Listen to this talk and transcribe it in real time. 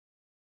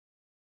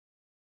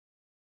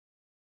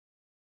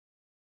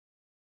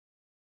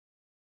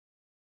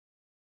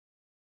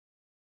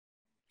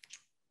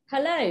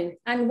Hello,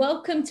 and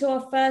welcome to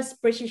our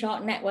first British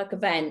Art Network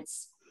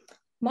events.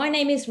 My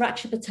name is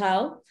Raksha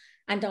Patel,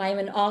 and I am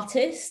an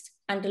artist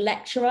and a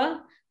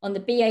lecturer on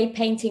the BA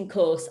Painting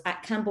course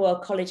at Camberwell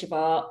College of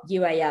Art,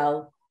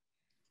 UAL.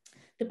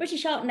 The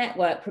British Art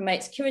Network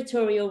promotes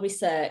curatorial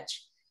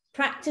research,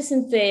 practice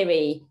and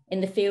theory in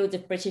the field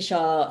of British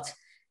art.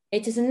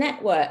 It is a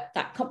network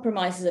that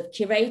comprises of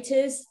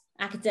curators,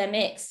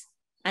 academics,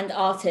 and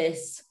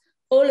artists,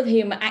 all of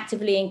whom are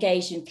actively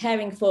engaged in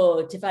caring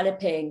for,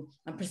 developing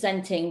and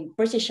presenting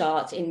British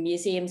art in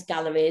museums,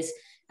 galleries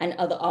and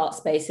other art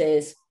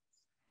spaces.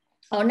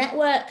 Our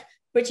network,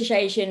 British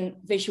Asian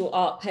Visual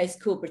Art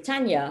Post called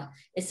Britannia,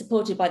 is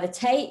supported by the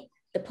Tate,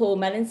 the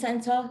Mellon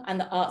Centre and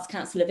the Arts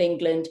Council of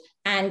England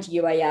and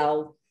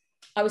UAL.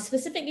 I would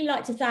specifically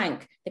like to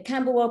thank the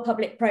Camberwell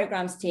Public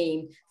Programmes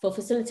team for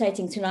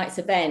facilitating tonight's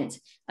event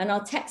and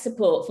our tech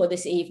support for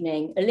this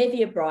evening,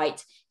 Olivia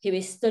Bright, who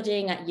is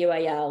studying at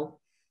UAL.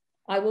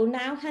 I will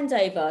now hand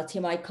over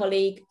to my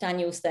colleague,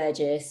 Daniel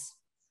Sturgis.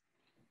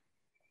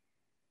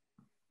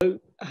 So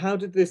how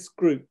did this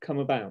group come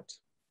about?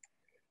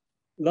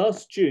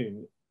 Last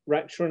June,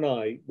 Raksha and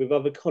I, with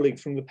other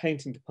colleagues from the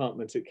painting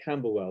department at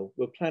Camberwell,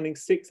 were planning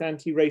 6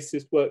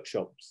 anti-racist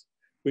workshops,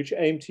 which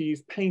aim to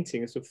use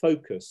painting as a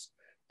focus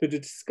for the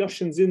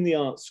discussions in the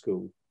art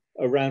school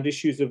around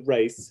issues of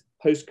race,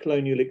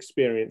 post-colonial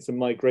experience and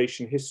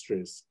migration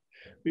histories.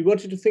 We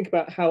wanted to think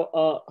about how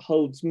art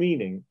holds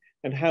meaning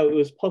and how it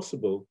was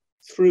possible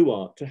through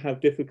art to have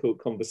difficult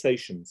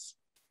conversations.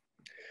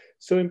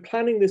 So in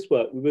planning this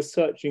work, we were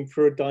searching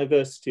for a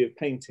diversity of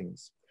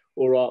paintings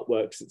or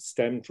artworks that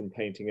stemmed from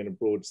painting in a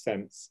broad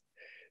sense.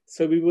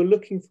 So we were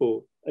looking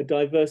for a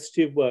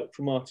diversity of work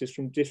from artists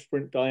from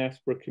different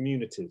diaspora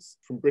communities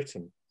from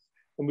Britain.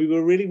 And we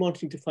were really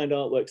wanting to find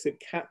artworks that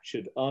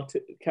captured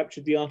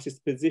the artist's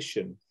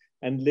position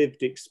and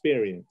lived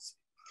experience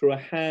through a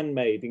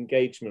handmade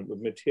engagement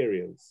with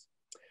materials.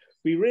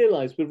 We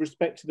realised with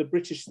respect to the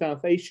British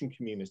South Asian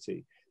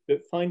community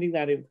that finding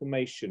that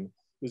information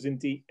was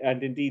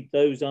indeed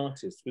those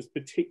artists was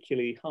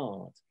particularly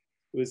hard.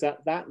 It was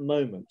at that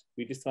moment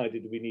we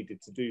decided we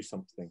needed to do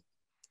something.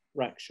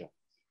 Raksha.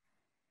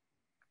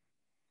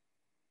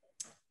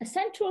 A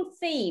central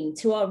theme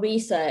to our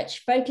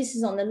research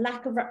focuses on the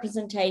lack of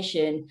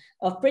representation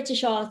of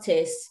British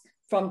artists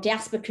from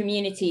diaspora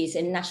communities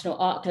in national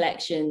art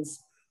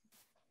collections.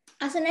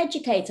 As an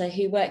educator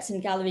who works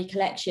in gallery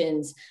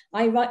collections,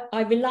 I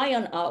rely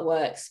on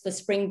artworks for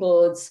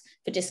springboards,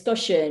 for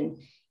discussion,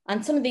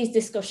 and some of these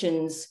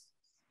discussions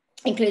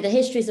include the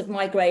histories of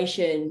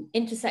migration,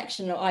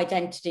 intersectional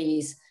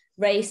identities,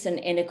 race and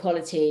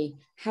inequality.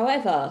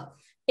 However,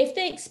 if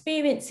the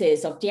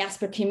experiences of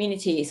diaspora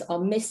communities are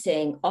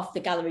missing off the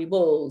gallery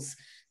walls,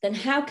 then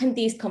how can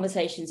these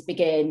conversations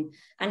begin?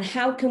 And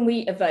how can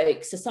we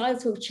evoke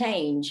societal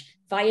change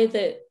via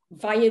the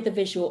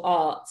visual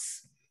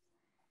arts?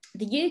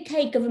 The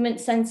UK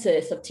government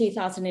census of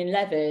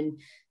 2011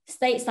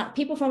 states that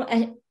people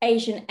from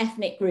Asian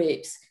ethnic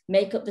groups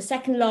make up the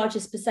second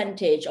largest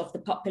percentage of the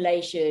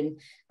population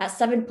at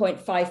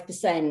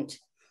 7.5%.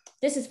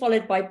 This is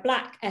followed by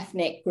Black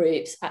ethnic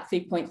groups at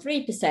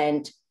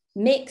 3.3%,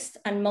 mixed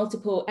and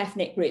multiple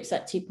ethnic groups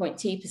at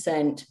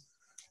 2.2%.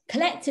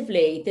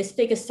 Collectively, this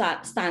figure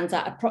stands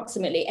at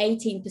approximately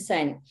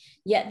 18%,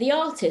 yet the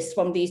artists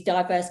from these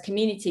diverse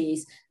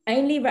communities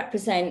only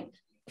represent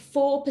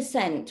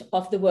 4%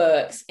 of the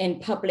works in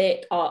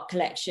public art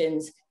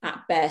collections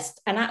at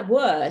best, and at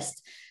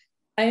worst,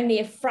 only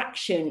a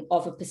fraction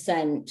of a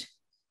percent.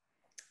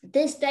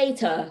 This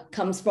data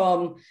comes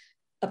from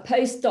a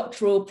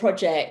postdoctoral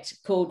project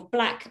called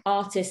Black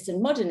Artists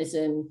and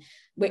Modernism,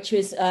 which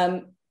was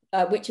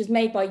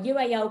made by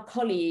UAL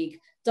colleague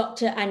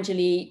Dr.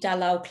 Anjali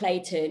Dalal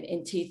Clayton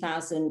in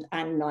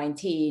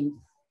 2019.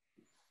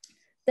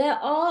 There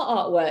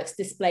are artworks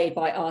displayed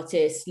by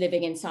artists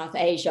living in South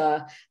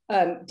Asia,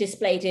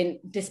 displayed in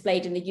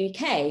the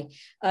UK,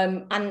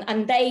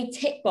 and they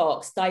tick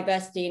box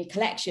diversity in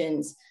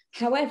collections.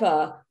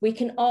 However, we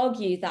can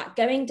argue that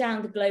going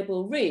down the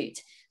global route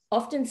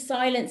often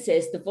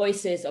silences the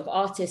voices of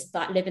artists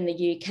that live in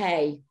the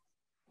UK.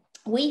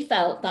 We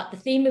felt that the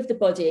theme of the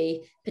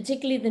body,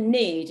 particularly the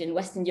nude in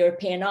Western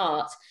European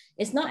art,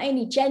 is not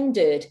only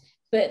gendered,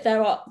 but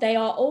they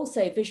are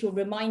also visual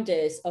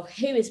reminders of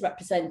who is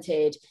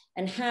represented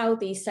and how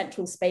these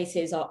central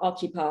spaces are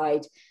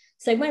occupied.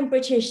 So when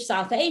British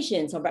South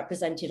Asians are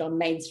represented on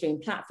mainstream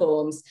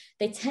platforms,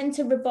 they tend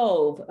to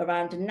revolve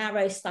around a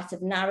narrow set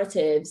of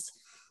narratives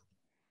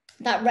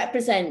that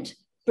represent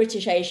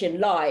British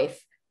Asian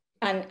life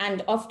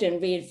and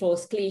often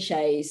reinforce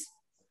cliches.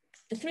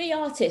 The 3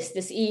 artists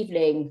this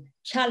evening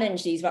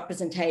challenge these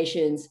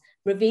representations,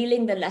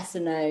 revealing the lesser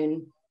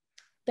known.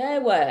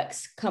 Their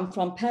works come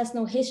from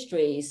personal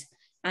histories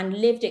and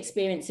lived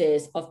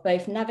experiences of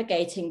both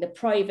navigating the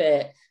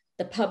private,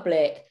 the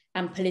public,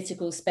 and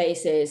political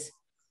spaces.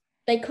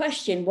 They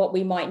question what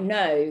we might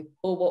know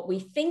or what we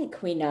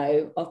think we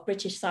know of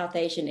British South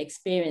Asian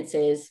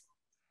experiences.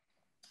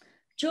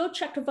 George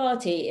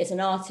Chakravarthi is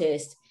an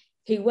artist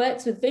who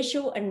works with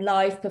visual and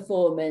live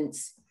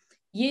performance.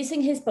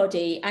 using his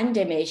body and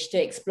image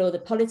to explore the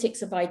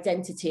politics of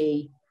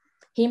identity.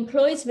 He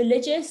employs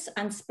religious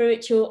and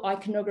spiritual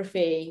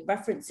iconography,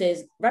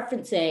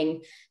 referencing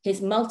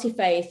his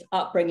multi-faith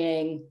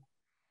upbringing.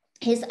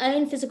 His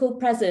own physical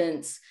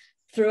presence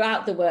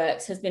throughout the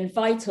works has been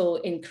vital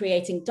in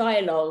creating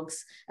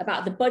dialogues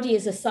about the body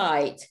as a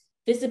site,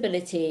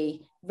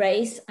 visibility,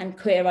 race, and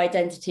queer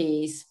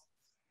identities.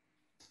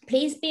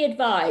 Please be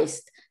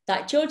advised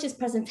that George's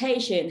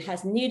presentation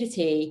has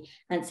nudity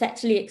and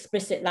sexually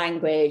explicit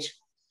language.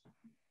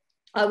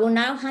 I will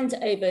now hand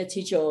it over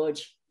to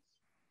George.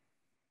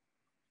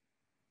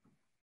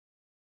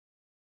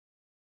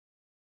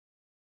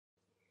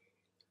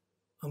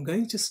 I'm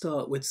going to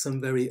start with some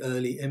very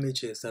early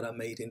images that I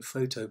made in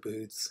photo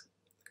booths.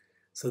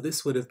 So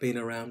this would have been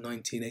around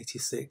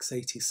 1986,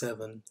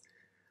 87,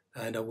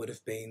 and I would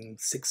have been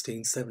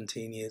 16,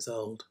 17 years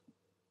old.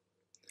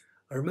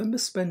 I remember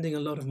spending a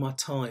lot of my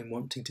time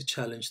wanting to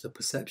challenge the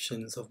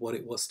perceptions of what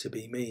it was to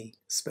be me,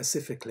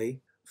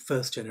 specifically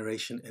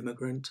first-generation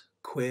immigrant,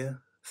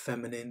 queer,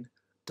 feminine,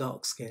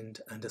 dark-skinned,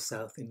 and a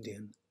South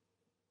Indian.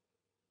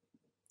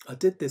 I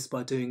did this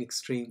by doing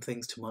extreme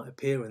things to my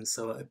appearance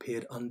so I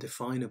appeared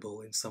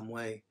undefinable in some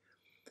way.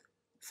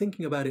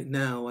 Thinking about it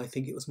now, I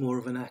think it was more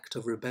of an act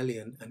of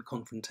rebellion and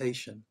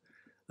confrontation,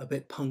 a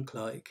bit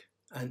punk-like,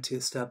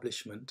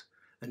 anti-establishment,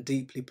 and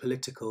deeply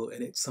political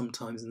in its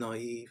sometimes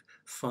naive,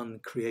 fun,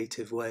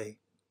 creative way.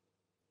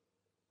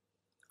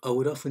 I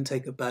would often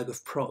take a bag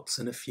of props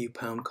and a few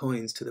pound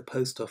coins to the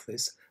post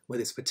office where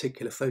this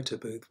particular photo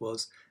booth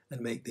was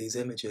and make these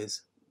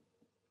images.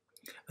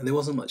 And there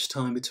wasn't much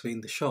time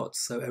between the shots,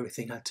 so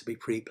everything had to be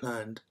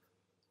pre-planned.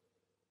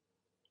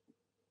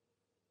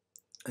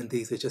 And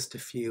these are just a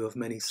few of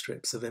many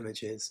strips of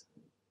images.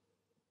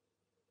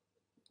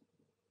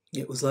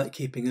 It was like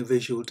keeping a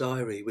visual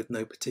diary with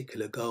no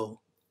particular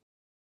goal.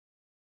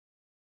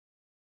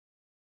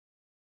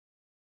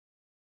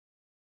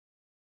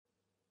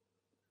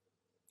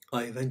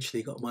 I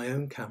eventually got my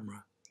own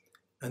camera,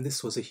 and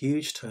this was a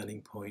huge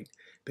turning point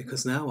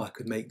because now I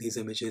could make these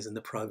images in the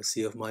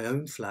privacy of my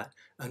own flat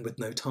and with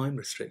no time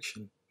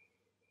restriction.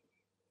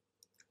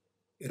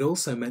 It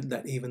also meant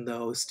that even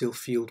though I was still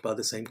fueled by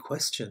the same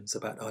questions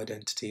about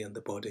identity and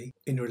the body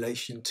in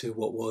relation to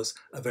what was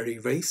a very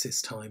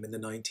racist time in the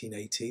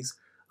 1980s,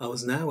 I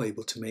was now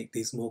able to make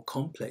these more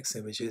complex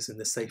images in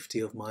the safety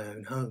of my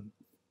own home.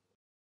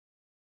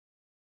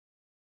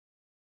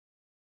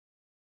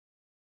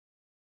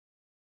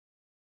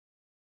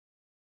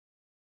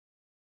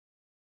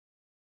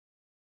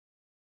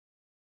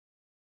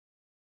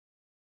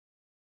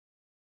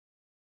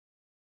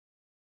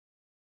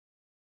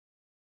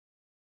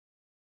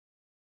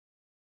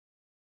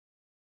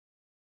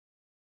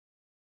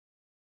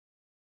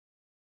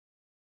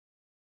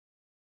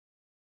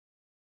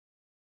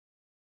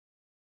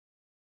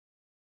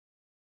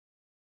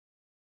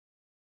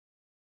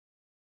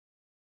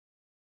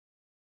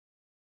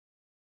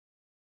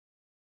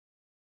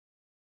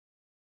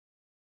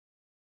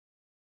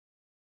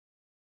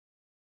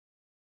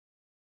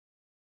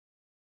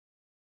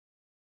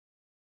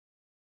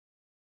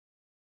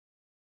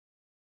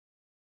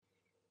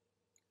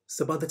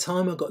 So by the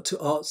time I got to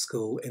art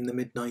school in the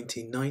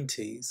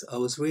mid-1990s, I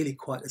was really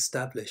quite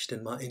established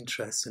in my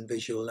interest in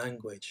visual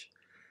language.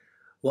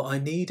 What I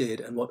needed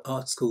and what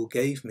art school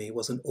gave me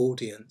was an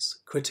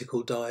audience,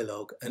 critical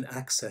dialogue, and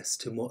access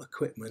to more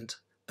equipment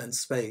and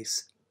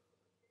space.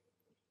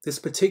 This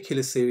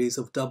particular series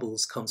of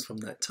doubles comes from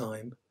that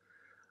time.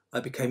 I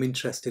became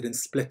interested in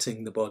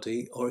splitting the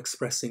body or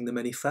expressing the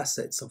many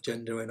facets of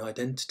gender and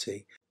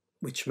identity,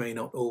 which may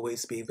not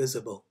always be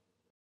visible.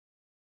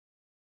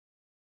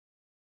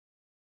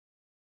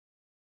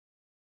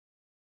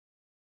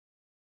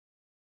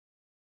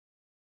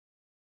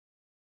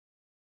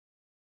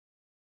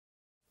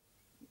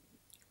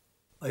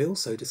 I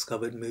also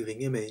discovered moving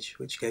image,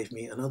 which gave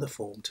me another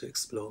form to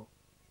explore.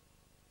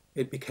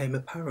 It became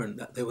apparent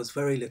that there was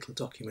very little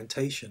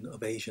documentation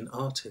of Asian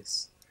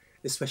artists,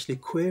 especially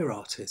queer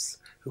artists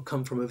who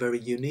come from a very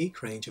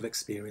unique range of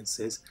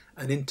experiences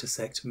and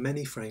intersect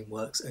many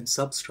frameworks and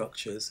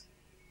substructures.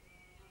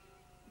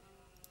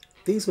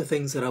 These were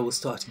things that I was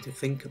starting to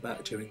think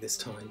about during this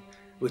time,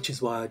 which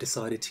is why I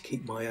decided to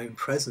keep my own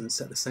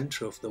presence at the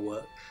centre of the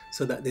work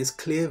so that there's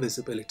clear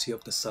visibility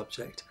of the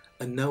subject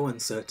and no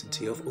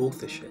uncertainty of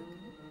authorship.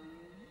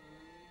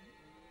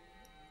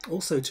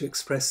 Also to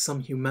express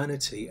some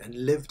humanity and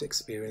lived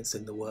experience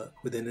in the work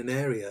within an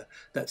area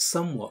that's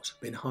somewhat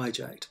been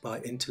hijacked by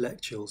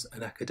intellectuals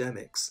and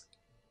academics.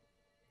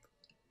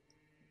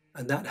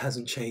 And that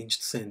hasn't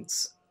changed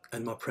since,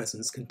 and my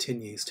presence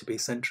continues to be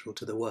central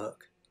to the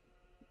work.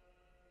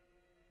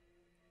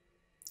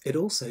 It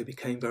also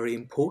became very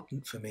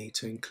important for me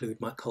to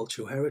include my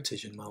cultural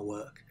heritage in my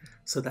work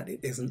so that it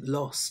isn't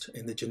lost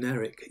in the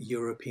generic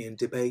European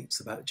debates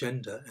about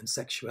gender and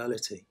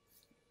sexuality.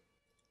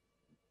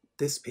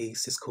 This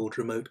piece is called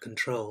Remote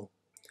Control,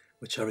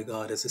 which I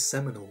regard as a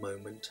seminal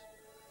moment.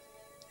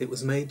 It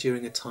was made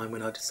during a time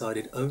when I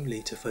decided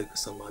only to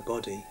focus on my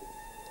body.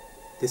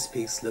 This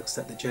piece looks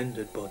at the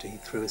gendered body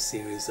through a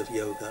series of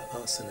yoga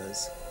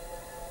asanas.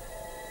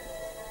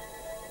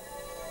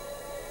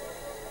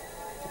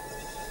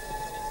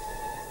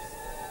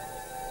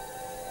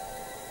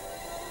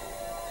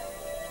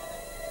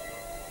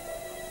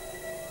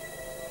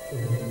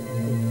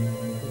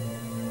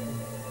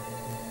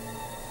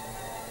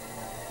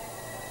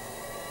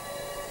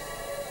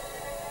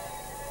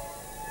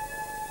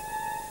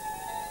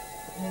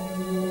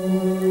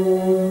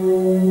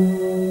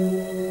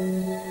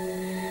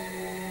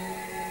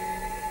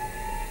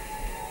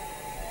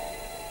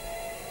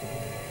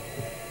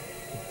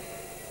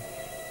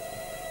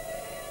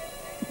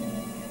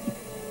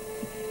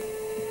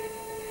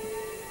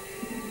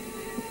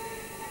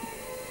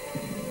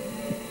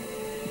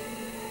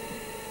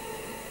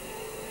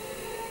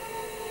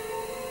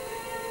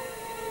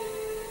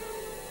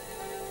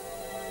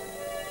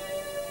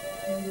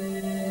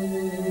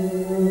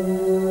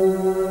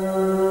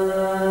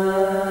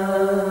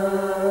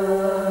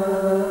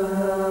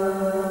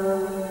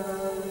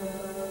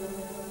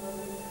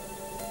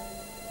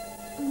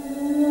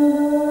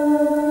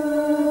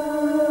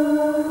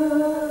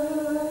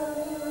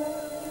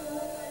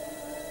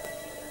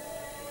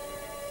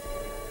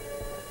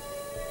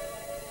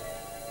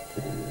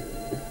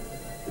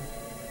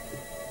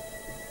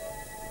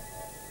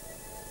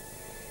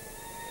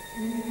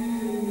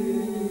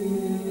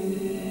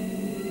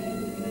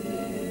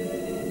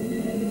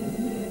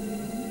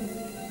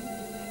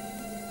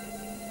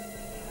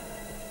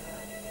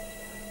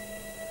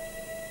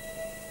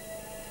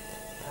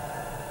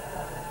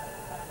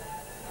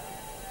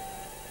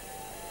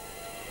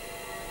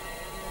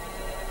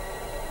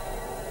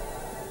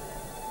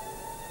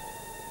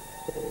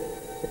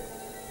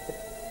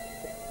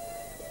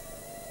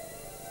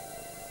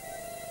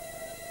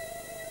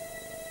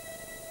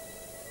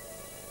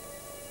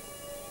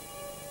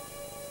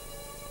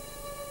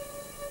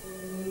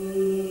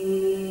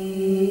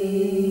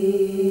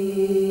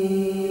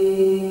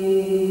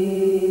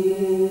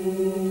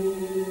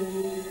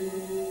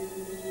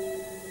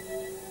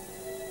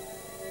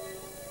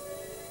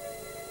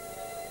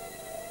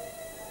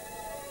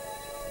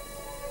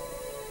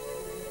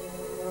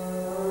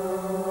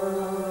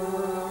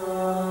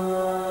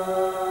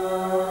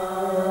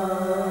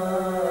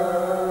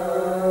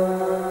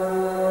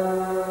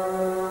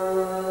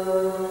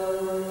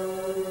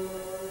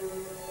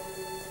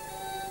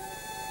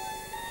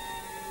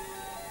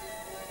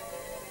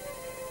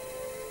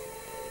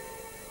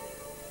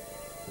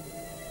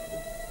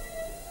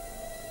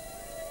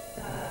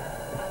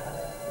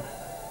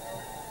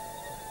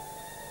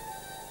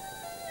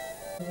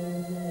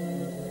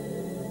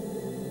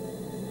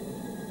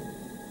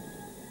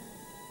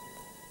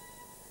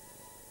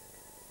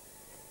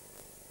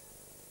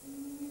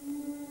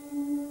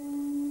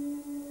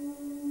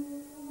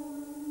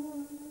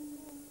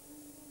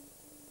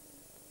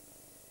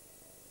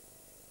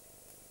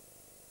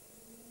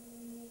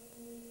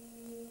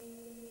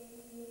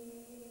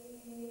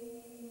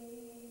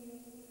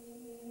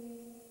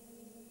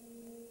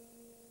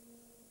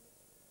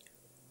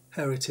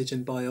 Heritage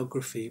and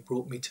biography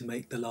brought me to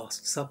make The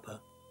Last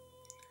Supper,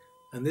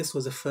 and this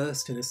was a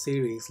first in a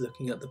series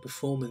looking at the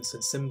performance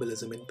and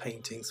symbolism in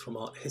paintings from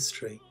art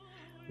history,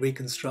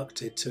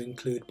 reconstructed to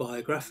include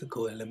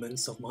biographical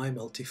elements of my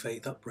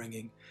multi-faith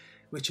upbringing,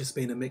 which has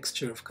been a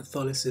mixture of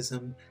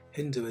Catholicism,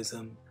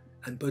 Hinduism,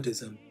 and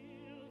Buddhism.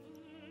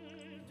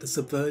 The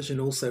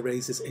subversion also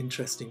raises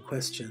interesting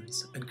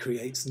questions and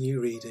creates new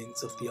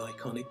readings of the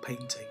iconic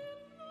painting.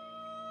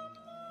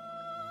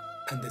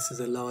 And this is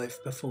a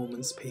live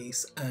performance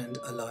piece and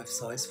a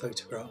life-size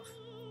photograph.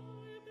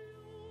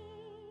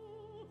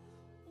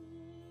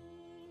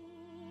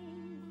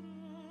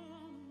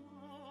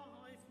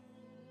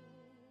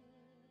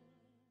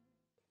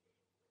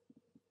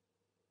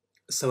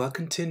 So I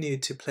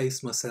continued to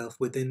place myself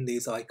within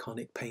these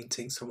iconic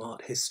paintings from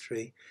art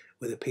history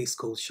with a piece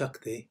called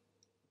Shakti.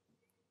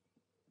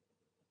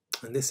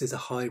 And this is a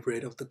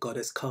hybrid of the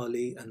goddess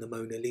Kali and the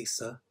Mona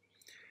Lisa.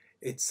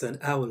 It's an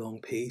hour-long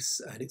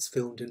piece and it's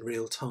filmed in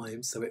real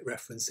time, so it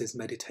references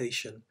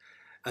meditation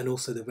and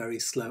also the very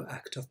slow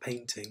act of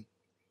painting.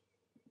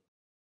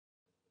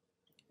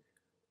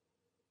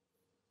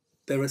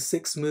 There are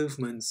 6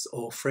 movements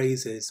or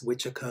phrases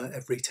which occur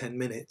every 10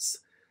 minutes,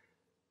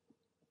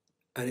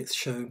 and it's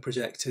shown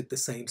projected the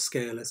same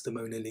scale as the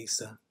Mona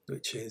Lisa,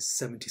 which is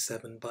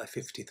 77 by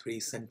 53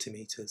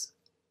 centimetres.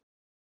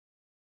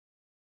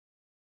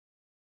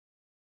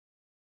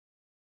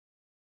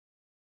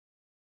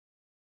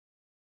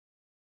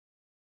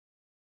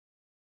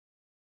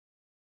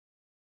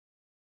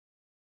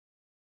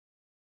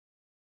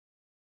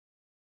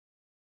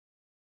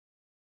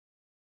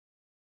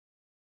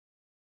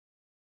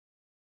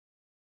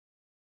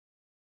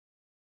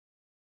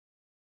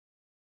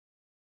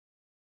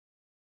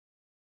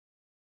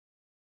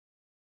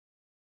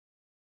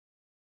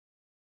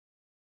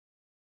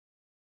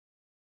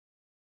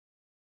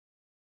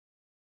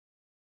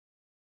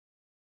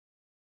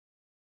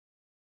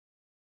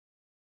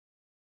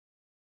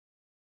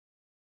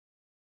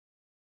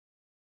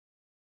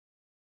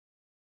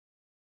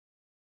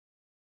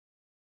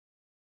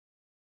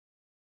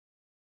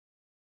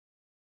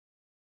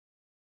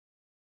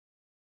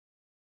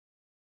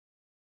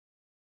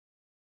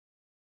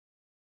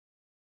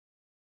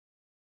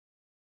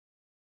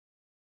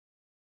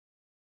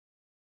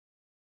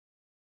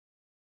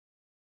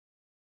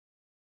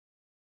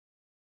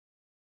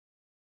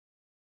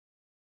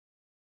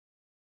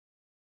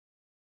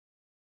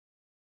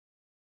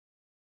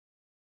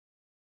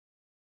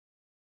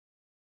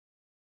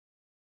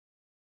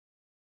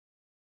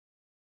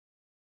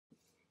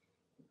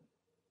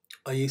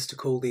 I used to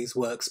call these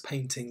works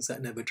paintings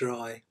that never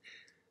dry,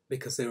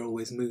 because they're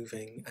always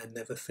moving and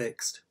never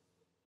fixed.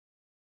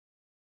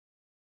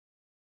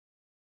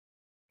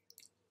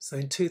 So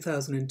in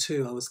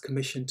 2002, I was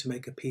commissioned to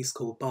make a piece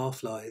called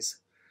Barflies.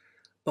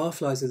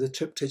 Barflies is a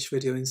triptych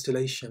video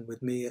installation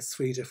with me as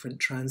 3 different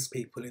trans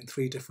people in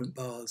 3 different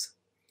bars.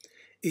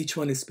 Each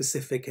one is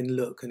specific in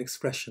look and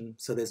expression.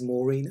 So there's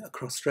Maureen, a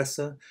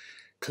cross-dresser,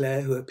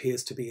 Claire, who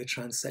appears to be a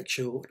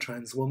transsexual or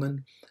trans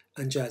woman,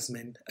 and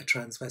Jasmine, a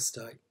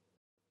transvestite.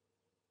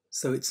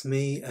 So it's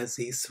me as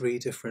these 3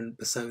 different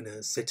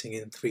personas sitting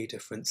in 3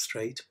 different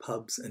straight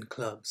pubs and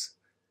clubs.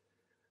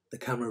 The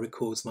camera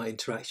records my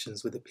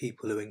interactions with the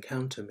people who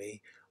encounter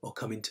me or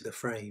come into the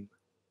frame.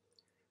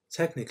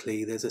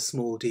 Technically, there's a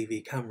small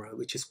DV camera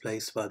which is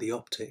placed by the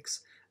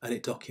optics, and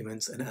it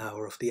documents an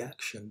hour of the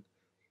action.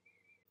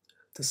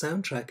 The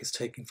soundtrack is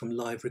taken from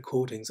live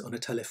recordings on a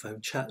telephone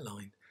chat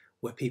line,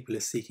 where people are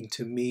seeking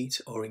to meet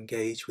or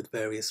engage with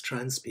various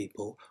trans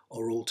people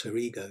or alter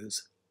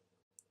egos.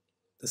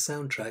 The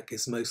soundtrack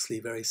is mostly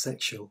very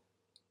sexual,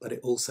 but it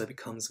also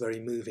becomes very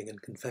moving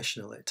and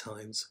confessional at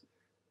times.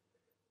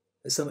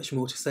 There's so much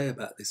more to say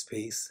about this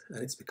piece,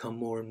 and it's become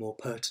more and more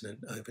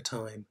pertinent over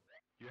time.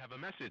 You have a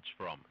message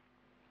from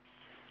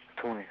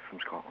Tony from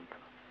Scotland.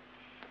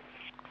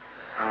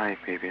 Hi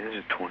baby, this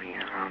is Tony.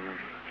 I'm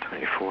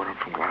 24, I'm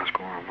from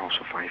Glasgow, I'm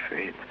also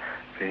 5'8",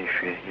 very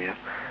fair hair.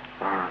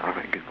 I've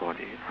got a good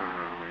body,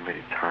 I'm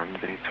very tan,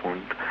 very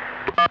toned.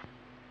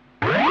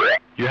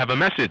 You have a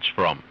message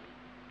from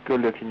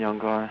Good looking young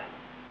guy.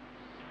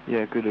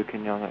 Yeah, good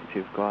looking young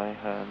active guy,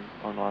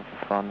 online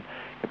for fun.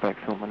 Get back,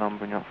 fill my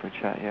number and you're up for a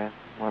chat, yeah?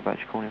 Where about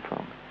you calling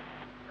from?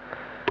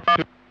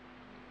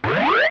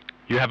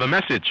 You have a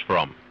message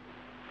from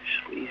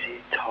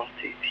Sleazy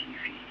Tate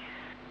TV.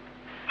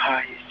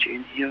 Hi, it's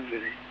Jane here,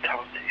 very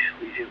tarty,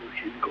 sleazy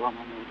looking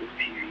glamour model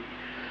TV.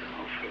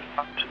 Offer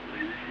absolutely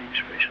anything,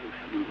 especially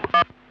for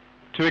another.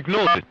 To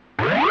ignore it.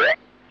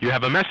 You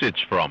have a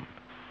message from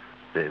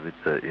David,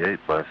 38,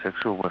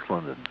 bisexual, West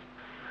London.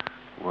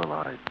 Well,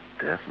 I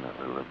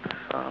definitely love the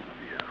sound of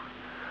you.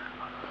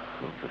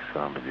 I love the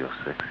sound of your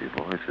sexy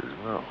voice as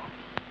well.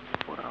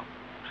 Well,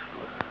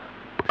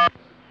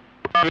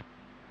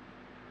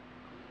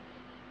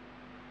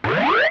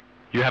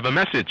 You have a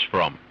message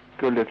from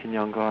Good looking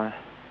young guy.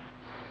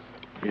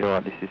 You're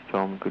right, this is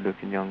Tom, good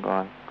looking young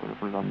guy. Calling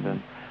from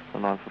London,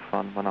 online for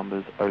fun. My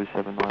number's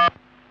 079.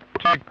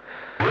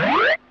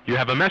 You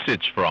have a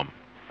message from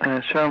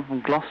Sharon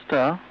from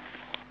Gloucester.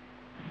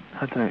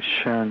 I don't know, it's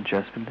Sharon,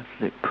 Jasmine, the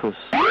flip puss.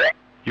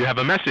 You have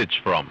a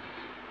message from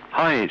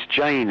Hi, it's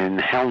Jane in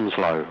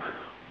Hounslow.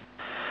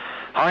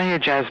 Hiya,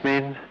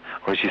 Jasmine,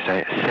 or as you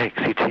say,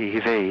 sexy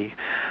TV.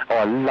 Oh,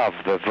 I love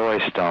the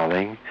voice,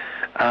 darling.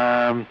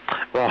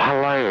 Well,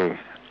 hello.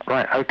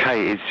 Right,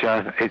 okay,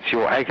 it's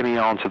your agony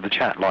aunt of the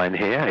chat line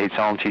here. It's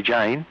Auntie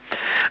Jane.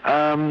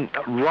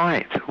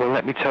 Right, well,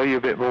 let me tell you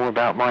a bit more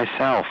about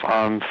myself.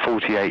 I'm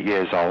 48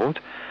 years old.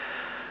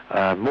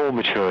 More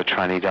mature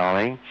tranny,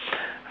 darling.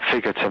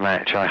 Figure to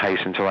match, I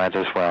hasten to add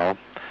as well.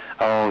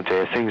 Oh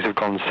dear, things have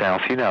gone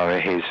south, you know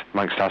it is,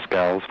 amongst us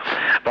girls.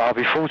 But I'll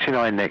be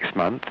 49 next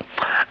month.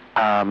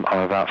 I'm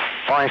about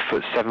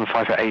 5'7",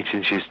 5'8"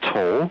 inches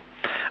tall.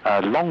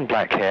 Long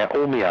black hair,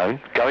 all my own,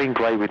 going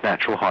grey with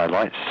natural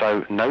highlights,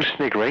 so no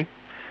sniggery.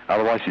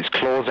 Otherwise it's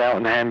claws out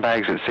and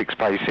handbags at 6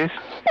 paces.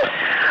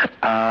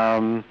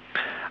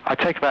 I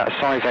take about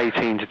a size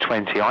 18 to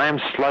 20. I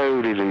am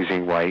slowly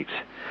losing weight.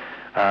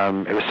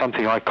 It was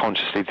something I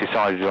consciously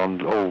decided on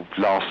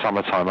last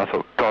summertime. I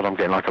thought, God, I'm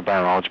getting like a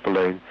barrage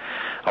balloon.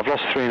 I've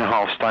lost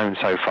 3.5 stone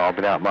so far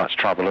without much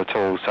trouble at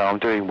all, so I'm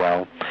doing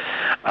well.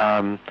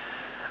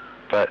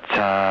 But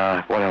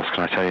what else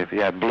can I tell you?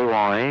 Yeah, blue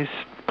eyes,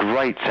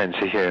 great sense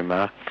of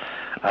humour.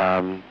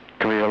 Can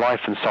be the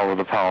life and soul of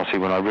the party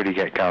when I really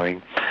get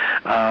going.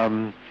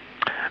 In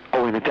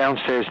the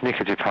downstairs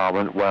knicker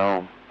department,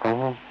 well,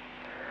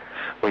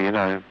 you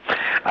know.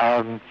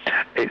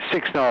 It's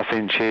 6.5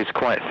 inches,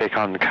 quite thick,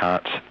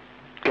 uncut.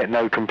 Get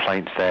no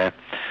complaints there.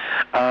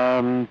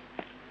 On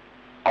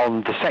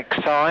the sex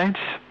side,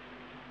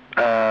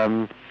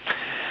 I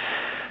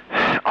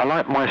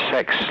like my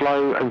sex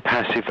slow and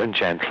passive and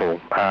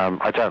gentle.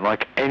 I don't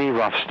like any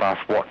rough stuff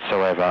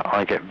whatsoever.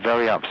 I get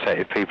very upset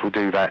if people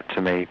do that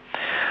to me.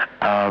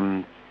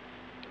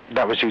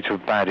 That was due to a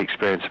bad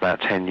experience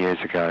about 10 years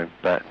ago,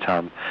 but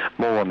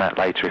more on that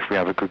later if we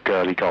have a good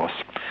girly goss.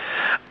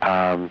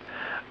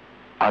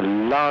 I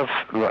love,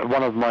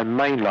 one of my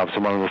main loves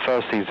and one of the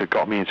first things that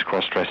got me into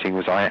cross-dressing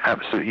was I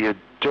absolutely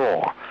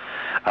adore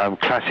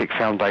classic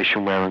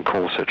foundation wear and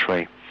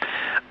corsetry.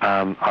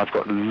 I've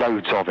got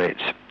loads of it.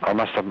 I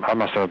must have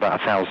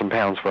about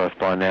 £1,000 worth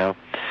by now.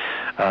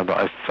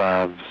 But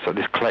so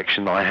this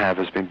collection that I have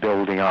has been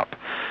building up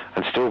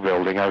and still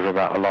building over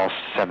about the last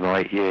 7 or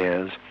 8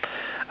 years.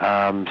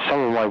 Some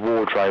of my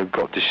wardrobe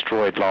got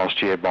destroyed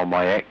last year by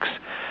my ex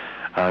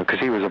because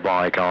he was a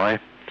bi guy.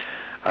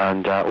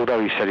 And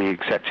although he said he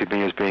accepted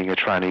me as being a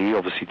tranny, he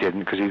obviously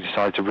didn't, because he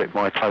decided to rip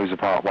my clothes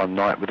apart one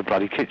night with a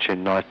bloody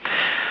kitchen knife.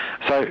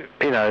 So,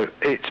 you know,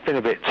 it's been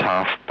a bit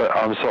tough, but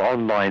I'm sort of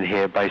online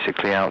here,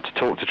 basically out to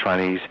talk to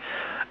trannies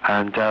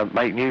and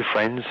make new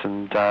friends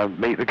and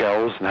meet the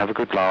girls and have a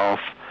good laugh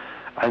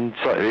and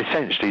so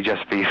essentially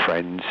just be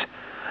friends.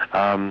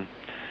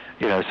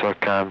 You know, so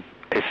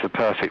if the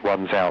perfect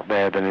one's out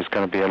there, then it's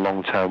going to be a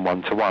long-term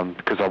one-to-one,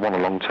 because I want a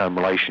long-term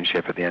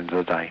relationship at the end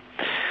of the day.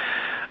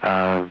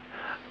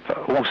 But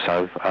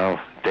also,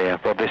 oh dear,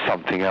 well, there's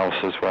something else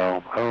as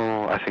well.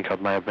 Oh, I think I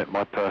may have met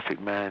my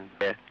perfect man.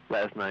 Yeah,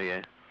 let us know,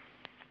 yeah.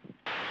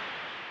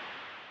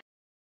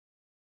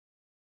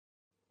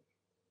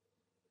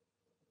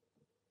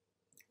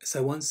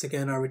 So once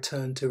again I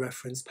return to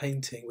reference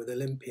painting with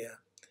Olympia,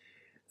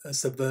 a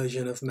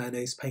subversion of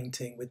Manet's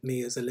painting with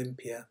me as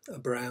Olympia, a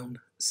brown,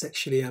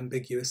 sexually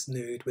ambiguous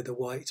nude with a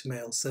white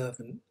male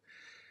servant.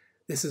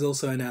 This is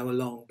also an hour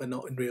long, but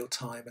not in real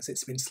time, as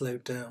it's been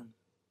slowed down.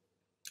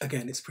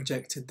 Again, it's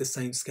projected the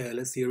same scale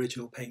as the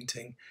original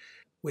painting,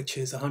 which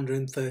is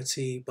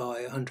 130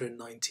 by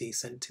 190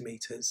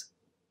 centimetres.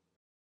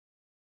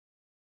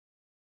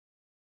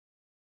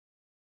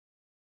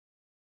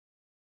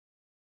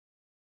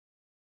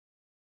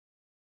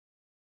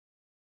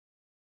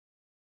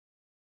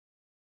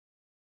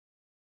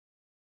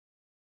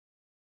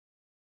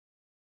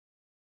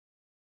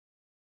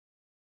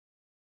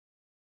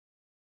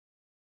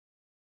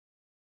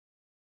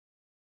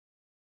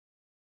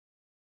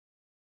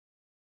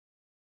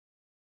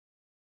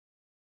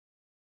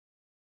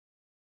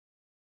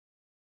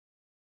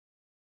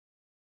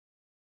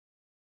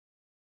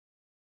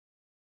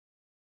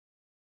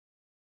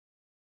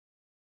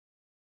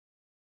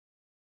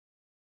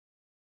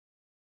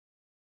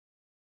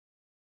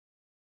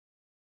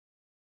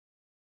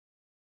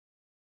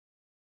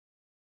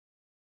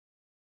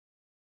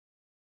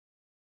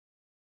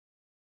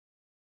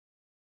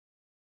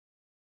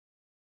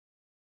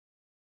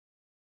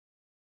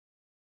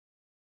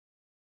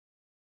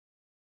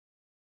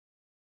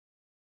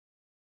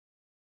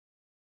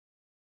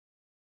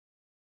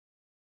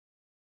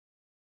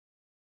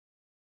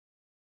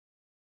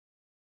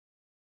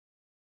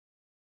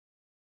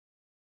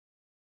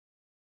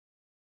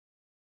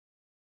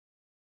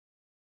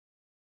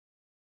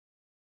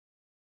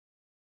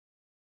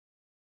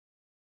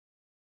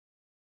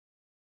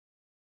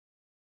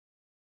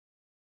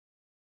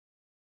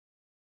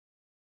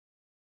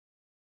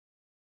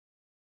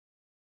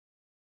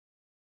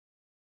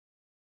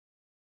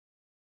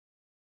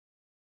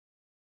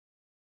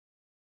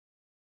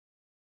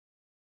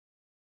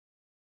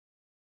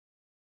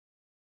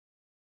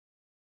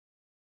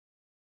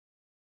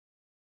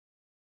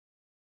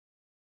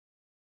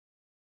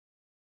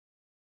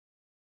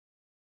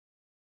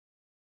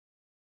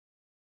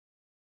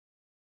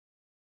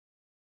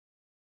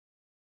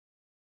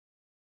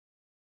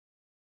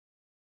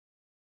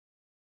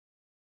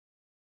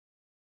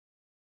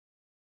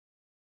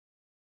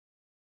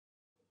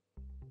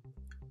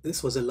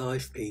 This was a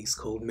live piece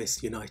called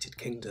Miss United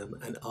Kingdom,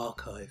 an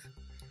archive.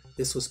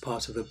 This was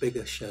part of a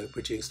bigger show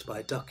produced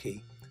by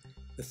Ducky.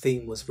 The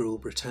theme was Rule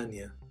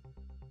Britannia.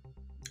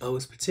 I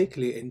was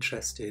particularly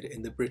interested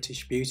in the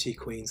British beauty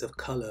queens of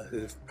colour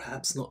who've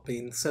perhaps not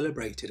been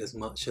celebrated as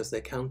much as their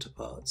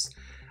counterparts,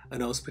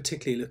 and I was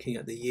particularly looking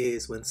at the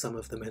years when some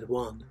of them had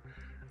won: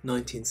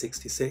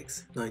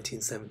 1966,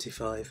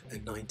 1975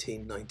 and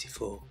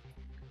 1994.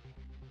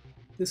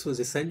 This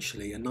was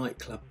essentially a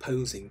nightclub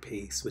posing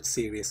piece with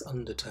serious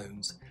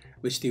undertones,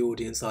 which the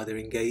audience either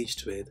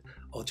engaged with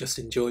or just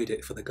enjoyed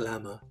it for the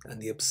glamour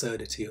and the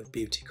absurdity of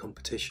beauty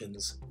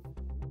competitions.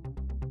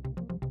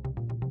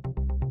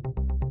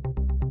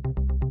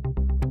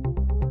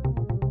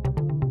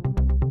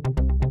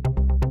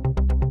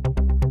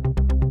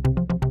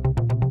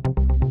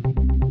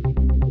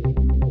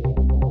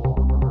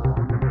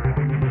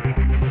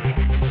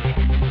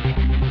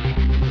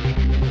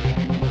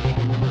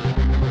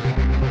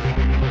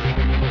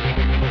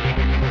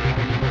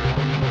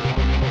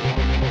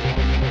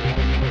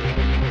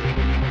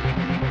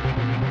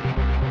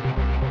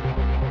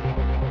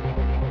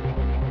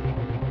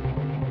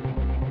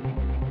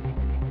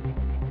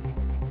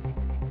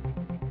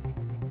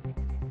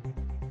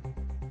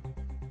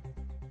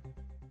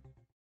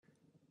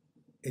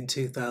 In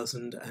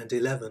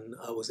 2011,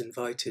 I was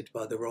invited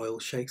by the Royal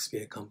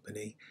Shakespeare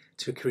Company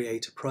to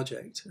create a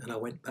project, and I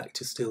went back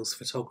to stills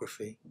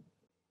photography.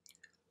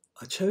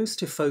 I chose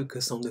to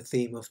focus on the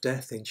theme of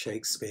death in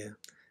Shakespeare,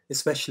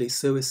 especially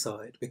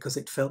suicide, because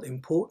it felt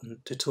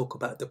important to talk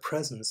about the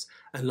presence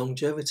and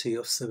longevity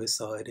of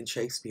suicide in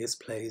Shakespeare's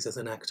plays as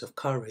an act of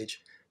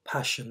courage,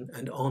 passion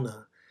and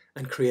honour,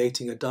 and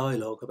creating a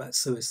dialogue about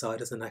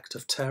suicide as an act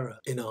of terror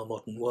in our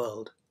modern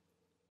world.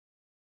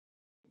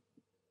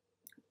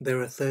 There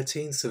are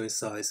 13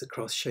 suicides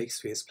across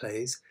Shakespeare's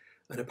plays,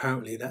 and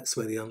apparently that's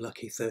where the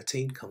unlucky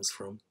 13 comes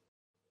from.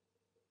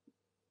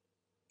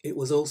 It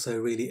was also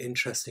really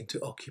interesting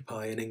to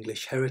occupy an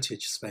English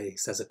heritage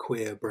space as a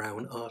queer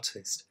brown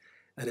artist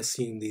and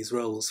assume these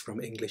roles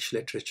from English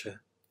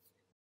literature.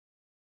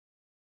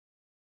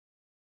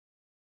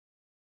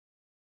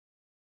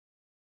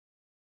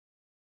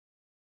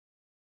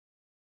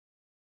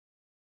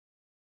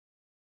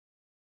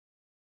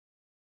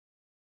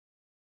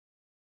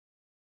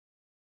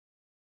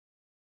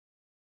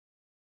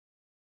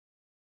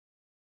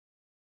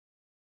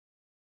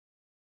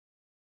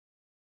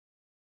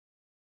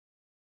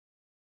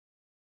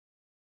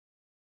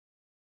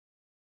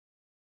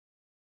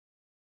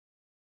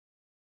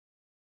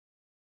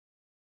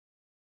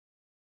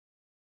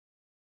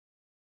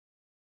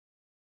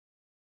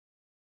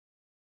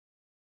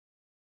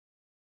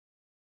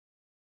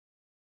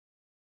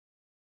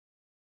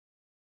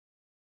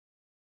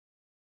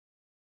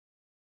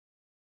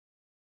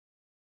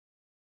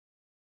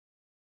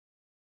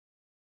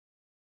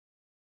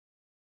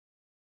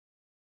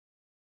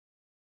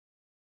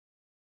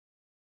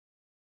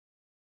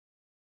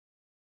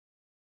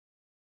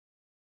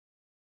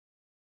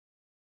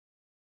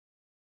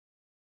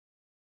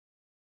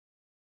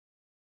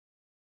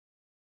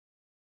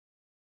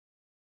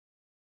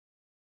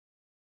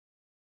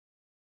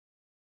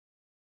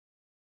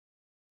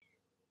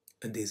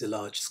 and these are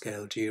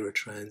large-scale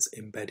geotrans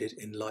embedded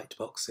in light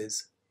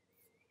boxes.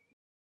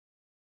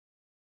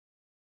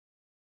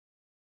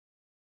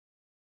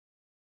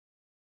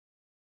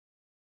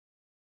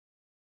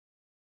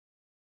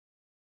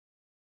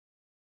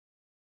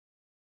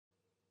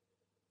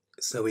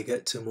 So we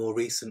get to more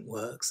recent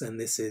works, and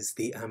this is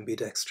The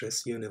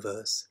Ambidextrous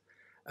Universe,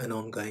 an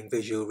ongoing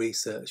visual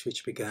research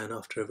which began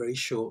after a very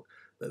short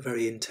but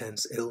very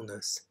intense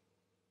illness.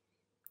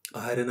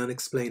 I had an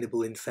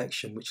unexplainable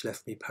infection which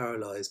left me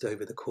paralysed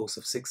over the course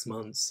of 6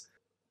 months.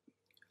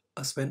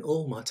 I spent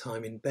all my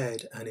time in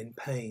bed and in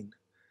pain,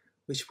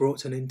 which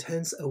brought an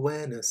intense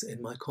awareness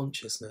in my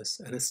consciousness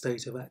and a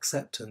state of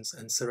acceptance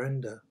and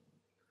surrender.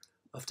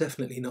 I've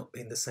definitely not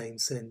been the same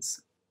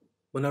since.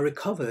 When I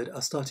recovered, I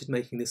started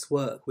making this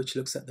work which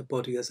looks at the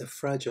body as a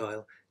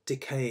fragile,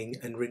 decaying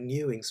and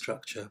renewing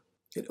structure.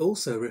 It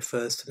also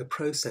refers to the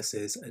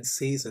processes and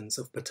seasons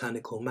of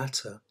botanical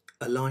matter,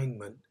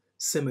 alignment,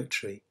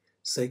 symmetry,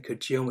 sacred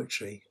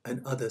geometry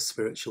and other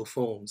spiritual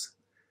forms.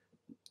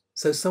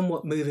 So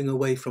somewhat moving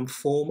away from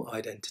form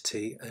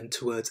identity and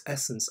towards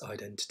essence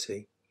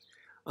identity.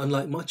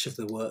 Unlike much of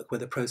the work where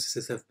the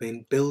processes have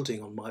been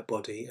building on my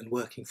body and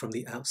working from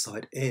the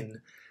outside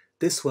in,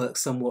 this work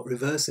somewhat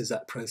reverses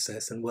that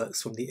process and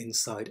works from the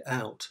inside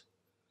out.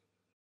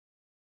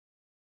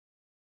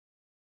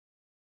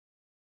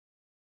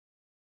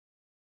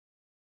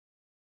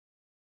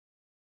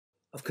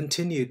 I've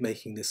continued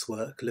making this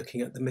work,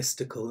 looking at the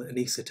mystical and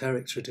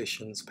esoteric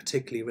traditions,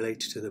 particularly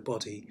related to the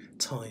body,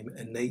 time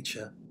and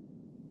nature.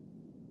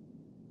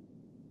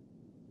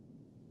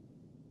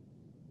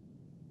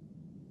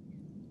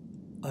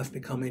 I've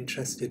become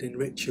interested in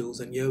rituals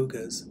and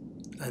yogas,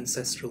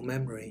 ancestral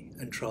memory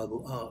and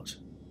tribal art.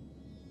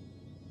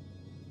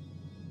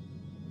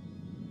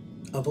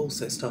 I've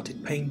also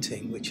started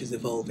painting, which is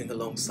evolving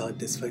alongside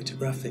this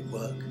photographic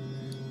work,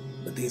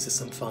 but these are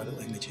some final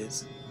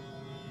images.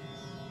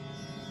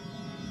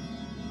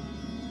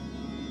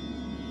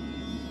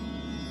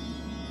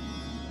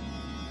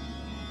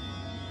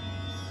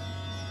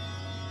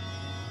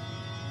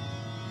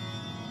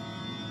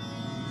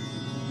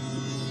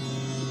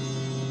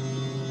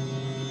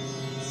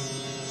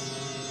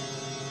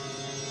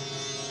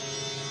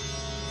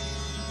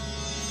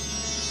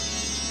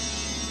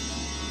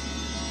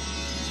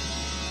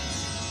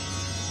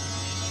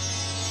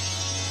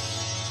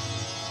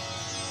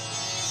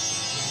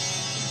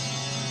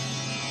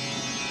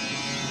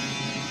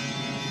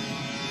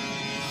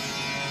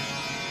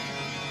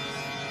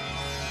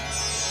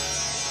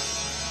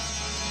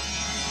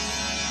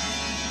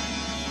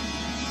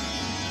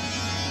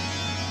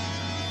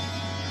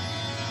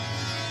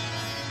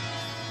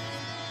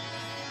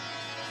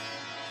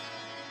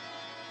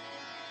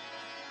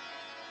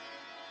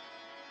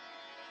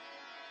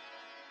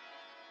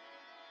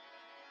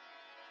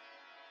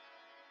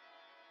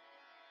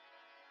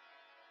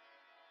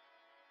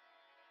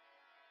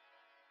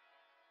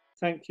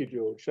 Thank you,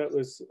 George. That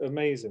was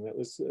amazing. That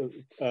was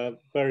a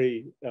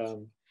very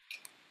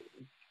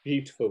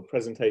beautiful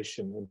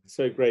presentation, and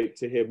so great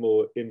to hear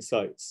more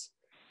insights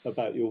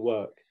about your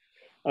work.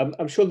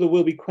 I'm sure there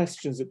will be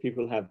questions that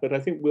people have, but I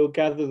think we'll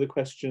gather the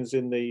questions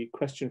in the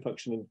question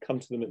function and come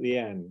to them at the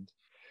end.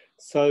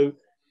 So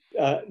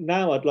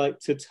now I'd like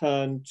to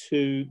turn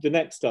to the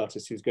next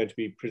artist who's going to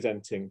be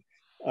presenting,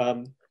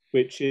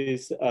 which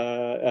is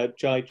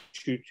Jai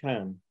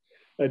Chuhan.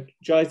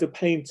 Jai is a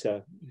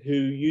painter who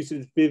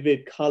uses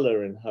vivid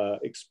colour in her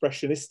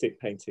expressionistic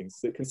paintings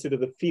that consider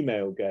the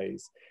female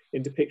gaze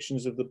in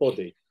depictions of the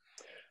body.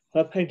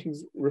 Her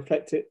paintings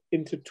reflect an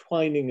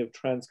intertwining of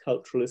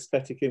transcultural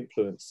aesthetic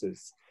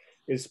influences,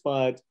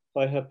 inspired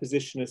by her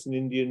position as an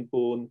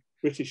Indian-born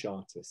British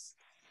artist.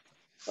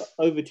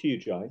 Over to you,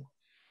 Jai.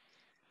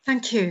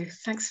 Thank you.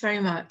 Thanks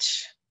very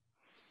much.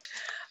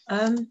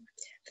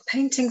 The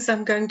paintings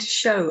I'm going to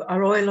show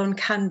are oil on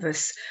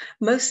canvas,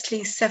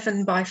 mostly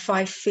 7 by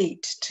 5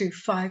 feet to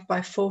 5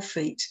 by 4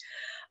 feet.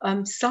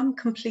 Some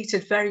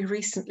completed very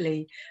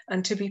recently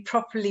and to be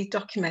properly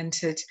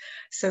documented,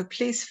 so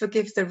please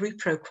forgive the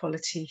repro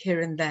quality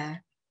here and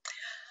there.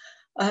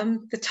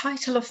 The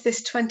title of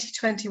this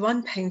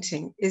 2021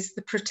 painting is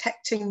The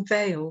Protecting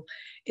Veil,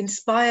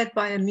 inspired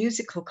by a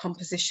musical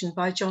composition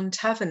by John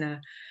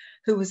Tavener,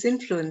 who was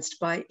influenced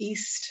by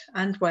East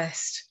and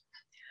West.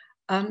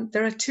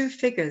 There are 2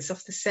 figures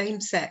of the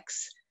same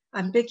sex,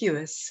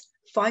 ambiguous,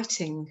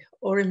 fighting,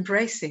 or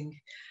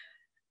embracing.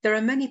 There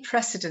are many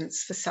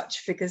precedents for such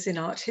figures in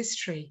art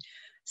history,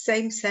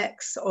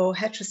 same-sex or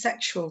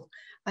heterosexual,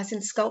 as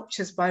in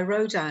sculptures by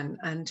Rodin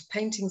and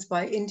paintings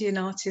by Indian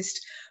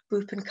artist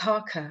Bhupen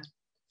Karkar.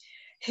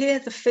 Here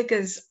the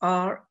figures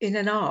are in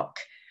an arc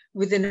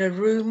within a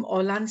room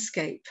or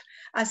landscape,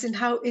 as in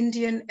how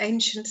Indian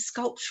ancient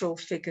sculptural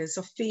figures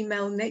of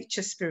female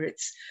nature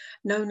spirits,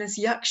 known as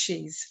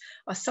yakshis,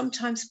 are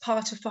sometimes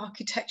part of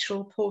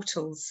architectural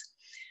portals.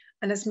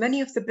 And as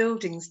many of the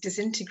buildings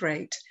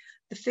disintegrate,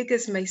 the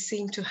figures may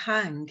seem to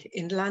hang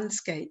in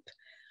landscape,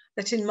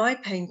 that in my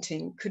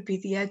painting could be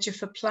the edge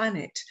of a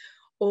planet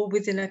or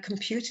within a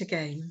computer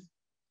game.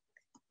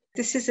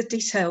 this is a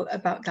detail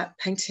about that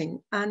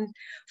painting. And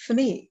for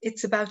me,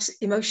 it's about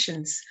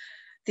emotions,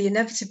 the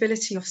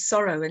inevitability of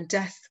sorrow and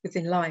death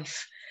within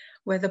life,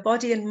 where the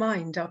body and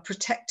mind are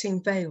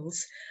protecting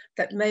veils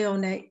that may or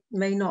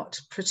may not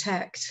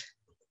protect.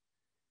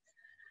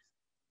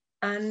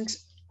 And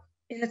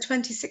in a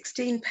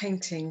 2016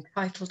 painting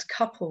titled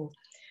Couple,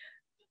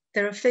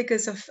 there are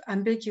figures of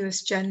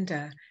ambiguous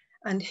gender,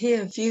 and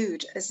here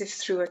viewed as if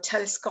through a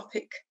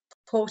telescopic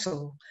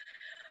portal,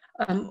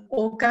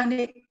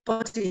 organic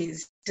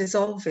bodies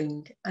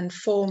dissolving and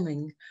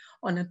forming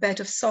on a bed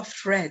of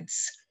soft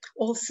reds,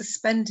 all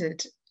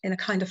suspended in a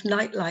kind of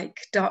night-like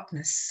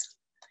darkness.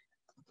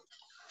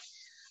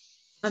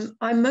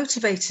 I'm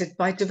motivated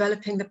by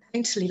developing the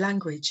painterly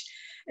language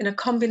in a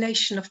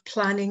combination of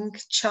planning,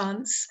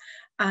 chance,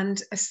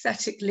 and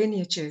aesthetic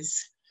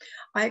lineages.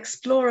 I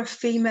explore a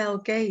female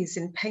gaze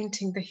in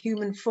painting the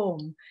human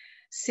form,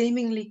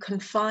 seemingly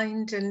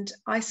confined and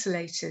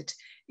isolated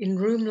in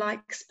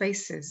room-like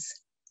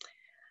spaces.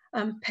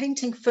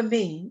 Painting for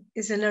me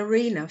is an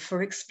arena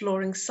for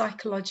exploring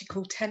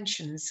psychological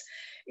tensions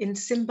in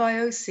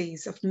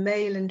symbioses of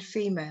male and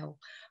female,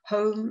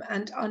 home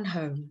and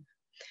unhome.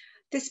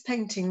 This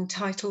painting,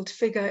 titled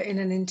Figure in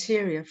an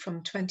Interior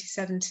from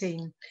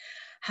 2017,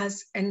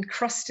 has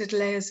encrusted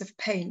layers of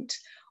paint,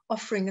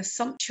 offering a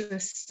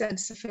sumptuous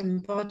sense of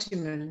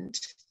embodiment,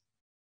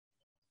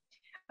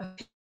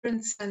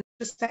 appearance and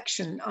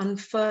perception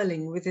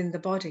unfurling within the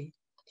body.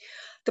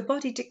 The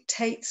body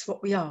dictates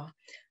what we are,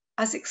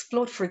 as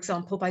explored, for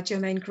example, by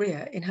Germaine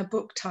Greer in her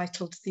book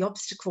titled The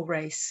Obstacle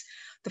Race,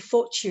 The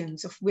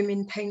Fortunes of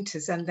Women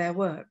Painters and Their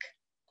Work.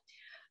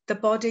 The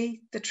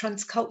body, the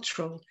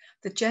transcultural,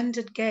 the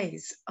gendered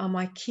gaze are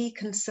my key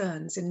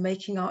concerns in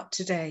making art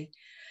today,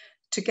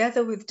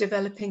 together with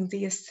developing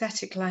the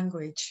aesthetic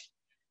language,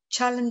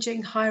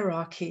 challenging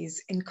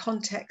hierarchies in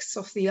contexts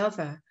of the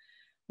other,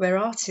 where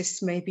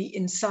artists may be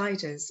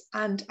insiders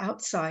and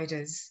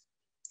outsiders.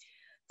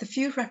 The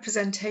few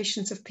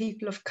representations of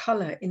people of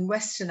colour in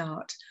Western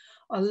art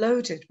are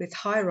loaded with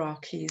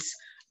hierarchies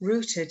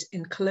rooted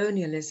in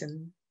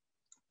colonialism.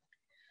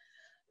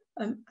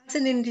 As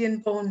an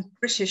Indian-born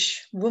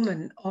British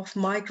woman of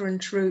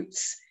migrant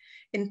roots,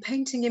 in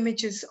painting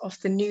images of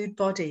the nude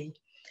body,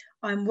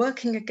 I'm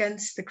working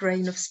against the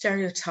grain of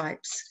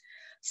stereotypes,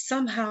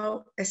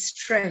 somehow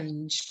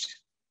estranged.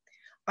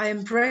 I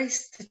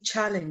embrace the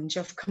challenge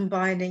of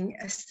combining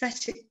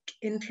aesthetic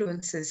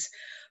influences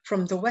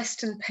from the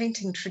Western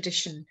painting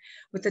tradition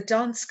with the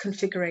dance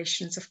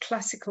configurations of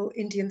classical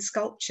Indian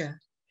sculpture,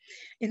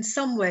 in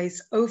some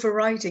ways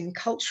overriding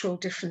cultural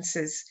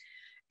differences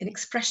in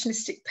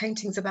expressionistic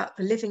paintings about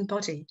the living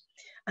body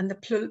and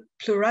the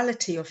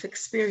plurality of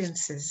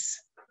experiences.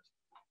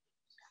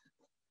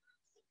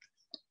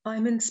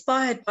 I'm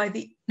inspired by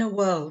the inner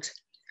world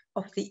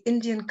of the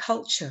Indian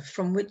culture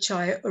from which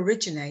I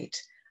originate,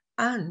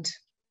 and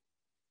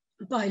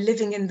by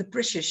living in the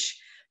British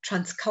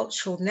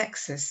transcultural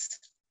nexus,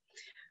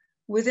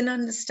 with an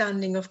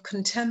understanding of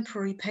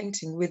contemporary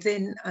painting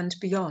within and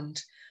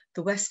beyond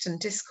the Western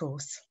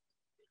discourse.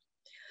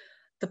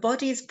 The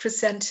body is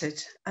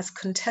presented as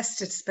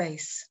contested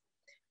space,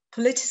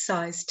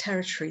 politicized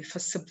territory for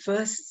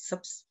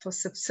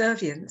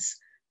subservience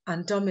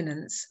and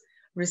dominance,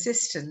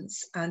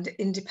 resistance and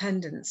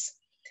independence,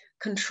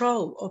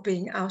 control or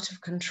being out of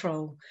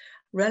control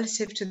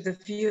relative to the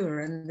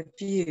viewer and the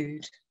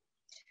viewed,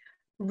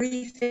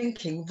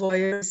 rethinking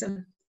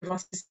voyeurism,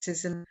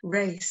 eroticism,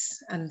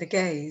 race, and the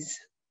gaze.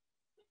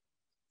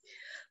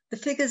 The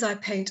figures I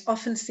paint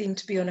often seem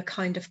to be on a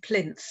kind of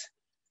plinth,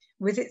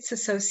 with its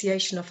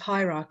association of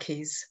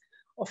hierarchies,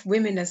 of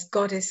women as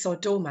goddess or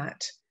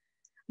doormat.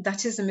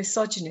 That is a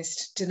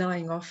misogynist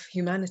denying of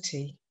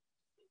humanity.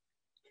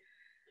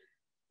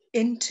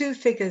 In two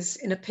figures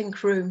in a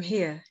pink room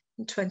here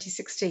in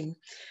 2016,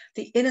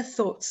 the inner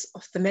thoughts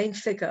of the main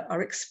figure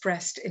are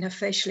expressed in her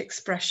facial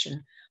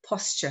expression,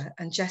 posture,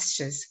 and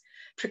gestures,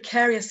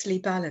 precariously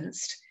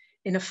balanced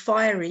in a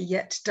fiery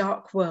yet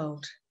dark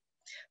world.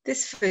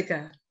 This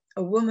figure,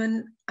 a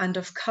woman and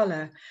of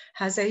colour,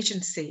 has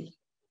agency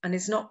and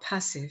is not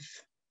passive.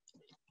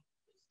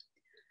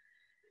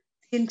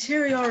 The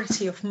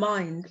interiority of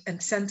mind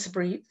and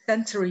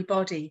sensory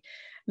body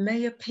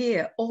may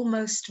appear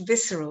almost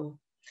visceral,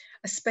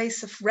 a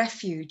space of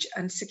refuge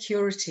and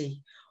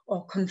security,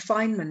 or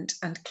confinement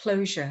and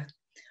closure,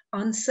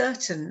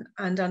 uncertain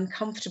and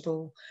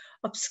uncomfortable,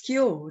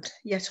 obscured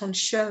yet on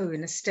show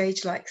in a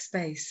stage-like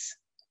space.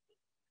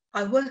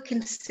 I work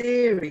in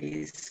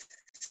series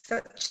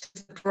such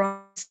as the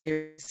Bride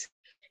series.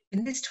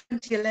 In this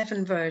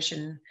 2011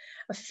 version,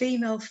 a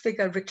female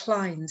figure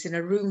reclines in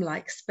a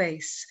room-like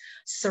space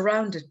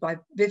surrounded by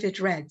vivid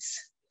reds.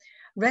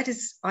 Red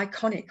is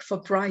iconic for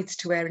brides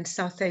to wear in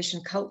South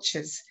Asian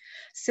cultures,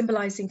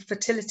 symbolizing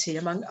fertility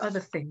among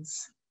other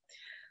things.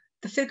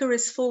 The figure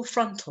is full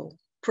frontal,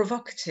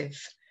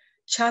 provocative,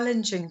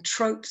 challenging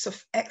tropes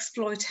of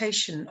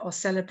exploitation or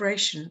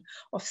celebration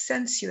of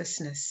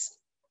sensuousness.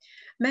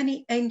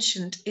 Many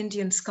ancient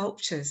Indian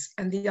sculptures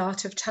and the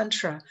art of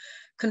Tantra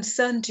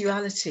concern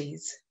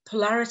dualities,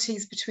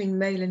 polarities between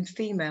male and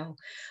female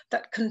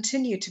that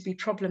continue to be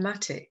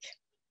problematic.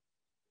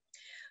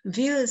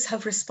 Viewers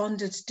have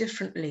responded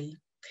differently.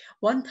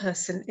 One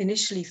person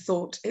initially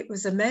thought it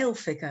was a male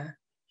figure.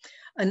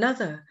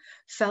 Another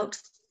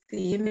felt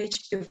the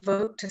image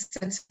evoked a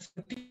sense of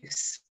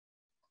abuse.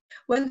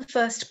 When the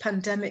first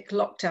pandemic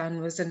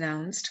lockdown was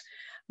announced,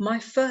 my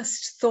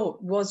first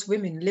thought was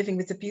women living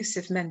with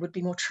abusive men would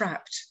be more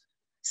trapped.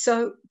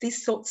 So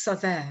these thoughts are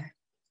there.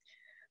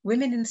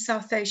 Women in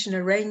South Asian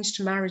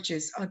arranged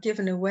marriages are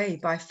given away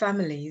by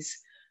families,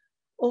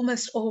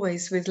 almost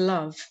always with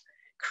love,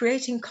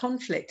 creating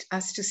conflict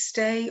as to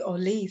stay or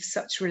leave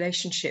such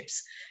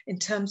relationships in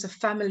terms of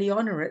family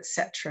honor,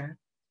 etc.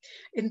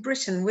 In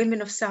Britain,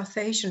 women of South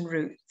Asian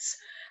roots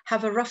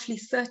have a roughly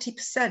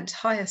 30%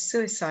 higher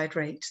suicide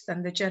rate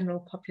than the general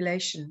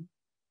population.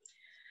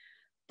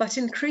 But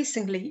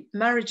increasingly,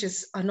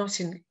 marriages are not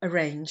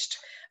arranged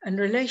and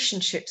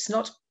relationships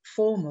not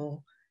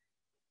formal,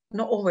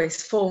 not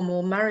always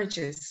formal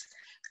marriages,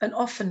 and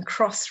often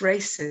cross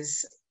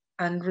races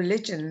and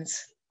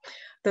religions,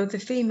 though the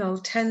female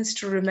tends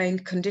to remain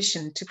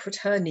conditioned to put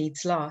her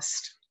needs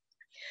last.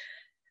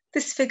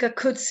 This figure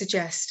could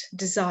suggest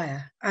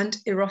desire and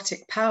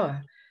erotic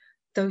power,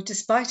 though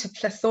despite a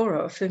plethora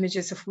of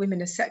images of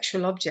women as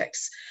sexual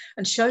objects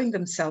and showing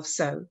themselves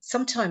so,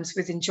 sometimes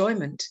with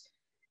enjoyment,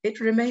 it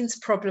remains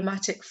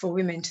problematic for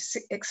women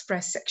to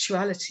express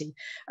sexuality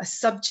as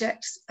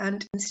subjects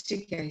and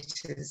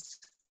instigators,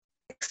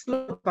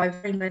 explored by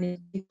very many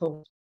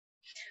people,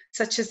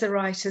 such as the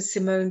writers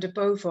Simone de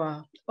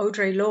Beauvoir,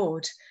 Audre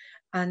Lorde,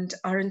 and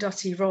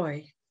Arundhati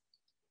Roy.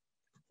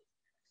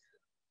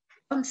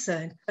 Answer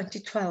in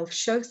 2012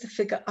 shows the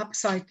figure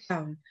upside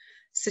down,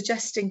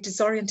 suggesting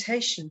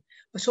disorientation,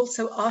 but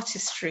also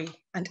artistry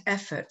and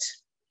effort.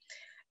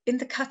 In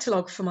the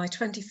catalogue for my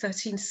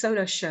 2013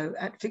 solo show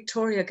at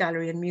Victoria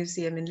Gallery and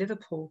Museum in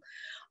Liverpool,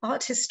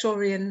 art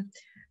historian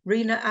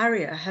Rina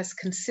Arya has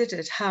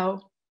considered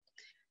how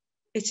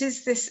it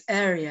is this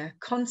area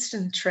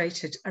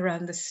concentrated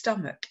around the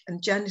stomach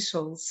and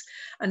genitals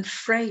and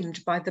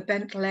framed by the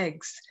bent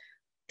legs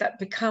that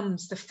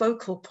becomes the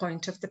focal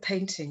point of the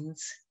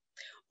paintings.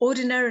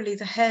 Ordinarily,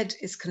 the head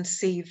is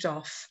conceived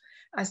of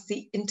as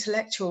the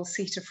intellectual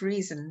seat of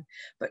reason,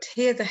 but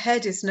here the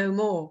head is no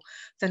more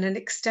than an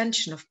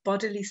extension of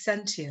bodily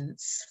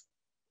sentience.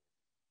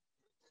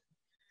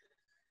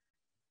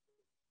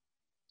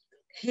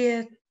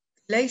 Here,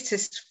 the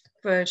latest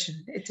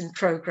version is in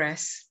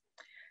progress.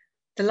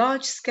 The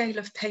large scale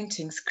of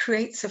paintings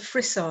creates a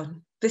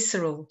frisson,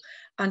 visceral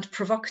and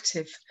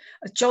provocative,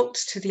 a jolt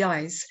to the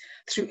eyes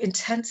through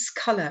intense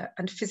colour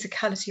and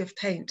physicality of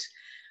paint,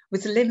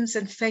 with limbs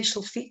and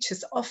facial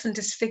features often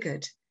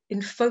disfigured,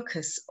 in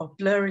focus or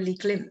blurrily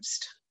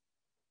glimpsed.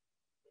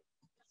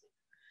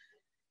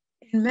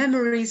 In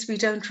Memories We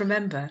Don't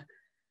Remember,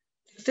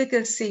 the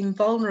figures seem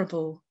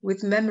vulnerable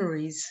with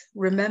memories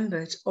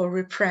remembered or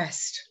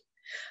repressed.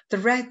 The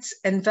reds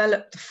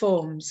envelop the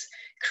forms,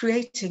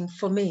 creating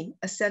for me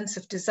a sense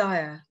of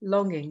desire,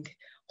 longing,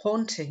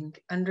 haunting,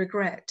 and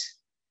regret.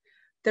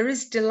 There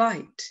is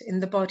delight in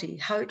the body,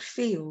 how it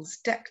feels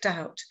decked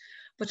out,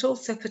 but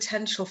also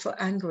potential for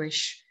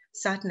anguish,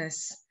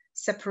 sadness,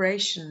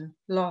 separation,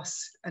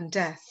 loss, and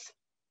death.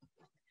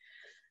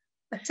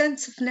 A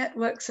sense of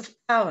networks of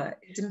power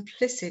is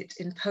implicit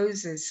in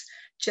poses,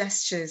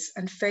 gestures,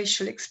 and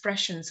facial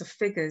expressions of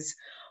figures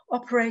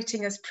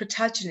operating as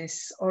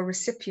protagonists or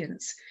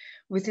recipients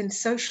within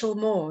social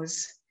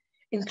mores,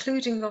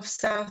 including of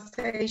South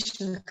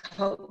Asian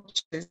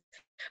cultures,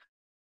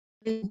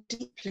 being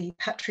deeply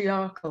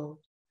patriarchal,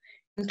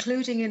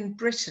 including in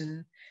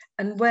Britain,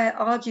 and where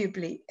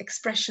arguably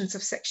expressions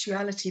of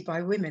sexuality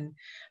by women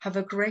have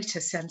a greater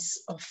sense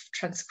of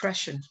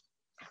transgression.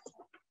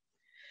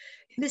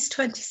 In this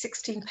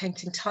 2016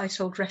 painting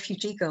titled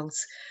Refugee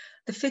Girls,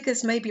 the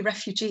figures may be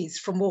refugees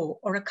from war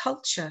or a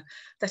culture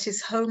that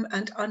is home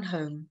and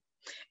unhome.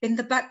 In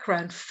the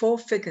background, 4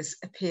 figures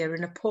appear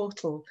in a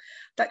portal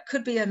that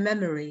could be a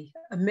memory,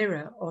 a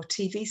mirror, or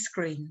TV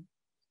screen.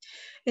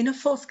 In a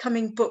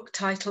forthcoming book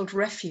titled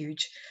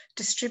Refuge,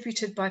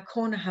 distributed by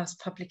Corner House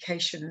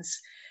Publications,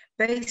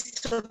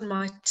 based on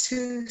my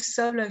 2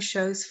 solo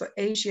shows for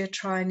Asia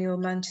Triennial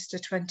Manchester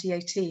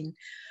 2018,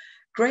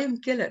 Graham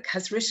Gillock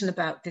has written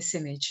about this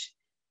image.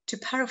 To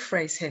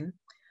paraphrase him,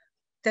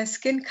 their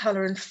skin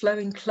colour and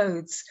flowing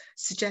clothes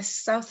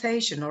suggest South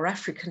Asian or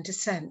African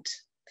descent.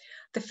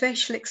 The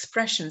facial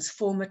expressions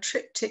form a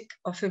triptych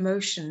of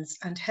emotions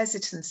and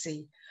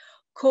hesitancy,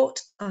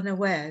 caught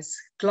unawares,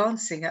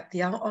 glancing at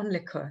the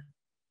onlooker.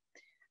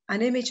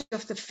 An image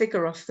of the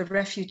figure of the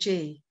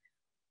refugee,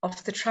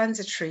 of the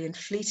transitory and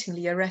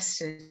fleetingly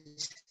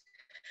arrested,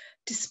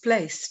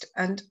 displaced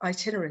and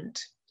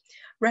itinerant,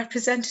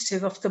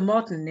 representative of the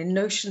modern in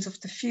notions of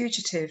the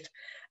fugitive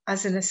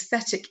as an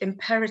aesthetic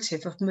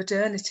imperative of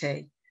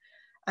modernity,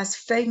 as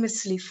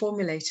famously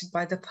formulated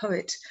by the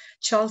poet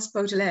Charles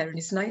Baudelaire in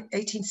his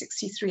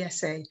 1863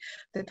 essay,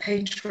 The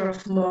Painter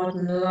of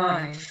Modern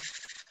Life.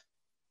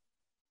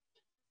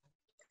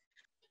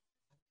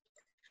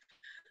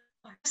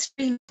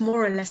 streamed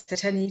more or less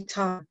at any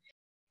time,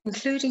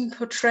 including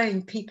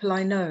portraying people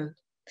I know,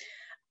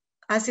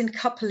 as in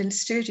Couple in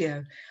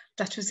Studio,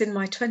 that was in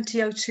my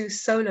 2002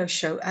 solo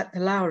show at the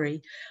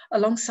Lowry,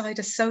 alongside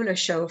a solo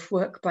show of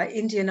work by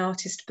Indian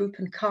artist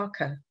Bhupan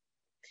Karkar.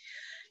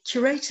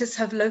 Curators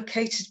have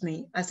located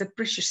me as a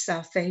British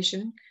South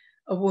Asian,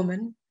 a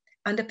woman,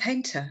 and a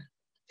painter.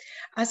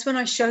 As when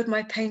I showed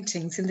my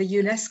paintings in the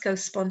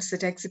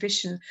UNESCO-sponsored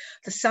exhibition,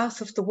 The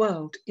South of the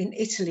World, in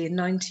Italy in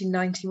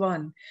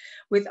 1991,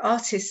 with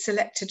artists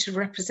selected to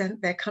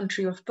represent their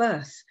country of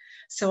birth.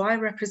 So I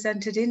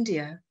represented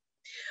India.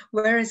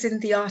 Whereas in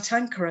the Art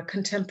Ankara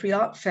Contemporary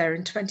Art Fair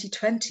in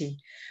 2020,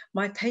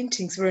 my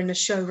paintings were in a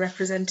show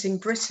representing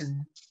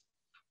Britain.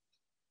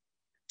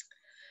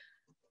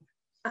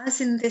 As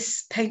in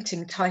this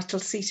painting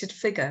titled Seated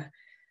Figure,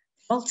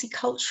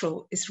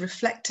 multicultural is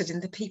reflected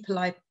in the people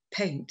I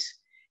paint.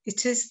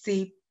 It is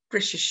the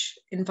British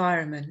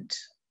environment.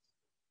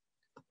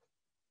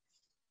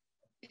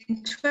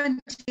 In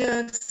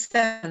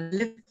 2007,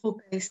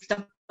 Liverpool-based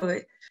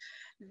poet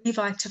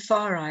Levi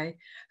Tafari,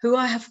 who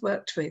I have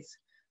worked with,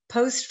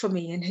 posed for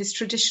me in his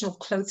traditional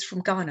clothes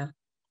from Ghana.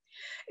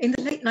 In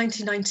the late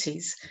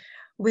 1990s,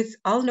 with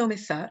Al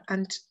Nomitha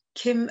and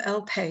Kim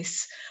L.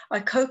 Pace,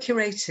 I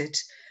co-curated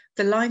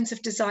the Lines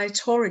of Desire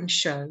touring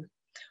show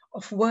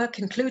of work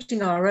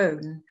including our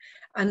own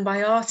and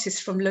by artists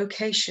from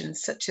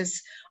locations such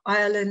as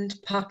Ireland,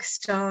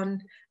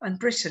 Pakistan, and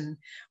Britain,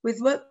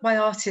 with work by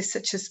artists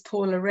such as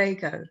Paula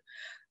Rego,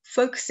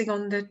 focusing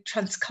on the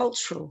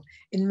transcultural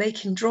in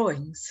making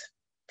drawings.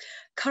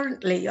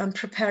 Currently, I'm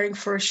preparing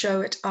for a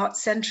show at Art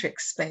Centric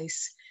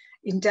Space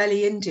in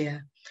Delhi,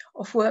 India,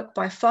 of work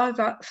by five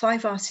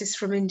artists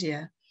from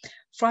India,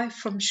 5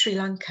 from Sri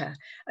Lanka,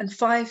 and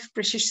 5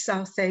 British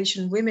South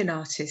Asian women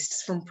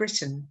artists from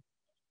Britain.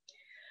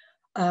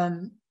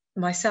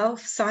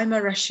 Myself,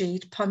 Saima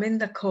Rashid,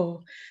 Parminder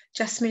Kaur,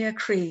 Jasmia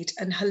Creed,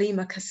 and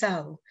Halima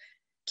Kassel,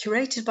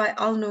 curated by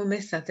Al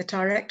Nomitha, the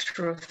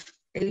director of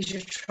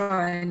Asia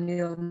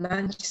Triennial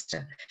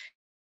Manchester,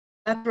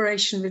 in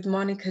collaboration with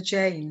Monica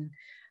Jane,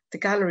 the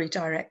gallery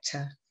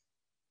director.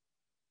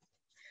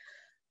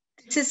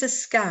 This is a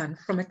scan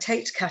from a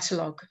Tate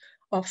catalogue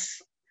of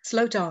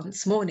Slow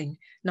Dance Morning,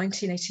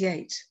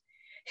 1988.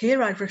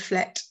 Here I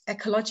reflect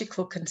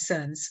ecological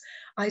concerns,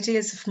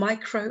 ideas of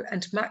micro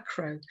and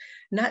macro,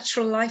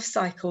 natural life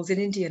cycles in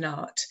Indian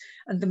art,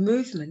 and the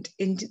movement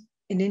in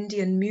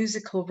Indian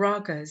musical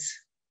ragas.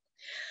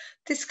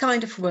 This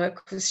kind of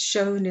work was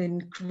shown in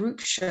group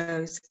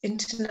shows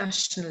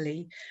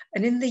internationally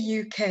and in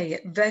the UK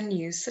at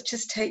venues such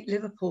as Tate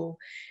Liverpool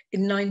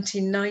in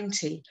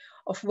 1990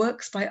 of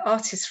works by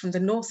artists from the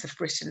north of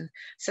Britain,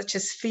 such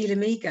as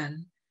Phelim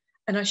Egan.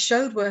 And I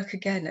showed work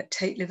again at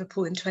Tate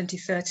Liverpool in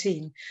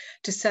 2013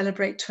 to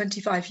celebrate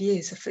 25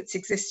 years of its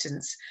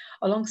existence,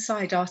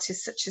 alongside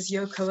artists such as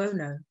Yoko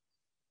Ono.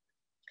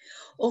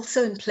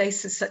 Also in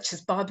places such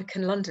as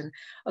Barbican, London,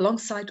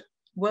 alongside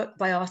work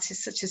by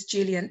artists such as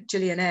Gillian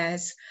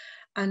Ayres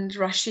and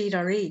Rashid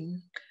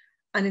Areen,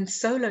 and in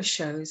solo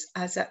shows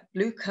as at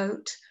Blue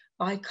Coat,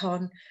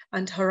 Icon,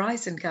 and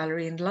Horizon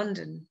Gallery in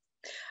London.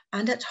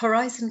 And at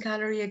Horizon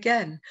Gallery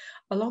again,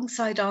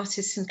 alongside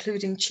artists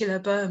including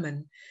Chilla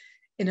Berman,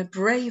 in a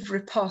brave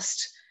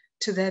riposte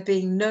to there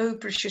being no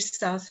British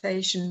South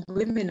Asian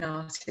women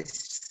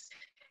artists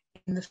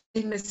in the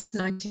famous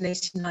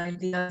 1989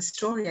 The Other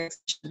Story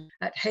exhibition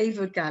at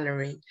Hayward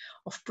Gallery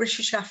of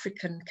British,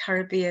 African,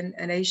 Caribbean,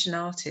 and Asian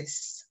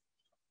artists.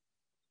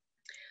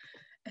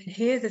 And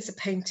here there's a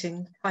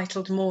painting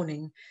titled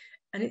Morning,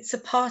 and it's a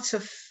part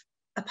of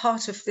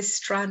this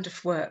strand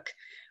of work,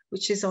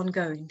 which is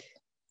ongoing.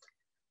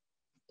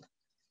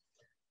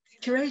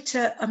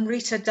 Curator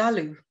Amrita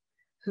Dalu,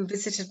 who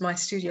visited my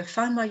studio,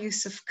 found my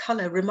use of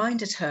colour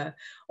reminded her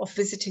of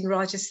visiting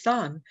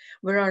Rajasthan,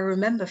 where I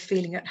remember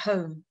feeling at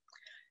home.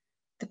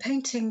 The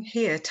painting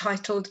here,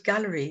 titled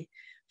Gallery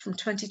from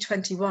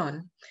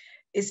 2021,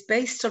 is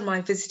based on my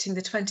visiting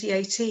the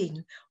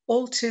 2018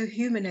 All Too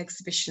Human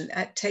exhibition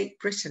at Tate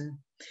Britain,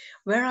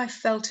 where I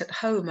felt at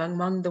home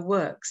among the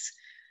works,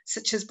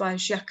 such as by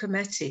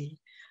Giacometti,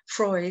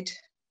 Freud,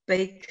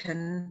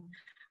 Bacon,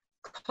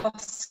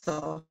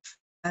 Kossoff,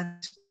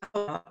 and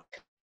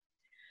Clark.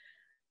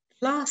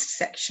 Last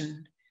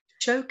section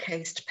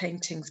showcased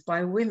paintings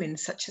by women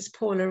such as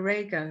Paula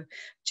Rego,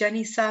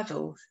 Jenny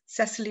Saville,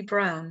 Cecily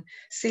Brown,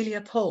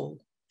 Celia Paul,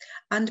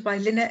 and by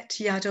Lynette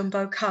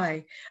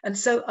Yadom-Bokai, and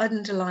so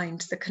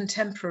underlined the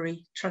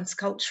contemporary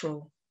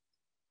transcultural.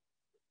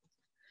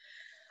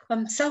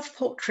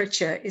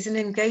 Self-portraiture is an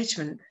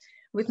engagement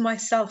with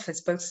myself as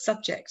both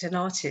subject and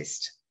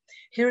artist.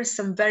 Here are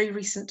some very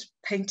recent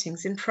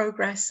paintings in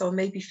progress or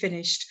maybe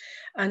finished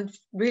and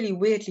really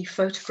weirdly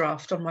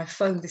photographed on my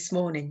phone this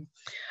morning,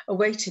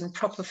 awaiting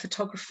proper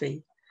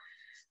photography.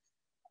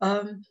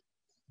 And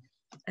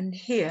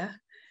here,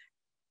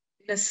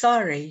 in a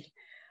sari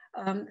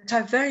that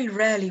I very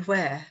rarely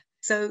wear,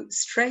 so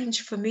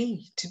strange for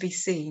me to be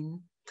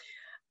seen,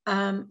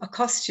 a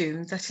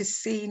costume that is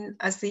seen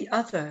as the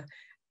other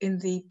in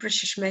the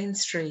British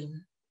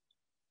mainstream.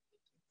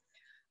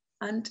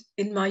 and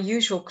in my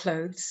usual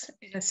clothes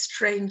in a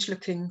strange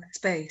looking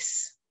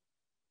space.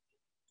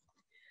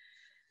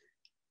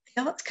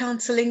 The Arts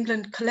Council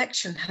England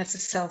collection has a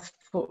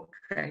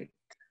self-portrait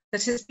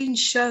that has been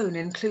shown,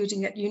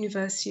 including at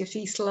University of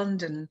East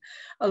London,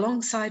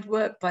 alongside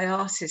work by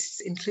artists,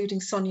 including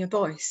Sonia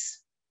Boyce.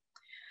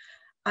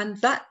 And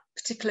that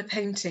particular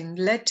painting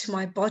led to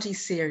my body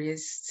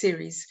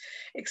series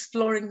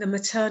exploring the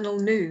maternal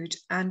nude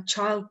and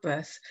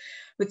childbirth,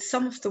 with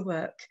some of the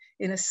work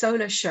in a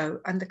solo show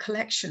and the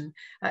collection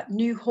at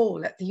New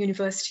Hall at the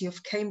University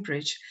of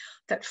Cambridge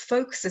that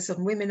focuses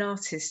on women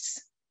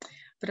artists,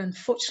 but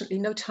unfortunately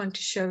no time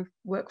to show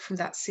work from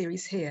that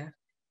series here.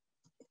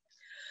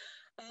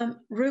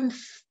 Room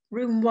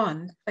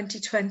 1,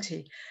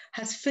 2020,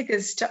 has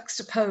figures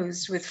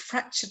juxtaposed with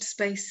fractured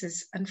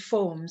spaces and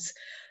forms,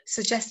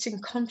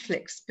 suggesting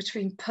conflicts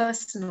between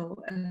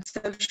personal and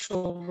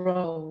social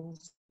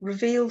roles,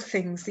 reveal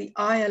things the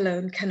eye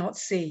alone cannot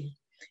see,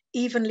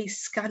 evenly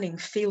scanning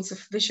fields of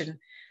vision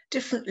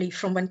differently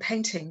from when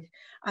painting,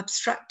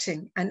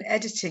 abstracting and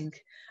editing,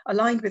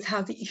 aligned with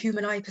how the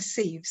human eye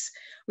perceives,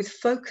 with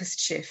focused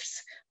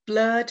shifts,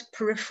 blurred,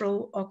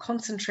 peripheral or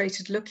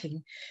concentrated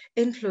looking,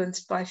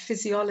 influenced by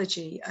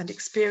physiology and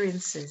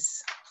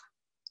experiences.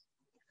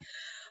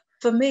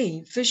 For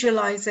me,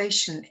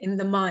 visualization in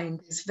the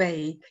mind is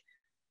vague.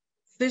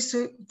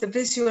 The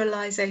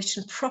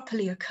visualization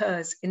properly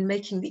occurs in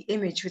making the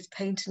image with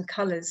paint and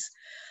colors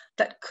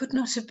that could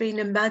not have been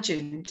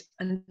imagined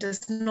and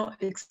does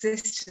not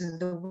exist in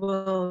the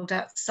world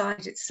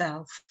outside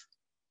itself.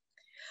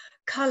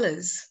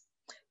 Colors,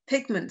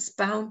 pigments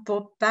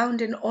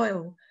bound in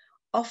oil,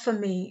 offer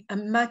me a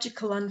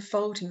magical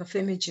unfolding of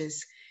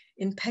images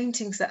in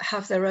paintings that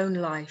have their own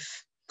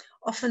life,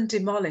 often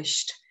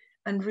demolished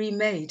and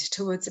remade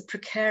towards a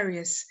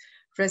precarious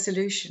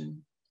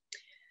resolution.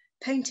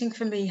 Painting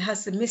for me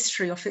has the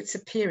mystery of its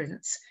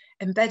appearance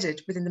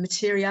embedded within the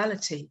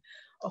materiality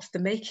of the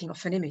making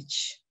of an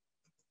image.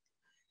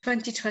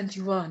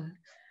 2021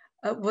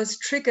 was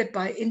triggered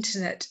by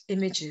internet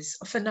images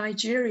of a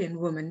Nigerian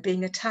woman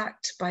being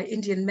attacked by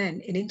Indian men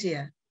in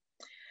India,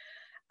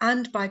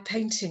 and by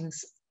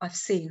paintings I've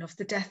seen of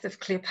the death of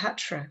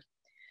Cleopatra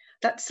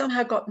that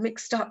somehow got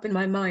mixed up in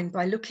my mind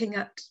by looking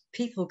at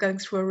people going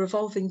through a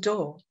revolving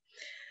door,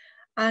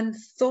 and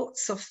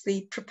thoughts of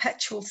the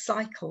perpetual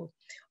cycle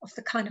of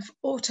the kind of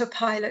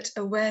autopilot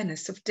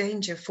awareness of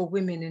danger for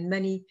women in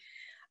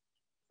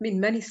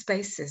many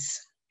spaces.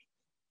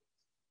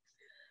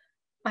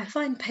 I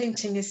find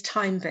painting is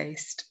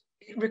time-based.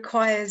 It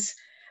requires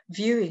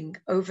viewing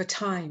over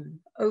time,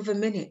 over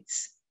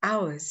minutes,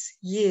 hours,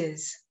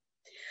 years.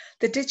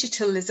 The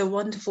digital is a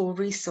wonderful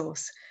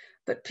resource,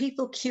 but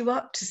people queue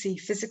up to see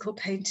physical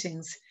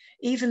paintings,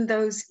 even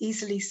those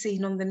easily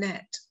seen on the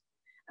net,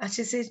 as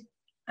it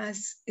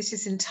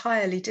is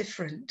entirely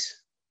different.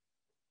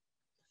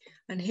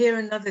 And here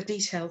another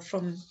detail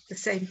from the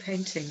same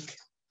painting.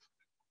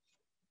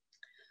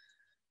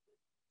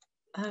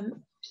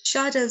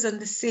 Shadows on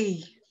the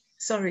Sea,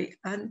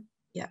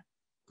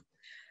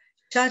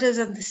 Shadows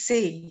on the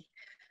Sea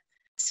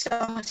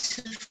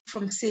started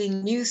from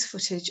seeing news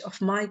footage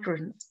of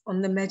migrants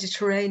on the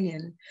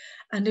Mediterranean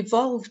and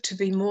evolved to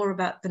be more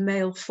about the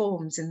male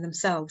forms in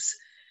themselves,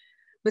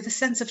 with a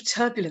sense of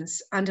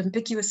turbulence and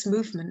ambiguous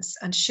movements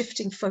and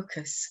shifting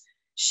focus,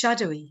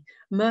 shadowy,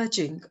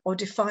 merging or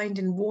defined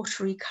in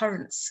watery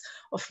currents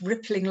of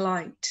rippling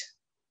light.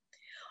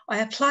 I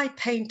apply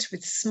paint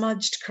with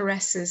smudged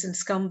caresses and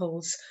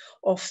scumbles,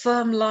 or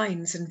firm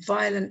lines and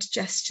violent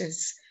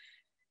gestures,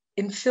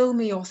 in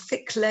filmy or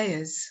thick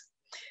layers.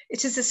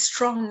 It is a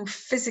strong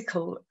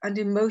physical and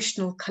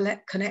emotional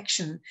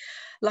connection,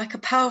 like a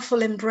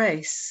powerful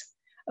embrace,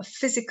 a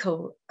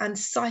physical and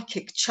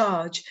psychic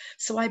charge,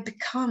 so I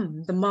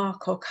become the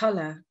mark or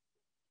colour.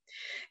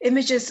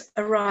 Images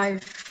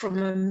arrive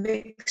from a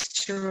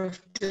mixture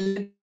of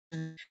delusion,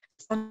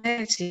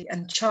 spontaneity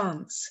and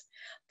chance,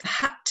 the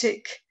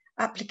haptic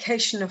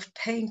application of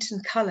paint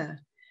and colour,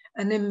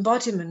 an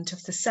embodiment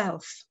of the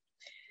self.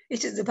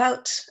 It is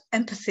about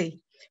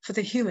empathy for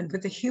the human,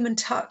 with the human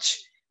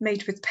touch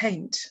made with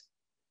paint.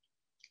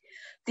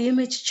 The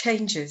image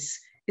changes,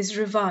 is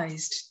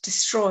revised,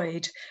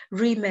 destroyed,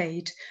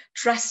 remade,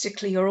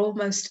 drastically or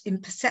almost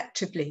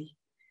imperceptibly,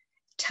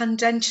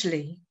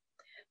 tangentially,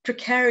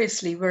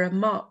 precariously, where a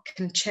mark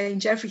can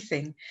change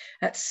everything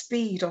at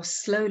speed or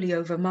slowly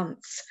over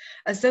months,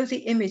 as though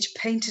the image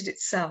painted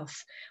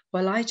itself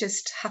while I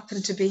just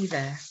happened to be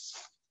there.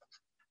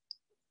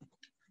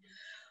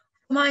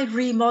 For my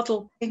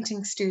remodel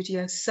painting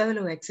studio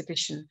solo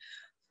exhibition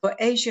for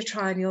Asia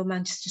Triennial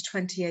Manchester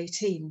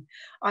 2018,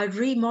 I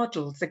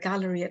remodeled the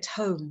gallery at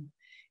home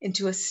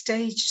into a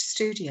staged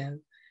studio,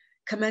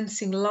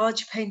 commencing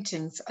large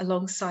paintings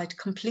alongside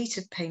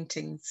completed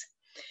paintings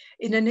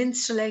in an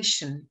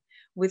installation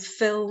with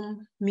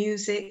film,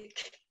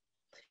 music,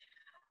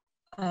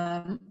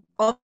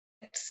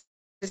 objects,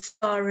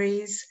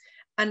 stories,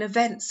 and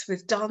events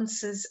with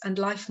dancers and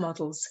life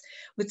models,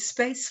 with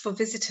space for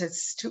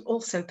visitors to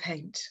also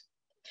paint.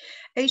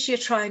 Asia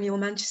Triennial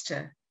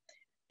Manchester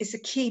is a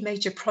key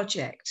major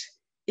project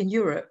in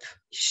Europe,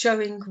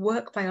 showing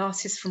work by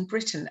artists from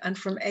Britain and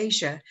from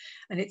Asia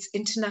and its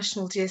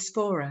international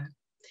diaspora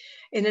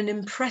in an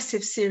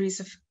impressive series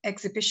of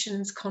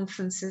exhibitions,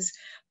 conferences,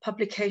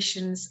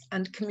 publications,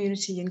 and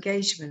community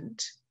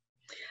engagement.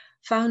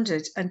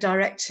 Founded and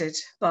directed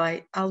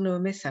by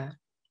Alnur Mitha.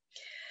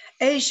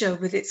 Asia,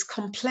 with its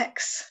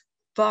complex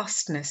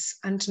vastness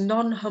and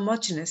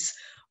non-homogeneous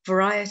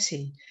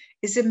variety,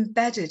 is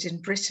embedded in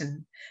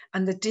Britain,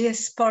 and the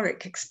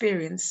diasporic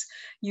experience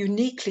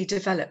uniquely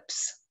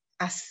develops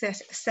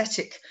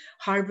aesthetic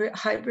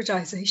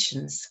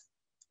hybridizations.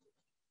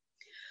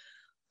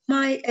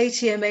 My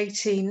ATM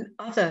 18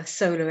 other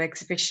solo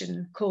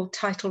exhibition, called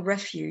Title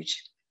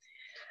Refuge,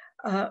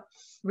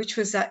 which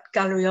was at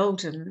Gallery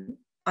Oldham,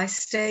 I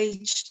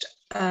staged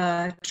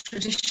a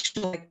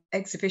traditional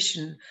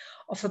exhibition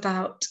of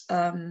about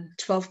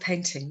 12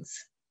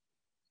 paintings.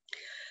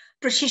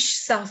 British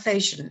South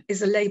Asian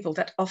is a label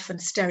that often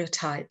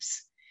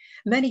stereotypes.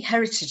 Many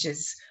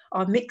heritages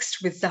are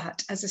mixed with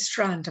that as a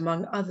strand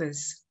among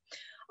others.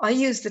 I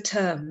use the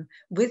term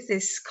with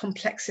this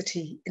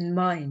complexity in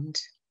mind.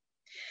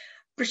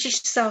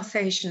 British South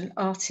Asian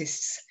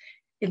artists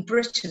in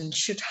Britain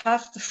should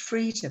have the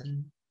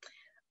freedom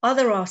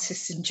other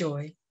artists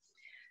enjoy.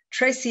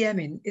 Tracy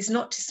Emin is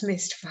not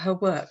dismissed for her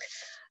work,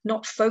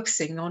 not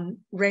focusing on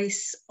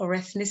race or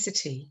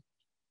ethnicity.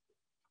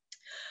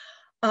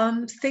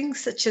 Things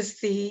such as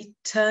the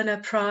Turner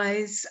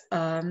Prize,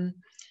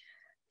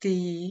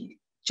 the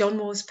John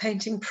Moore's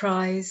Painting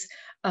Prize,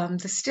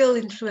 the still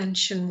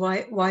influential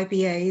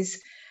YBAs.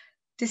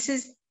 These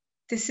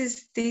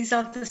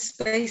are the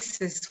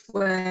spaces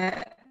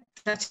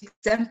that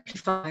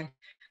exemplify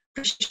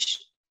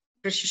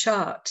British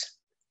art,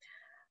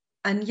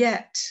 and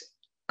yet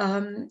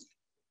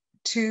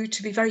to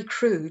be very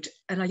crude,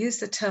 and I use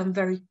the term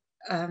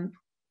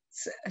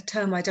a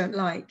term I don't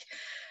like.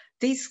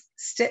 These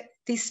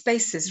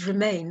spaces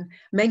remain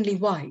mainly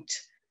white,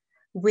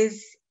 with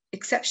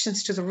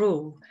exceptions to the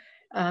rule.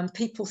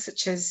 People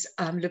such as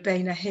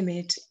Lubaina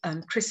Himid,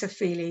 Chris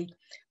Afili,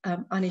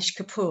 Anish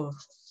Kapoor.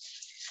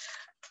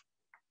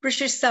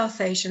 British South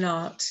Asian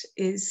art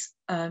is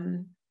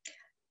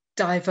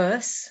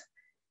diverse.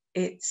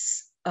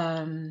 It's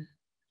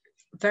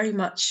very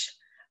much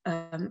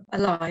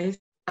alive,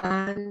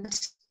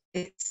 and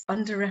it's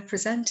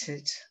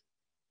underrepresented.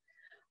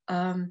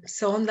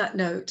 So on that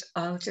note,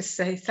 I'll just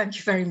say thank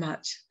you very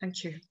much.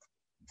 Thank you.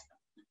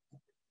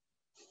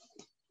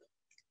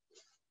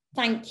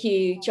 Thank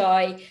you,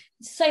 Joy.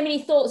 So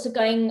many thoughts are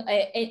going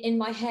in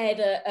my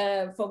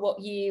head for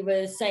what you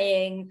were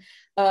saying,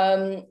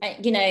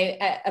 you know,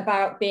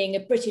 about being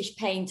a British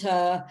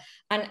painter.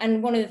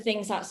 And one of the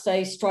things that's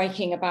so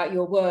striking about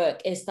your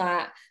work is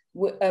that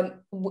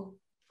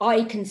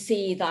I can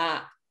see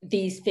that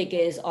these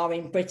figures are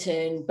in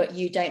Britain, but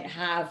you don't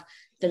have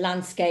the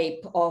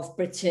landscape of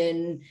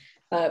Britain,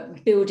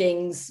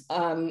 buildings,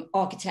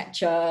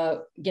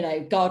 architecture, you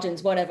know,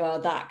 gardens, whatever,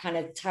 that kind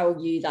of tell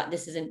you that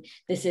this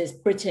is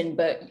Britain,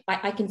 but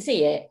I can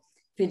see it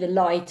through the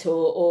light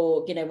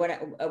or you know,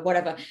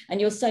 whatever.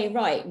 And you're so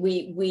right.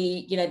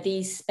 We you know,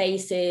 these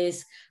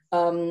spaces,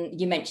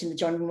 you mentioned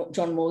the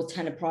John Moore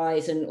Turner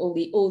Prize and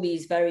all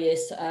these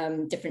various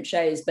different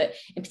shows, but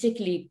in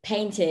particularly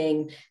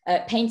painting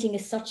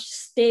is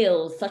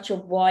such a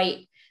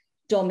white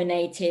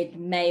dominated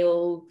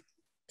male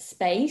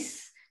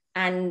space,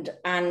 and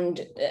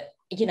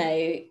you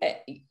know,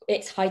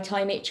 it's high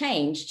time it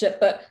changed.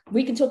 But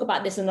we can talk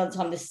about this another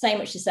time. There's so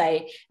much to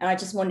say, and I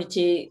just wanted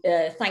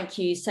to thank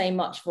you so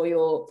much for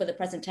the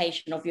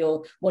presentation of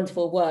your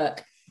wonderful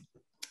work.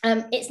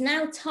 It's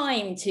now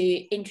time to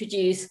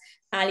introduce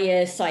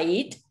Alia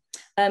Syed.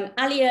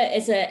 Alia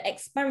is an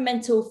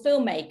experimental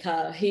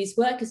filmmaker whose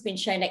work has been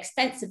shown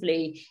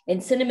extensively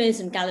in cinemas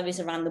and galleries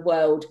around the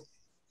world.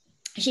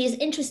 She is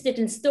interested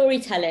in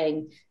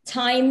storytelling,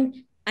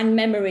 time and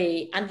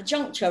memory, and the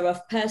juncture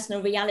of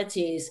personal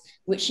realities,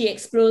 which she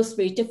explores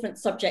through different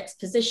subjects'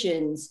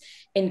 positions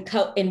in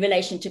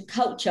relation to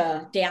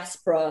culture,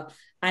 diaspora,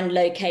 and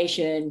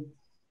location.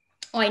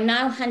 I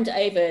now hand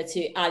over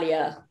to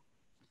Alia.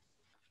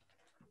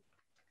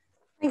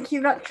 Thank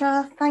you,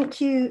 Raksha.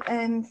 Thank you,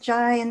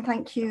 Jai, and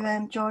thank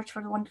you, George,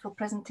 for the wonderful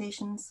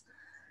presentations.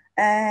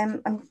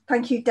 And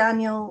thank you,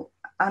 Daniel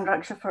and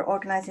Raksha, for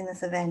organising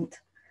this event.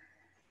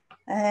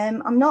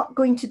 I'm not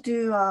going to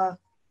do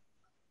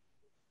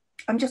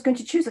I'm just going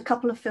to choose a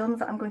couple of films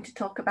that I'm going to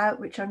talk about,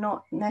 which are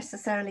not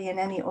necessarily in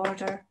any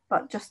order,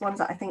 but just ones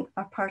that I think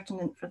are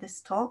pertinent for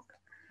this talk.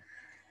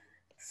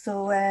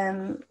 So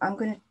I'm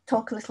going to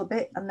talk a little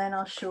bit, and then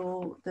I'll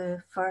show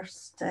the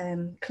first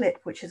clip,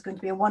 which is going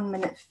to be a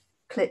 1-minute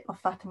clip of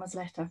Fatima's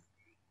letter.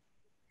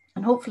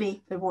 And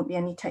hopefully there won't be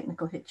any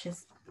technical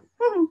hitches.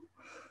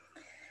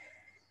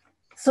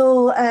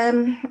 So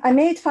I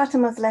made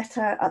Fatima's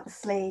letter at the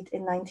Slade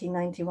in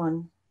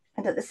 1991.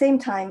 And at the same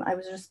time, I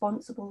was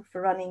responsible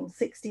for running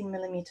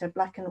 16mm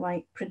black and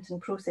white print and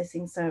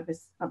processing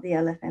service at the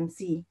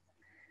LFMC,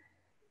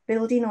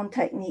 building on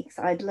techniques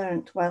I'd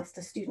learnt whilst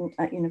a student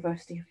at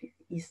University of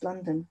East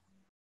London.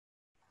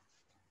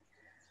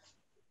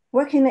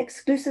 Working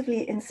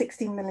exclusively in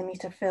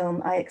 16mm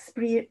film, I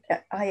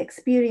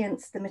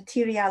experienced the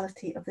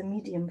materiality of the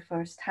medium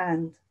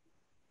firsthand.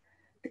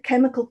 The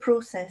chemical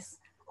process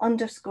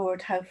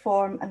underscored how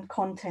form and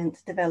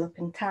content develop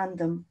in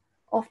tandem,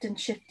 often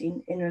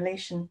shifting in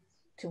relation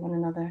to one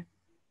another.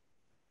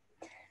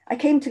 I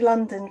came to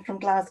London from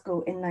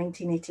Glasgow in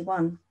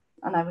 1981,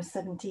 and I was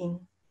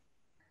 17.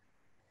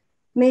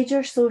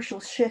 Major social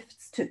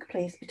shifts took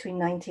place between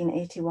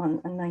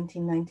 1981 and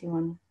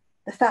 1991.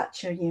 The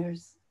Thatcher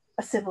years,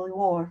 a civil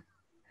war,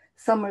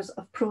 summers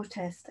of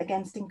protest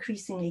against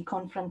increasingly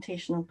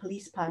confrontational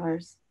police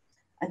powers,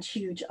 and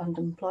huge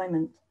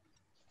unemployment.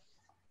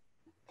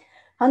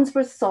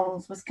 Hansworth's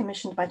Songs was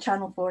commissioned by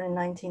Channel 4 in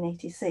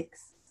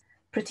 1986.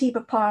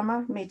 Pratibha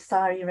Parmar made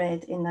Sari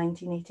Red in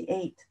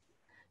 1988.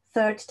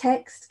 Third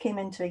Text came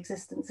into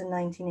existence in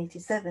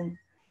 1987,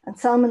 and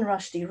Salman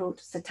Rushdie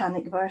wrote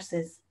Satanic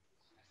Verses.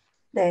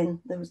 Then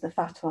there was the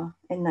Fatwa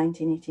in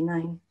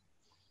 1989.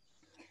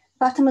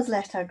 Fatima's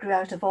letter grew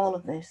out of all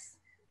of this.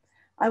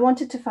 I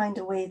wanted to find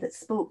a way that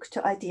spoke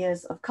to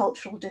ideas of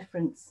cultural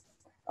difference,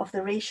 of the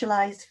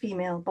racialized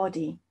female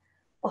body,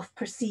 of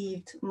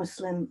perceived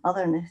Muslim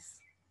otherness.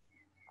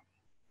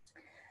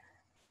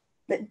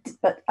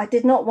 But I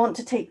did not want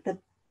to place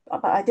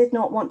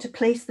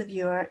the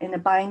viewer in a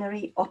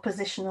binary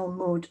oppositional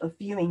mode of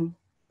viewing.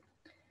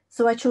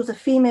 So I chose a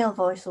female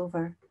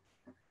voiceover,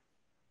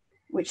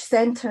 which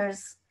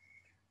centers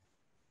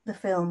the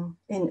film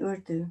in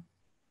Urdu.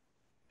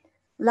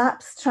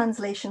 Lapsed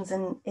translations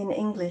in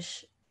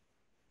English,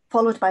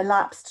 followed by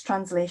lapsed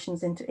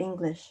translations into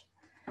English.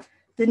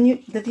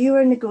 The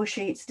viewer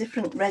negotiates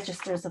different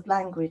registers of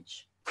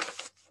language.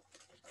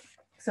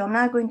 So I'm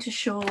now going to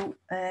show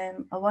a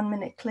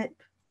 1-minute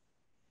clip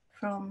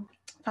from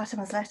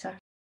Fatima's letter.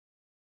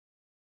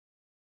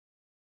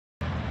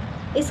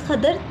 इस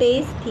कदर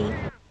तेज थी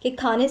कि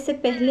खाने से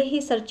पहले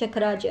ही sir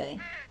चकरा जाए,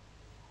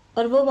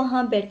 और वो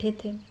वहाँ बैठे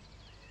थे,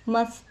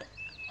 मस्त,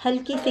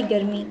 हल्की सी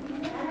गर्मी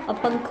और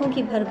पंखों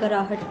की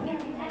भरभराहट में,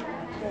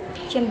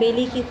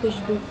 चंबेली की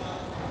खुशबू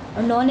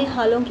और नौने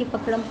हालों की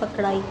पकड़म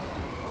पकड़ाई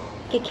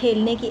के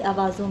खेलने की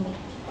आवाज़ों में,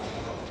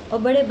 और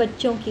बड़े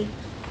बच्चों की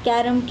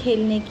कैरम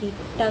खेलने की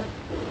टक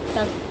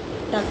टक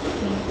टक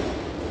में,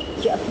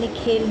 जो अपने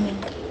खेल में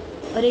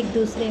और एक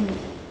दूसरे में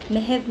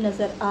महव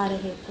नज़र आ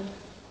रहे थे.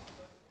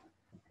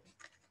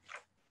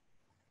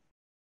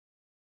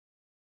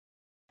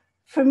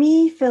 For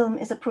me, film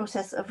is a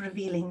process of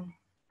revealing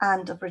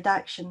and of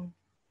redaction.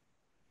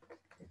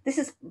 This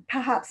is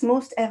perhaps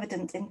most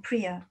evident in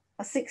Priya,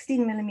 a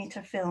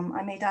 16mm film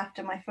I made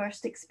after my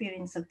first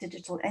experience of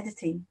digital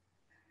editing,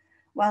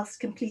 whilst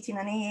completing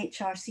an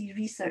AHRC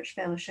research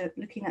fellowship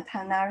looking at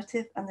how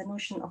narrative and the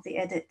notion of the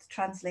edit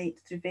translate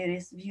through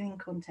various viewing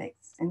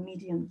contexts and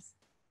mediums.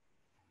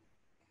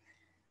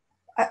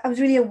 I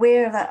was really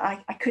aware that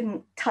I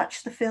couldn't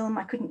touch the film,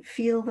 I couldn't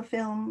feel the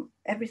film,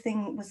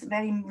 everything was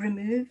very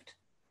removed.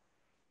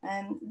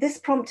 This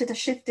prompted a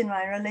shift in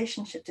my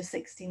relationship to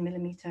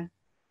 16mm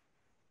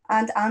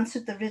and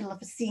answered the riddle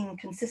of a scene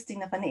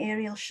consisting of an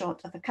aerial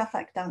shot of a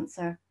Kathak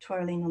dancer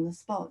twirling on the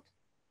spot.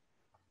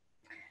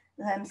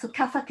 So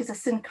Kathak is a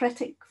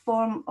syncretic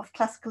form of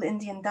classical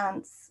Indian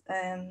dance,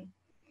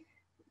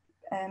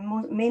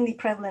 mainly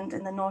prevalent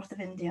in the north of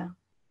India.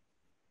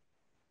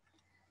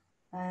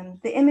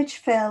 The image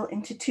fell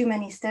into too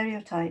many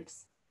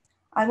stereotypes.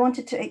 I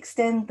wanted to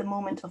extend the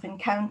moment of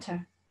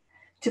encounter,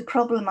 to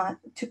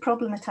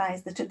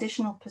problematize the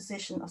traditional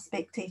position of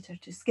spectator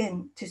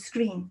to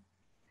screen.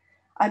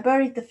 I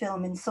buried the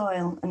film in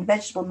soil and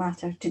vegetable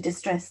matter to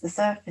distress the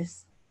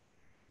surface,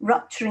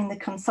 rupturing the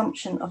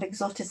consumption of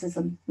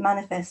exoticism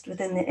manifest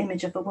within the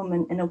image of a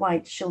woman in a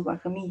white shilwar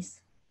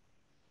kameez,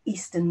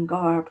 Eastern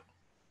garb.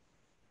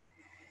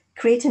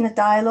 Creating a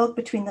dialogue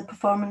between the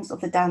performance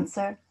of the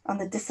dancer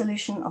and the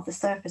dissolution of the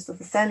surface of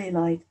the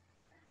celluloid,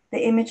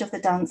 the image of the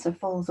dancer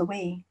falls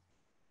away.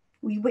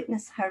 We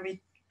witness her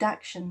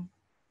redaction,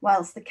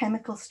 whilst the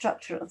chemical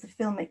structure of the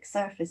filmic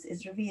surface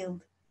is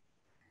revealed.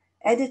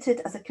 Edited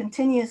as a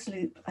continuous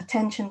loop, a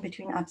tension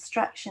between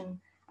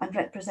abstraction and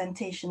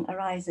representation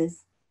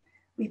arises.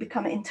 We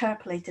become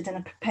interpolated in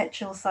a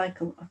perpetual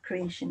cycle of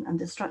creation and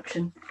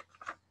destruction.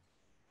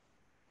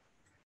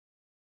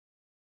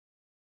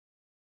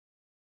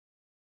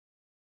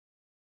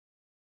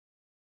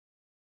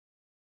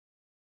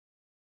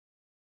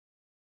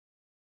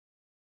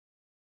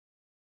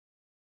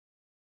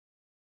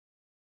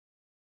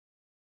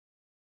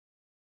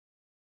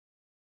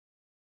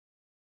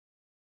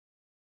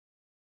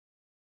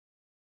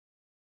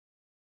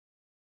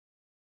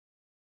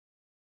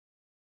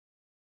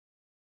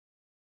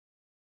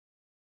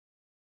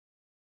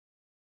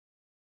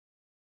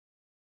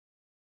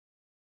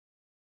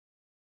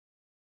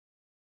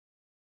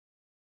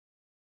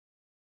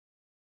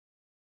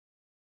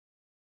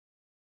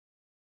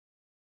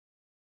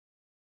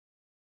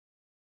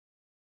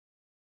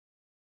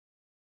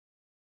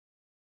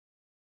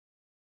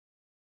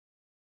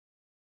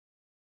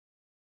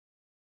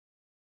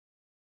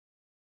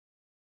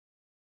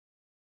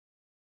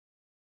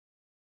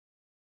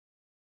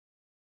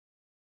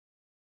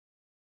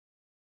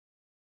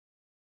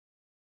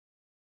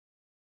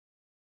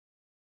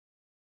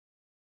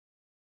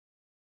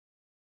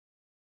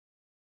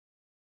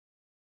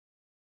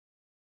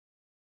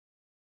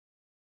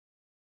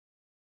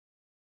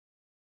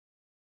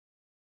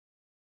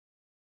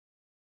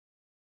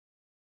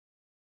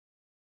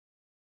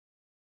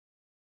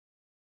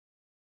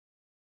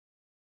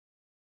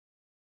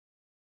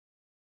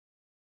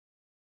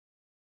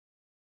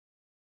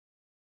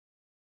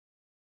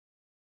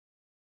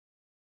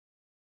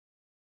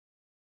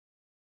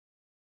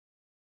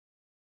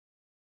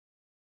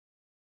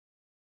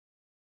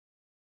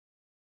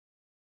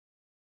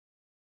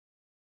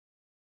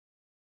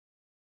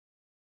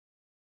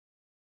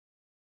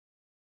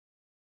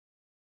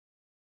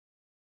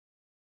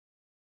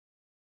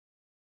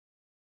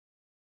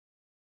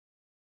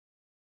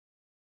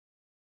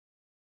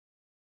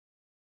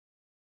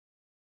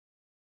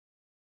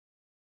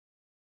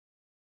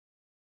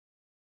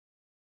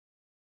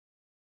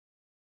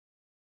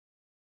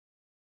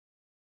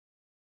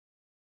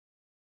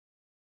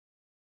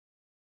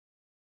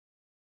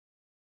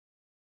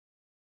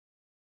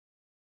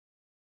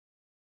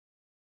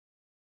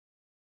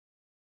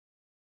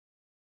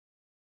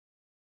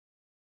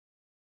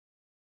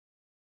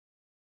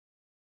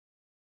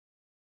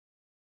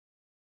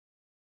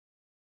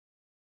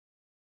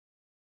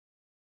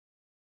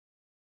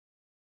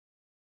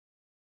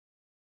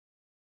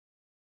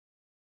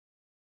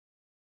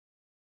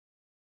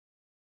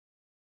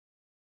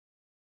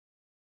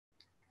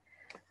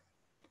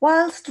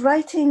 Whilst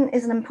writing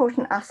is an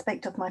important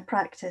aspect of my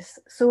practice,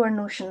 so are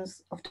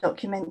notions of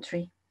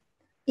documentary.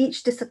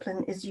 Each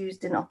discipline is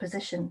used in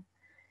opposition.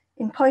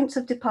 In points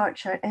of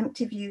departure,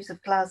 empty views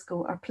of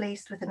Glasgow are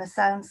placed within a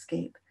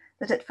soundscape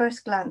that at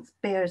first glance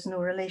bears no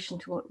relation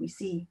to what we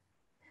see.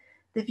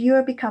 The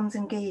viewer becomes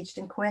engaged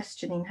in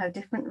questioning how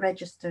different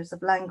registers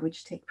of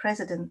language take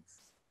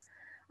precedence.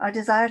 Our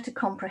desire to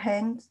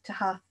comprehend, to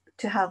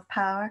have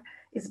power,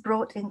 is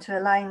brought into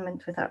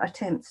alignment with our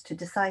attempts to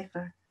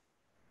decipher,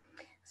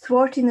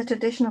 thwarting the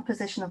traditional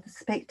position of the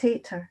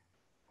spectator.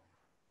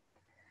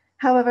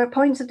 However,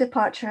 points of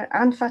departure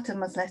and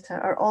Fatima's letter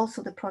are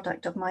also the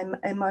product of my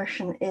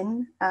immersion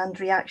in and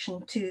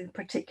reaction to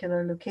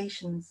particular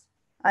locations,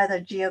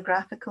 either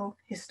geographical,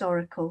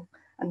 historical,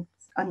 and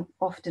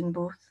often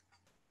both.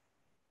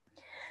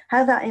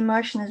 How that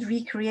immersion is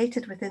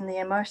recreated within the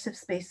immersive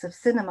space of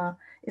cinema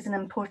is an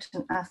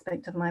important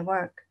aspect of my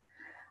work.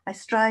 I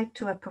strive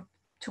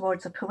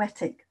towards a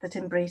poetic that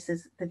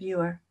embraces the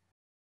viewer.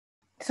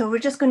 So we're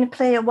just going to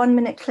play a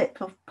 1-minute clip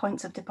of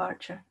points of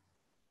departure.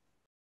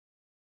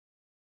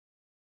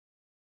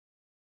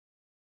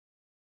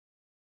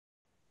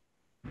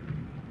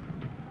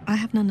 I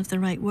have none of the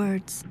right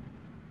words.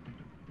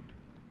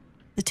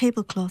 The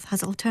tablecloth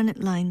has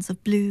alternate lines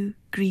of blue,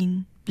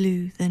 green,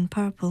 blue, then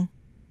purple.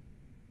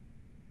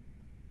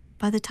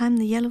 By the time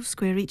the yellow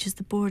square reaches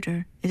the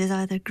border, it is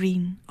either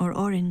green or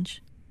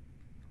orange.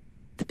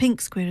 The pink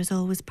square is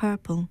always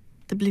purple,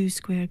 the blue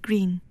square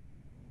green.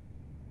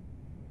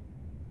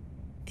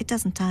 It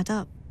doesn't add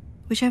up.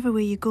 Whichever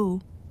way you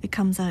go, it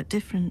comes out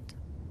different,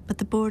 but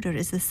the border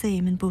is the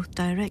same in both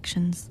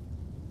directions.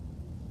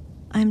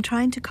 I am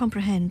trying to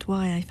comprehend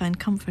why I find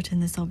comfort in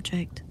this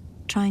object,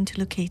 trying to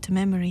locate a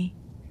memory.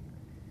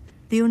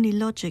 The only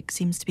logic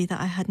seems to be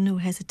that I had no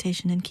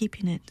hesitation in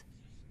keeping it.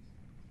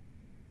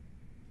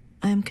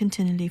 I am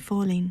continually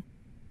falling.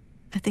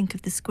 I think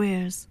of the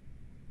squares.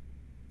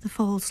 The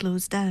fall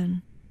slows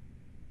down.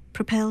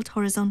 Propelled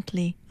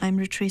horizontally, I am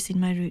retracing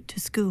my route to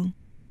school.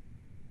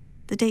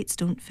 The dates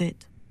don't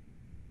fit.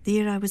 The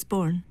year I was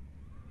born.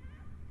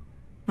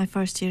 My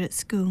first year at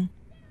school.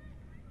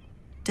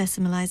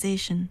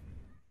 Decimalization.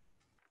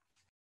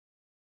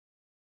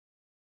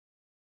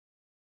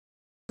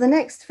 The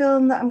next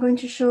film that I'm going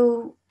to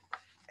show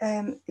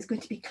is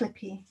going to be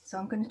Clippy. So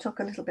I'm going to talk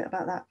a little bit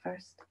about that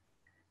first.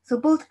 So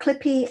both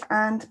Clippy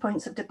and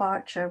Points of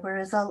Departure were a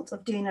result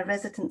of doing a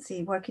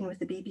residency working with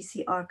the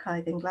BBC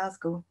Archive in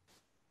Glasgow.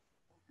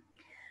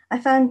 I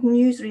found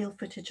newsreel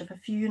footage of a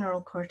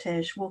funeral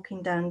cortege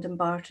walking down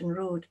Dumbarton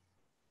Road.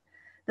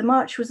 The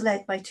march was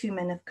led by 2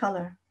 men of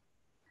colour.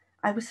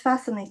 I was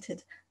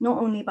fascinated not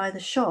only by the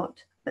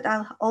shot, but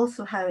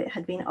also how it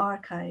had been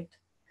archived,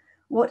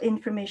 what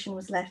information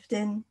was left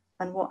in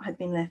and what had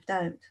been left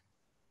out.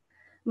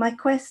 My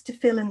quest to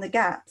fill in the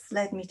gaps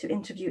led me to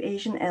interview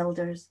Asian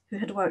elders who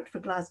had worked for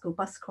Glasgow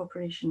Bus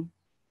Corporation.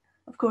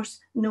 Of course,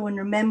 no one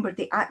remembered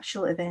the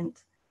actual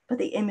event, but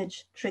the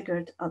image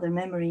triggered other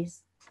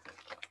memories.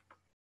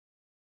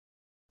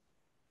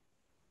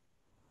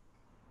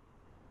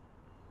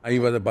 I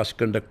was a bus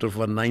conductor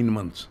for 9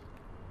 months,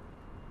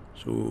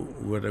 so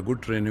we had a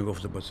good training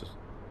of the buses.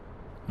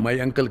 My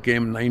uncle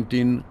came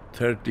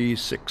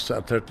 1936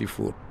 or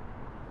 34.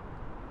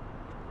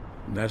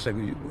 That's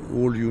an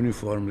old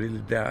uniform,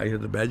 really. There, I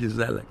had the badges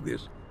there like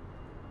this.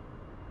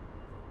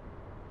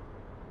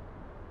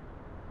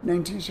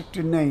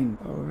 1969.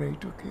 All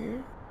right,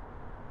 okay.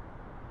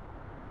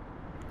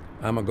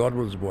 I'm a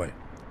Gorbals boy.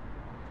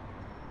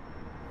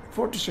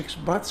 46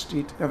 Bath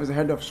Street, I was the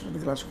head office for the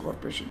Glasgow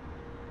Corporation.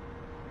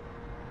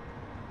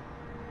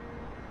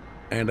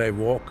 And I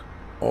walk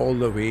all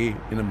the way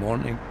in the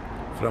morning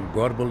from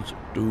Gorbals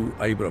to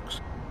Ibrox.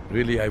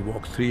 Really, I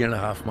walk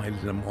 3.5 miles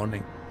in the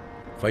morning,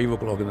 5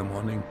 o'clock in the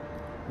morning.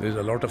 There's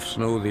a lot of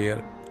snow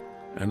there,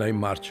 and I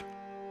march.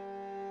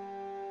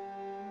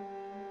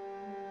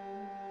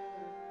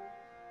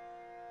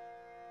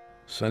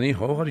 Sonny,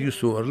 how are you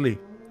so early?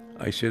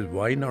 I said,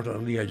 why not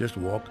early? I just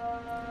walk.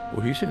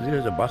 Oh, he said,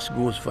 there's a bus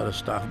goes for a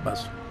staff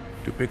bus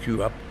to pick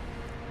you up.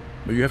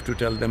 But you have to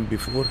tell them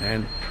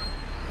beforehand.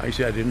 I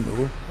said, I didn't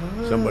know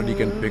somebody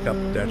can pick up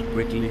that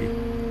quickly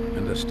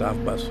in the staff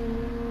bus.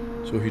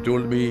 So he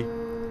told me,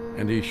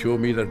 and he showed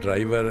me the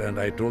driver, and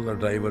I told the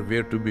driver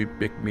where to be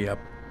pick me up.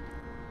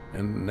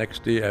 And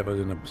next day I was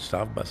in a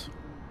staff bus.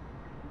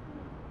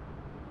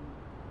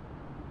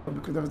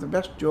 Because that was the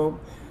best job,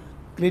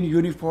 clean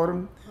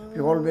uniform, we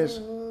always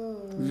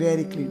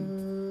very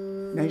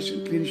clean. Nice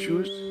and clean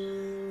shoes,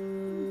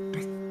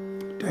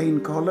 tie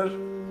and collar,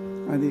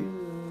 and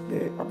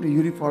the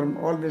uniform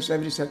always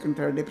every second,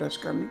 third day press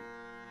coming.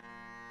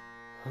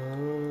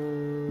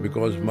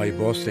 Because my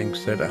boss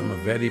thinks that I'm a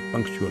very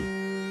punctual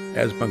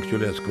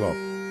as clock.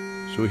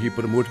 So he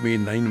promoted me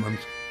in 9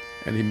 months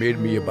and he made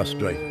me a bus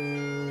driver.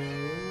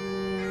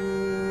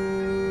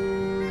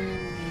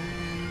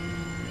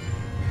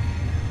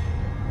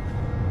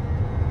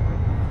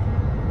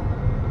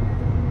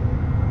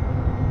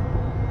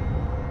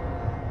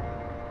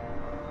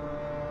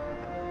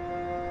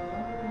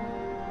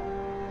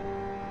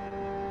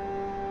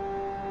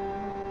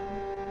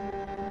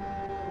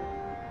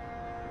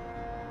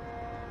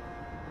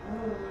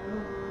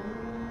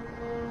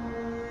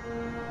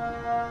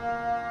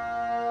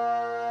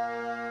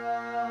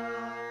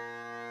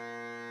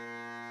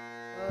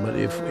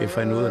 if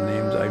I know the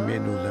names, I may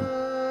know them.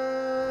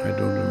 I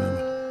don't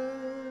remember.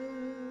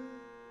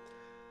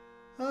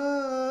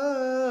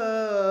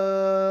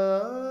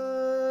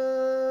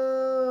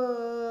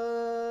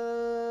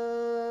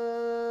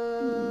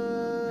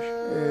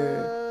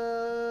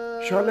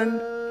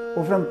 Scotland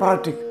or from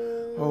Partick.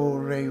 Oh,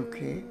 right,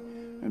 okay.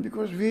 And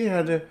because we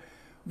had a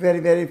very,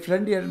 very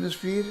friendly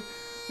atmosphere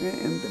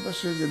in the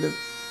buses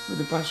with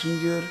the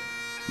passenger.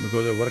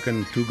 Because I work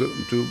in two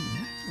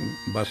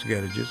bus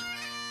garages,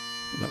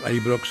 the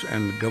Ibrox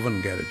and Govan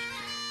garages.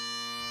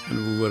 And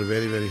we were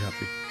very, very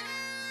happy.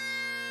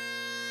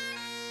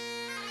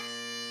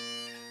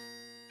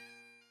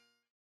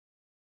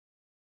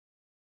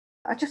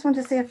 I just want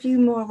to say a few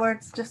more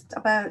words just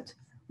about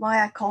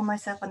why I call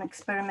myself an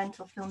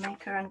experimental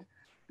filmmaker and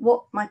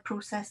what my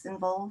process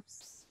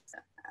involves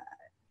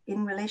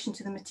in relation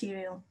to the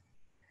material.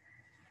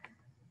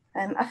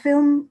 A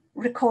film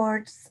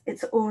records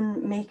its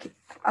own making.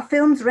 A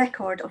film's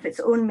record of its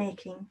own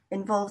making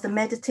involves a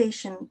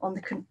meditation on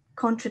the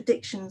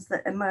contradictions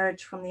that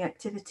emerge from the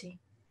activity.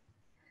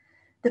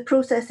 The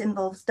process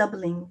involves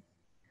doubling.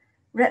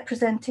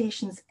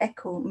 Representations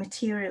echo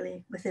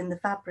materially within the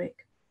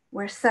fabric,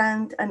 where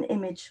sound and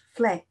image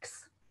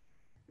flex,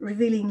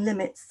 revealing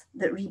limits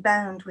that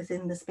rebound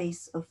within the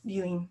space of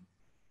viewing.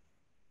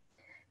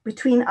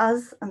 Between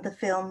us and the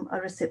film,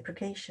 a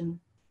reciprocation.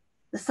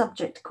 The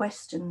subject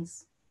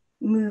questions,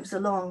 moves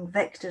along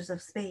vectors of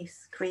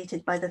space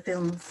created by the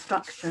film's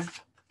structure.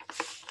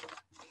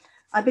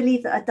 I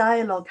believe that a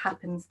dialogue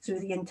happens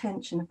through the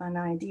intention of an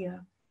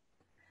idea,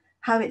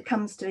 how it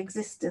comes to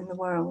exist in the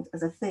world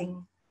as a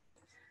thing.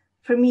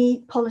 For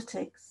me,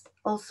 politics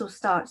also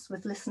starts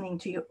with listening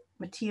to your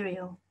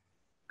material,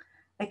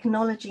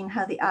 acknowledging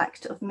how the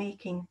act of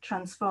making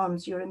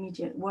transforms your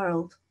immediate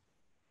world.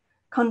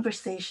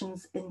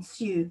 Conversations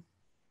ensue,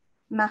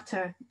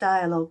 matter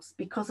dialogues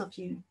because of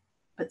you,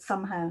 but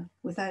somehow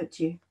without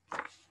you.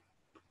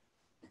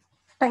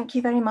 Thank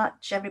you very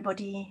much,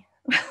 everybody.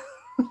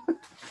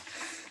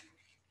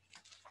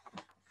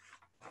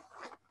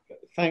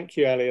 Thank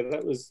you, Alia.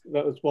 That was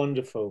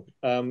wonderful.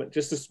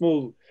 Just a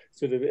small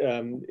sort of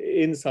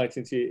insight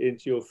into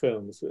your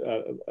films,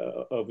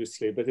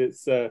 obviously, but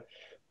it's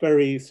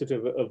very sort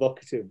of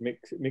evocative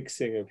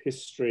mixing of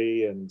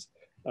history and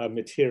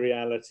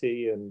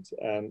materiality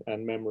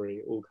and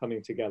memory all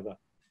coming together.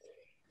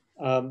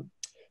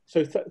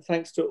 So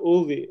thanks to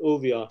all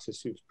the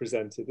artists who've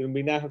presented, and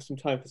we now have some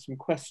time for some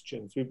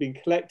questions. We've been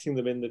collecting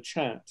them in the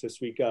chat as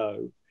we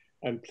go,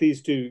 and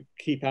please do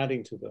keep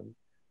adding to them.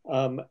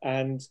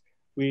 And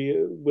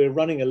we're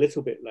running a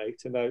little bit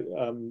late,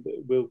 and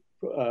we'll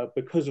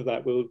because of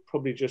that we'll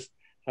probably just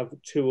have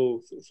 2 or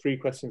 3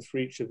 questions for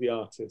each of the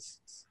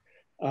artists.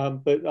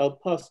 But I'll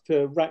pass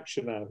to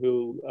Raksha now,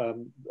 who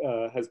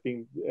has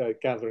been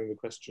gathering the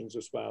questions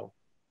as well,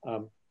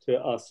 to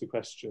ask the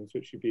questions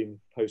which you've been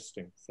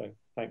posting. So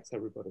thanks,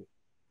 everybody.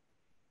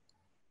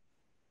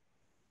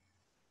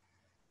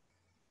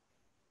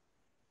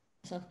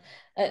 So,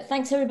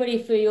 thanks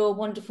everybody for your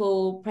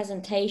wonderful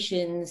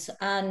presentations,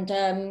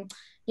 and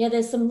yeah,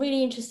 there's some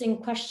really interesting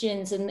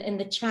questions in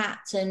the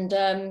chat, and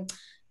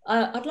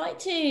I'd like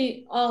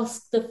to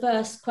ask the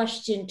first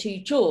question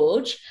to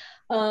George.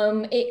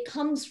 It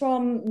comes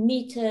from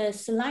Nita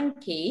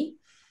Solanki,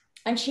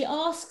 and she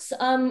asks,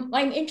 I'm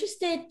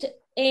interested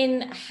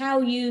in how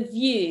you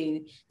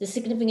view the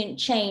significant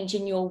change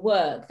in your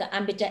work, the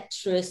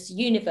ambidextrous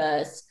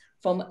universe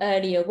from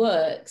earlier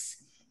works.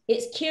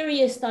 It's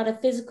curious that a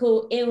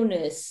physical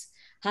illness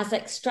has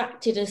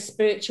extracted a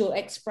spiritual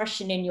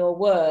expression in your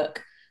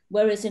work,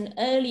 whereas in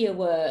earlier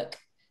work,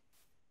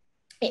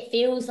 it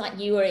feels like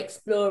you were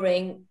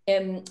exploring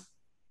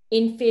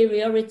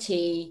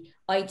inferiority,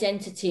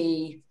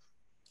 identity,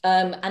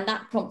 and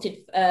that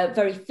prompted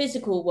very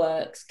physical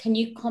works. Can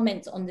you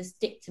comment on this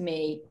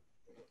dichotomy,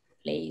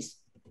 please?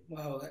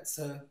 Wow, that's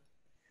a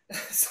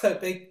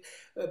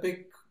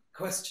big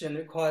question.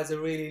 It requires a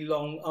really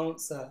long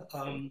answer.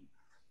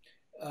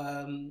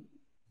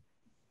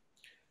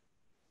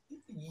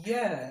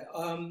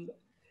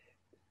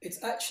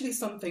 It's actually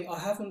something I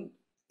haven't.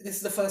 This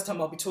is the first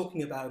time I'll be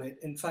talking about it.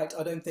 In fact,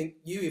 I don't think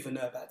you even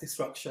know about this,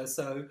 Raksha,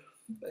 so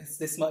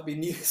this might be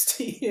news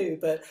to you,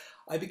 but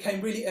I became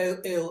really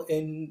ill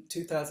in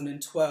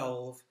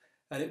 2012,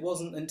 and it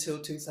wasn't until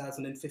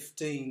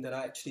 2015 that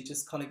I actually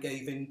just kind of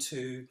gave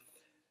into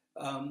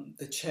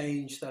the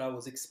change that I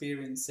was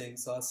experiencing.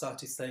 So I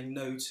started saying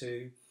no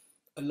to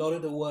a lot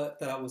of the work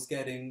that I was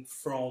getting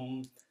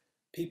from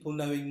people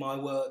knowing my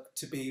work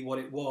to be what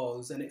it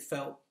was, and it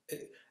felt,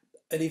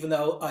 and even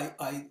though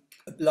I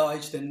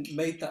obliged and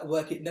made that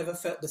work, it never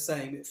felt the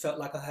same. It felt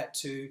like I had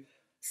to,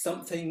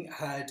 something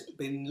had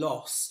been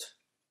lost.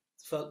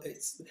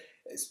 It's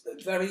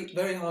very,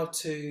 very hard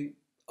to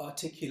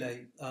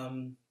articulate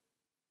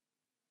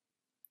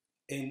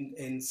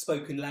in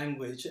spoken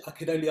language. I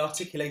could only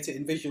articulate it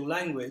in visual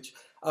language.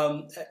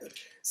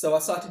 So I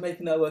started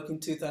making that work in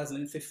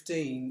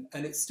 2015,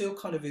 and it's still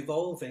kind of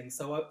evolving.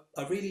 So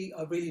I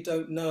really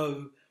don't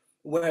know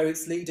where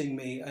it's leading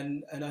me,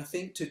 and I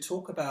think to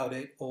talk about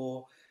it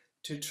or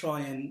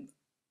try and,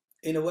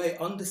 in a way,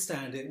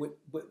 understand it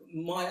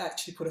might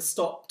actually put a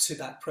stop to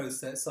that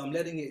process. So I'm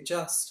letting it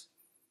just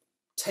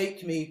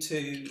take me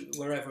to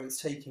wherever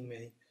it's taking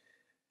me.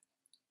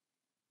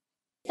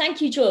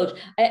 Thank you, George.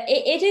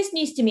 It is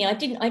news to me. I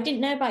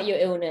didn't know about your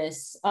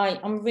illness.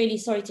 I'm really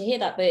sorry to hear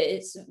that, but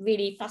it's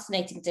really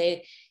fascinating to,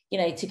 you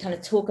know, to kind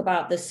of talk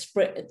about the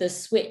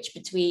switch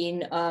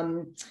between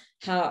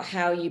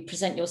how you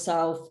present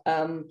yourself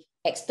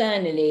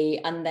externally,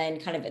 and then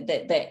kind of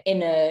the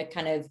inner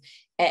kind of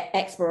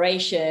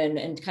exploration,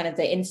 and kind of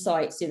the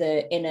insights to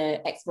the inner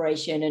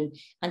exploration,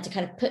 and to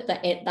kind of put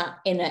that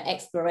inner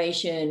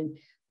exploration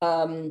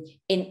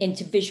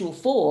into visual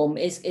form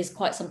is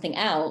quite something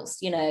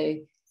else, you know.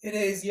 It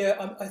is,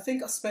 yeah. I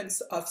think I've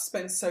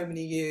spent so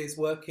many years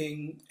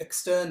working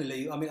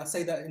externally. I mean, I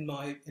say that in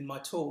my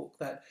talk,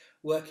 that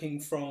working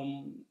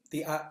from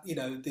the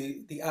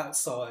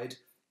outside,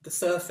 the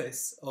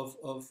surface of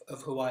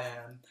who I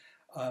am,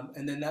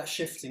 and then that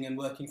shifting and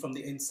working from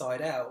the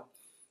inside out.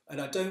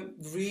 And I don't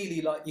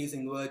really like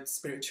using the word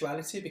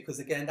spirituality, because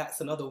again,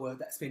 that's another word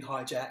that's been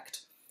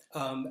hijacked,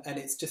 and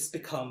it's just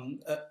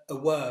become a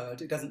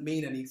word. It doesn't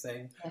mean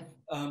anything.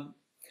 Yeah.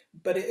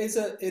 But it is.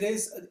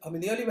 I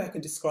mean, the only way I can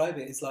describe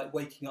it is like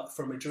waking up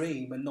from a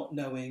dream and not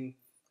knowing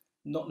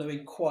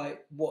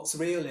quite what's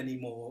real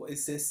anymore. I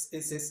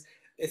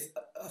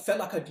felt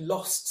like I'd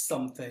lost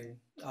something,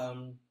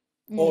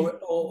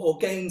 or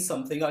gained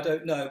something. I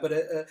don't know. But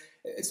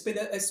it's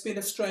been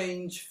a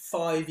strange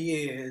 5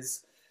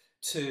 years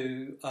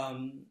to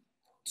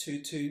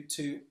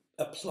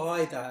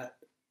apply that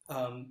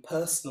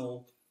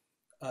personal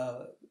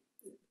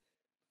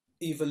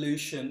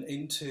evolution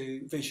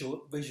into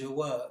visual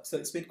work. So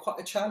it's been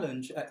quite a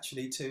challenge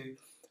actually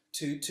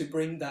to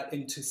bring that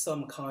into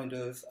some kind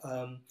of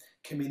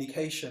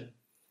communication.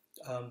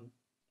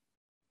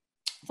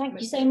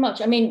 Thank you so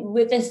much. I mean,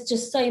 there's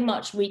just so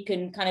much we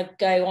can kind of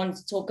go on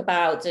to talk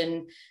about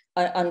and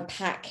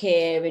unpack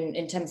here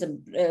in terms of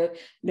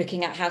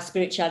looking at how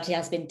spirituality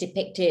has been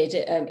depicted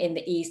in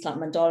the East, like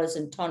mandalas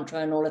and tantra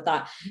and all of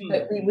that.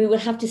 But we will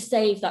have to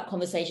save that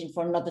conversation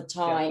for another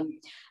time.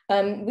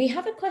 Yeah. We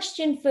have a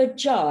question for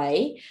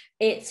Jai.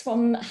 It's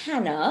from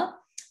Hannah,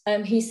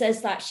 who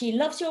says that she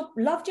loved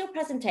your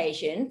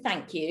presentation.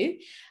 Thank you.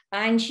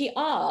 And she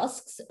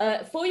asks,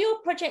 for your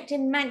project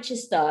in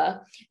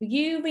Manchester,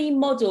 you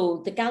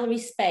remodeled the gallery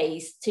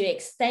space to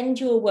extend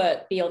your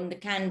work beyond the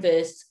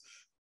canvas.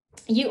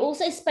 You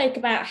also spoke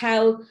about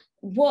how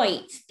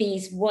white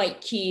these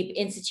white cube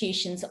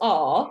institutions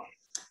are.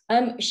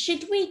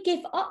 Should we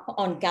give up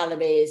on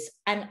galleries?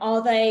 And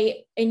are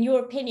they, in your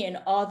opinion,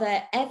 are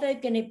there ever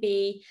going to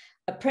be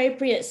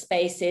appropriate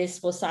spaces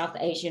for South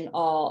Asian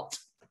art?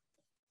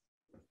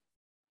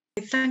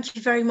 Thank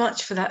you very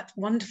much for that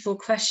wonderful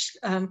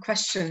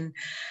question.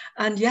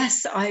 And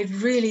yes, I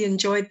really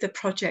enjoyed the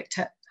project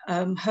at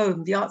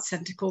Home, the art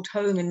centre called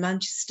Home in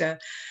Manchester,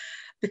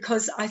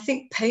 because I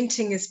think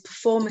painting is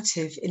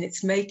performative in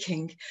its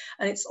making,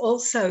 and it's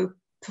also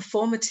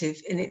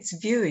performative in its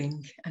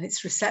viewing and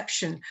its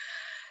reception.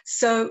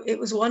 So it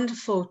was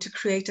wonderful to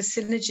create a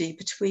synergy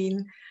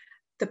between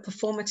the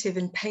performative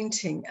in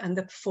painting and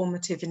the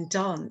performative in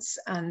dance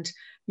and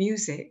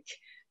music,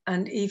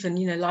 and even,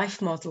 you know,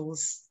 life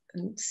models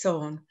and so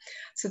on.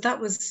 So that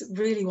was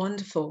really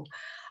wonderful.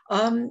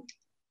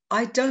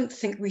 I don't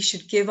think we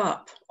should give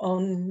up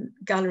on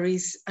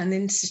galleries and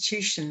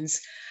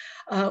institutions.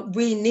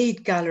 We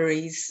need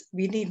galleries.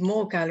 We need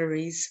more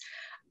galleries.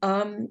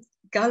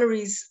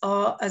 Galleries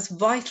are as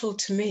vital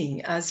to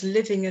me as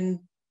living and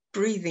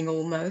breathing,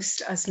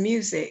 almost, as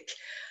music.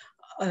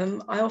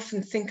 I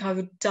often think I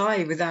would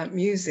die without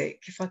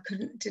music. If I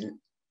didn't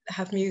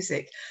have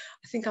music,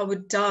 I think I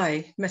would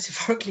die,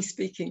 metaphorically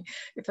speaking,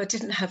 if I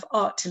didn't have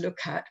art to look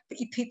at. But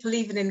people,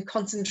 even in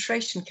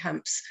concentration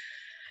camps,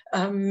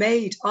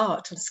 made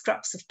art on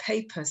scraps of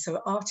paper.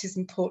 So art is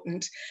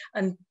important.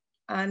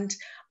 And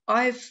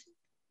I've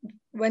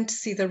went to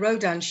see the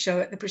Rodin show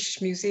at the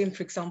British Museum,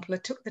 for example. I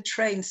took the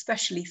train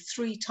specially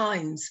 3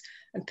 times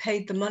and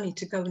paid the money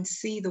to go and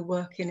see the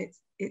work in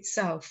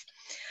itself.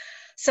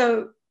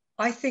 So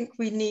I think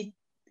we need,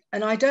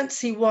 and I don't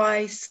see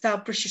why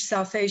British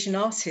South Asian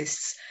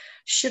artists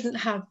shouldn't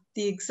have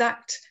the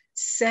exact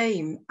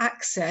same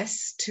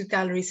access to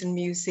galleries and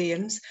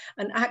museums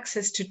and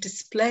access to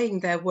displaying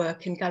their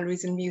work in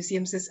galleries and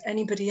museums as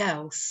anybody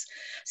else.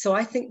 So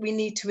I think we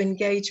need to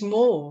engage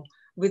more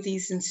with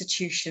these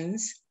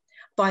institutions.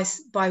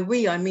 By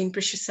we, I mean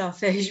British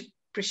South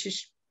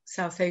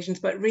Asians,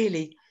 but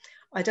really,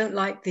 I don't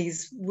like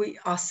these we,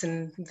 us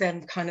and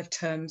them kind of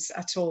terms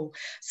at all.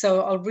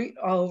 So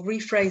I'll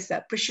rephrase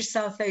that. British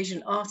South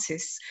Asian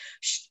artists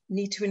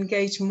need to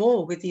engage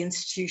more with the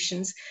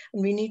institutions,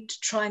 and we need to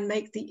try and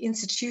make the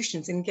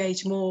institutions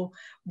engage more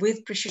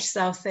with British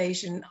South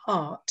Asian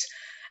art.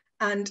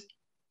 And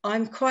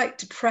I'm quite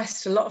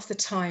depressed a lot of the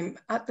time.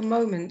 At the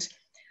moment,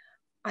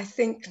 I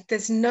think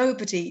there's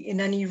nobody in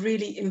any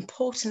really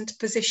important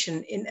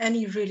position, in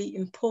any really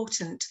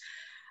important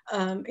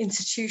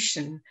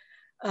institution,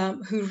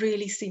 who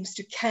really seems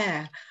to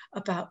care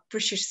about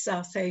British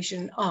South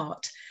Asian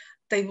art.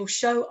 They will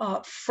show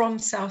art from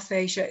South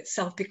Asia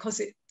itself because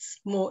it's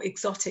more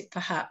exotic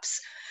perhaps,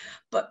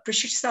 but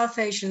British South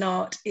Asian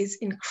art is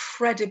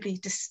incredibly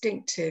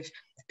distinctive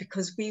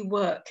because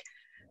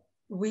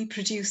we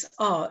produce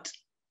art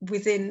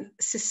within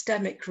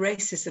systemic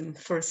racism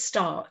for a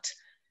start.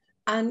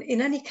 And in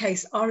any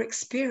case, our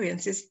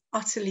experience is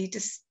utterly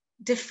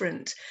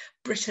different.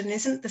 Britain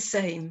isn't the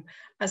same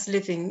as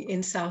living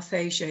in South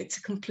Asia. It's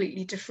a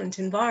completely different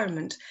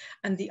environment,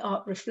 and the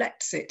art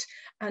reflects it.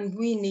 And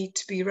we need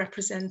to be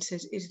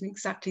represented in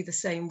exactly the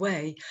same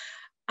way.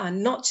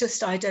 And not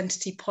just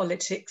identity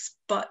politics,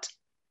 but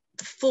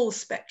the full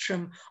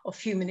spectrum of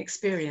human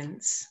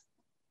experience.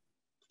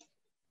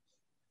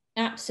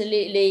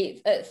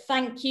 Absolutely.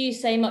 Thank you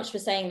so much for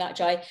saying that,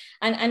 Jai.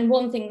 And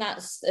one thing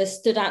that's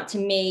stood out to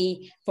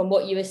me from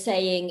what you were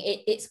saying,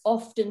 it's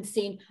often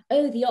seen,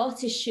 oh, the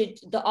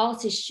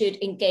artist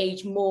should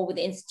engage more with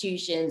the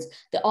institutions.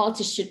 The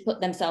artists should put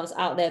themselves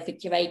out there for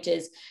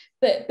curators.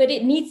 But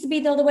it needs to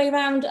be the other way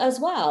around as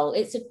well.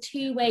 It's a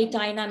two-way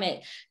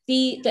dynamic.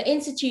 The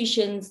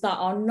institutions that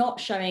are not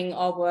showing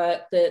our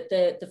work,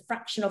 the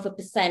fraction of a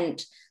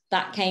percent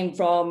that came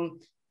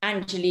from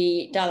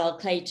Anjali Dalal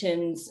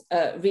Clayton's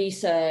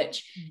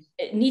research,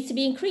 it needs to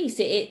be increased.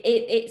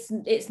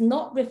 It's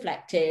not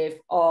reflective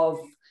of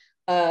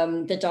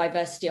the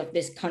diversity of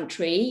this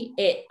country.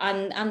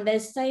 And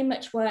there's so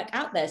much work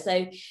out there.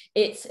 So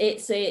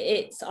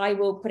it's I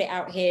will put it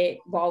out here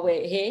while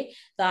we're here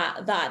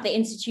that the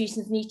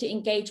institutions need to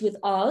engage with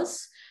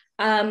us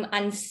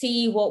and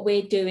see what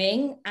we're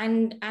doing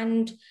and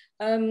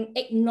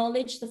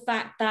acknowledge the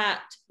fact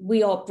that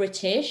we are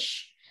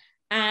British.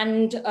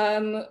 And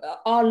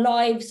our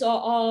lives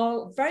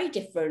are very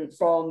different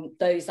from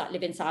those that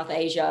live in South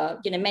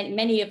Asia. You know,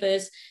 many of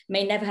us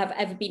may never have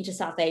ever been to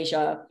South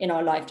Asia in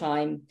our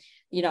lifetime.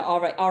 You know,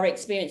 our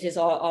experiences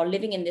are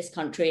living in this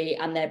country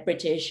and they're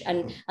British,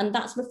 and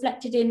that's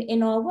reflected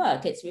in our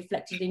work. It's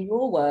reflected in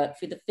your work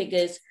through the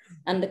figures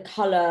and the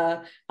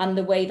color and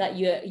the way that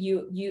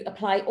you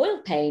apply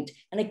oil paint.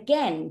 And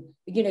again,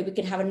 you know, we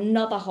could have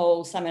another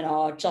whole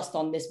seminar just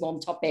on this one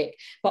topic,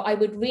 but I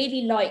would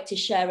really like to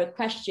share a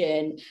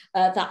question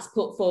that's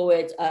put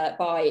forward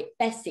by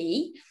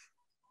Bessie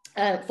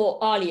for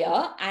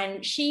Alia,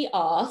 and she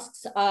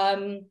asks,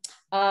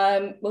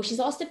 well, she's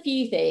asked a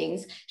few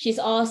things. She's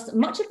asked,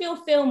 much of your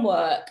film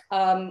work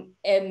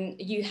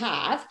you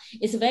have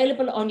is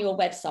available on your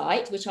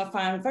website, which I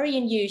found very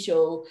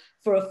unusual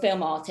for a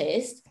film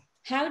artist.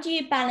 How do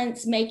you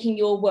balance making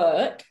your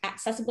work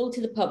accessible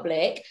to the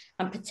public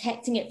and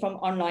protecting it from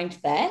online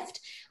theft?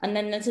 And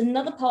then there's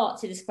another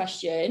part to this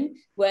question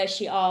where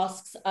she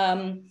asks,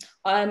 Alia,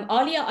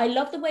 I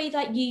love the way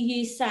that you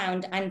use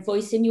sound and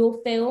voice in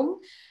your film.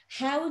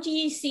 How do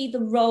you see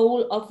the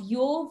role of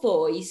your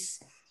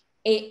voice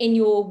in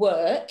your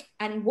work,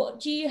 and what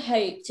do you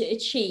hope to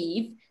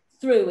achieve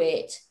through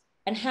it,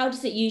 and how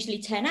does it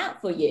usually turn out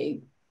for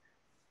you?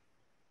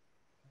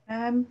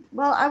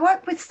 Well, I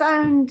work with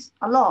sound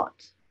a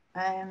lot.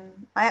 I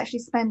actually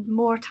spend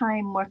more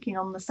time working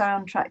on the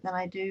soundtrack than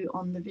I do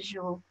on the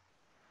visuals,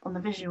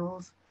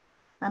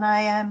 and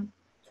I am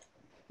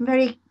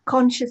very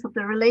conscious of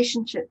the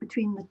relationship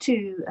between the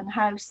two and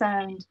how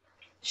sound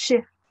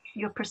shifts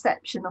your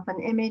perception of an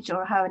image,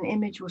 or how an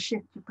image will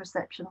shift your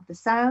perception of the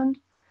sound.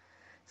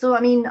 So,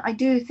 I mean, I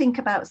do think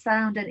about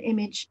sound and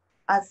image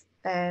as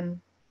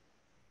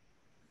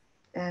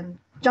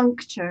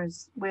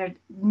junctures where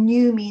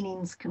new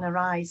meanings can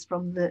arise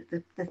from the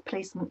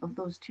placement of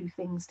those two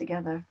things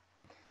together.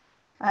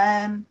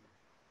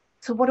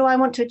 So what do I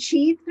want to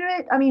achieve through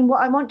it? I mean,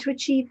 what I want to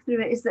achieve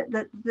through it is that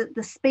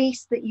the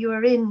space that you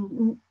are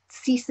in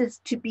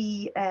ceases to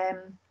be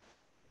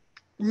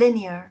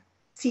linear,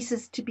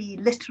 ceases to be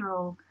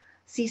literal,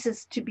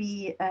 ceases to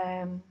be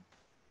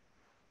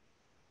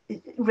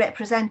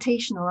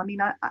representational. I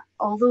mean,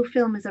 although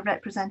film is a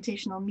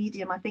representational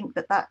medium, I think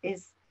that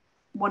is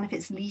one of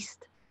its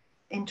least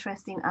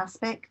interesting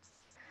aspects.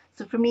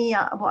 So for me,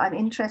 what I'm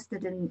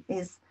interested in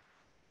is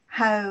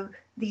how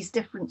these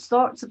different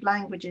sorts of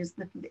languages,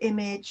 the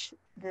image,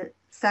 the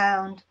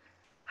sound,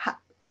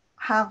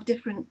 have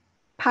different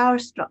power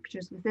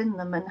structures within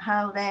them, and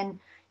how then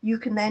you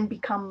can then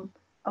become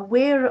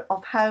aware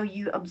of how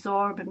you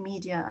absorb a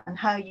media and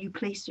how you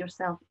place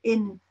yourself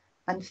in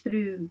and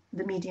through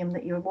the medium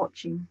that you're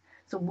watching.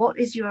 So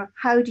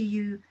how do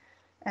you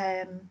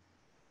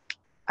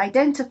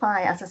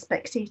identify as a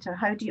spectator?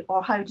 How do you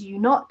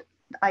not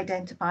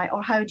identify,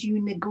 or how do you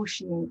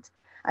negotiate?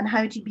 And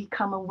how do you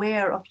become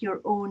aware of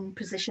your own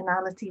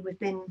positionality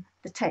within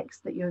the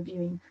text that you're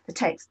viewing, the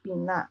text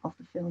being that of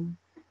the film?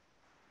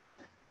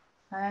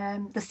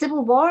 The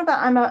Civil War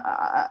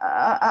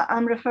that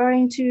I'm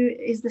referring to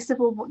is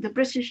the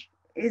British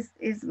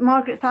is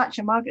Margaret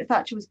Thatcher. Margaret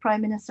Thatcher was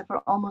Prime Minister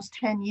for almost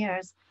 10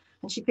 years,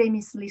 and she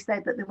famously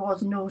said that there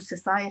was no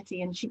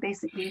society, and she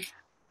basically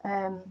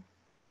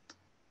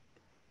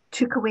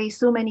took away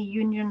so many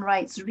union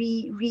rights,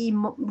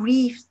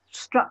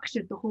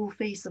 restructured the whole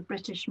face of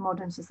British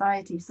modern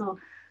society. So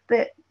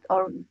bit,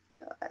 or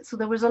so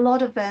there was a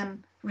lot of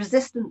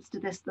resistance to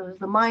this. There was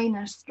the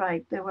miners'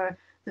 strike. There were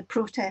the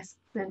protests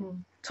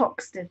in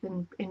Toxteth,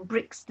 in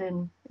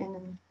Brixton,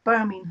 in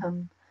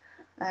Birmingham.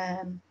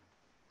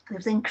 There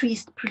was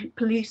increased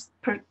police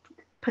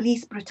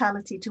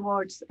brutality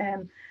towards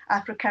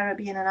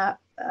Afro-Caribbean and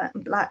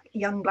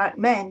young black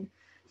men.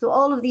 So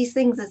all of these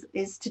things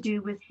is to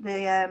do with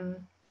the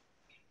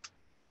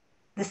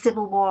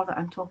civil war that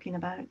I'm talking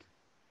about.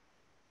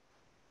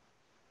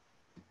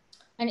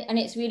 And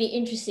it's really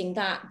interesting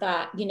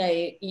that you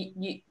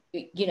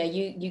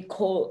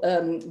call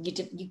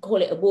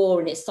it a war,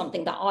 and it's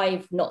something that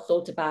I've not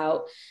thought about,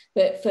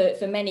 but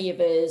for many of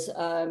us,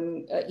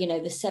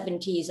 the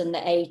 70s and the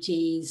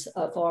 80s,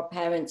 for our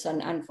parents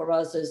and for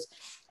us, as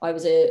I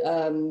was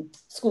a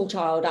school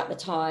child at the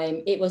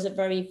time, it was a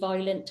very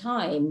violent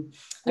time.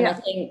 And I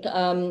think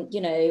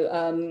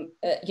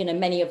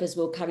many of us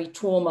will carry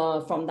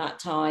trauma from that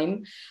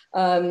time.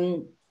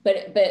 But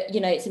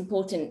it's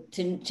important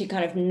to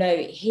kind of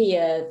note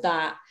here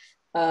that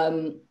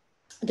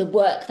the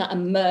work that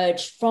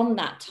emerged from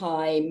that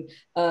time,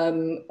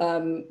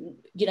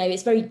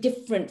 it's very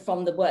different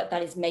from the work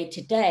that is made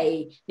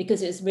today,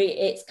 because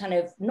it's kind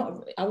of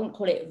not, I won't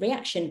call it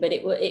reaction, but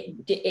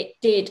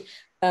it did.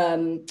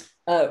 It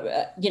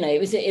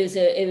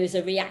was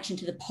a reaction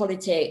to the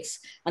politics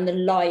and the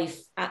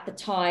life at the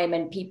time,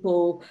 and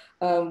people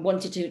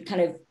wanted to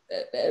kind of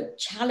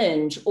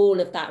challenge all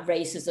of that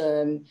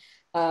racism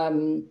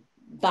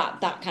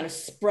that kind of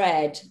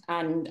spread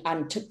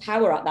and took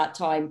power at that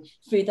time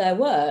through their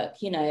work,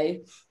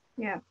 and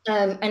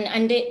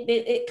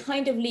it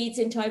kind of leads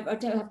into, I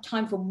don't have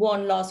time for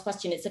one last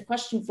question. It's a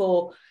question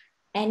for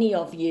any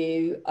of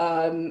you,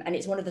 and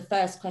it's one of the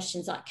first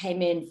questions that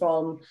came in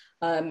from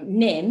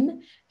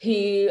Nim,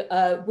 who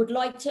would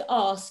like to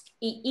ask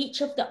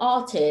each of the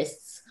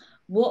artists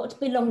what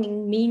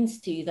belonging means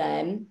to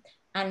them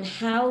and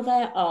how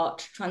their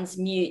art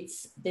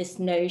transmutes this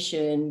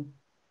notion.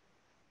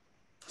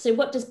 So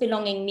what does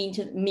belonging mean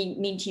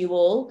to you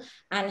all,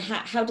 and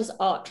how does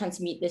art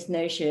transmute this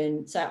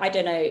notion? So I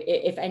don't know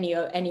if any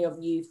of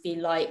you feel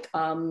like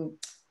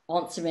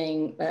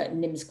answering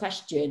Nim's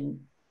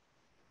question.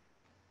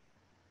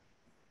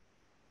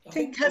 I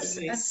think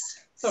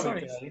sorry.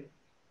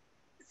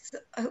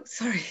 Oh,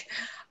 sorry.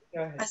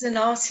 As an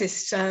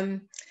artist,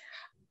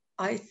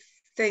 I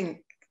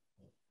think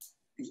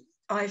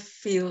I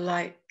feel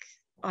like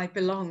I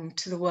belong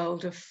to the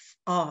world of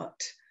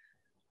art.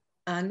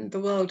 And the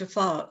world of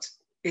art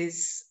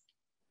is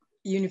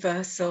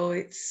universal.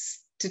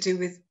 It's to do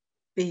with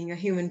being a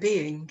human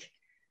being.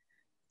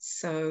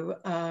 So,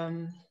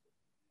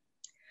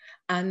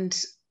 and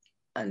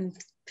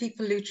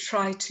people who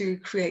try to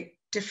create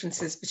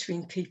differences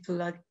between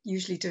people are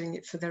usually doing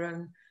it for their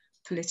own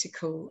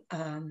political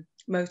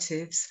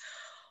motives,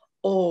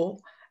 or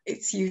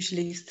it's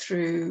usually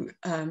through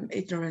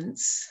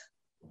ignorance.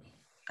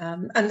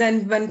 And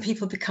then when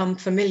people become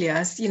familiar,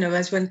 as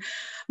when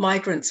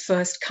migrants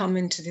first come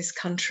into this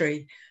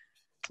country,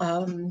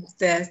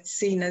 they're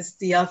seen as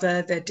the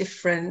other, they're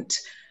different.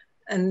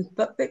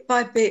 But bit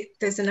by bit,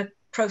 there's a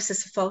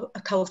process of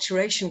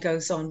acculturation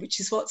goes on,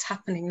 which is what's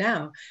happening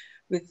now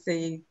with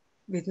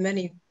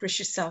many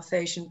British South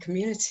Asian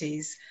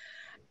communities.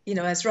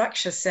 As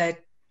Raksha said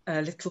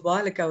a little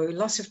while ago, a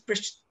lot of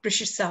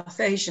British South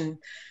Asian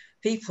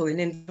people, in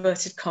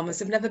inverted commas,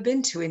 have never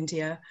been to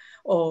India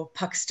or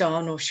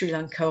Pakistan or Sri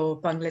Lanka or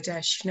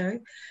Bangladesh,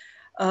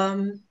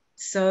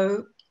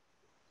 so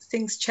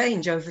things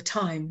change over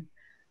time.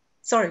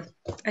 Sorry,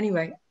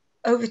 anyway,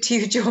 over to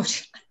you,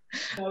 George.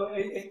 No,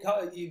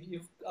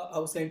 I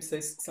was going to say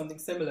something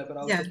similar, but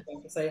I was just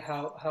going to say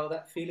how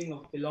that feeling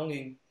of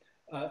belonging,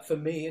 for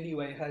me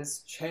anyway, has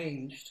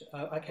changed.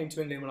 I came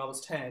to England when I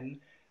was 10,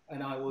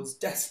 and I was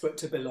desperate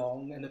to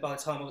belong, and by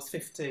the time I was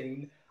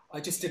 15, I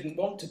just didn't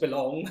want to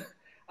belong.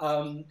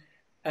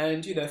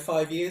 And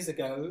 5 years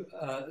ago,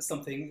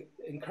 something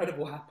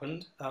incredible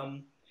happened,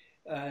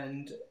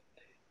 and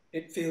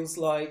it feels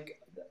like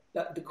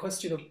that the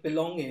question of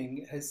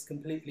belonging has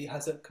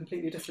a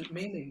completely different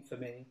meaning for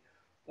me,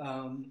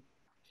 and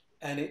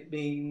it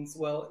means,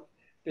 well,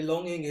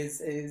 belonging is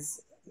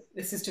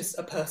this is just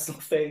a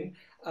personal thing.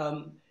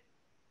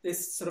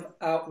 This sort of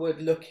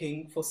outward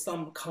looking for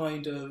some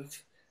kind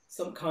of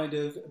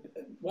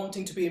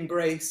wanting to be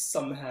embraced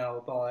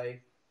somehow by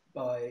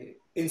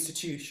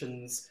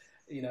institutions,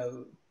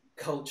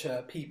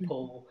 culture,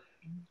 people,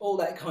 all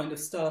that kind of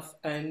stuff,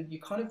 and you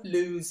kind of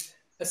lose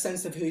a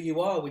sense of who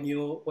you are when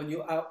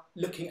you're out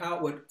looking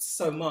outward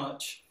so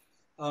much.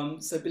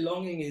 So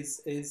belonging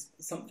is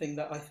something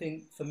that I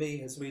think for me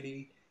has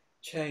really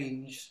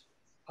changed,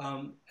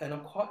 and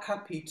I'm quite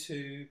happy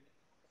to,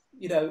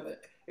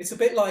 it's a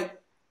bit like,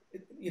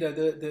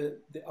 the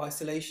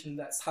isolation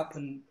that's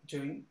happened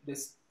during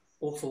this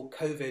awful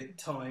COVID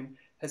time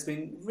has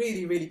been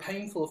really, really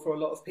painful for a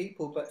lot of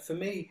people. But for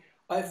me,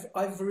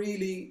 I've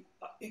really,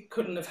 it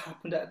couldn't have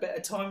happened at a better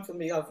time for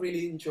me. I've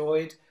really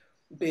enjoyed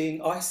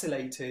being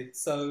isolated.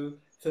 So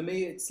for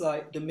me, it's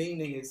like the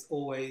meaning is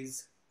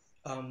always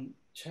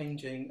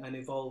changing and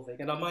evolving.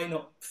 And I might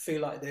not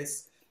feel like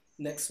this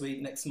next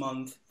week, next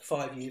month,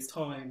 5 years'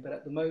 time, but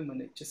at the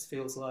moment it just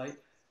feels like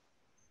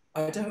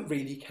I don't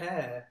really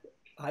care.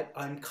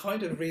 I'm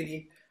kind of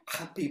really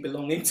happy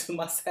belonging to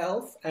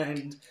myself,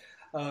 and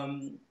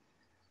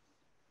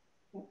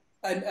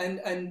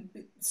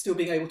still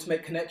being able to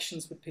make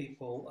connections with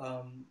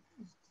people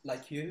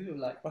like you,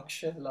 like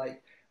Raksha,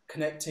 like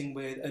connecting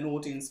with an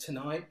audience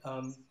tonight.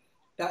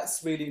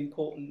 That's really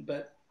important,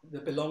 but the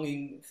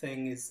belonging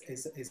thing is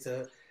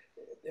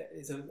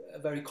a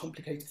very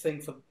complicated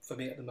thing for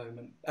me at the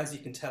moment. As you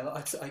can tell,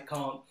 I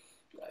can't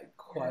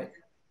quite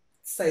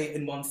say it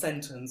in one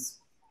sentence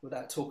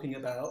without talking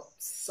about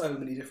so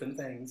many different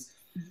things.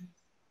 A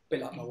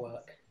bit like my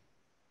work.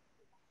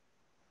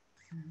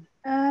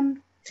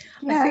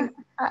 Yeah,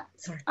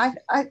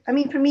 I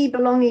mean, for me,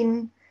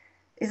 belonging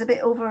is a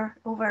bit over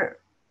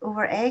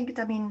egged.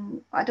 I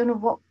mean, I don't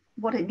know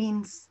what it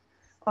means,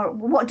 or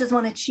what does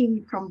one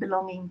achieve from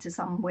belonging to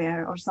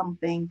somewhere or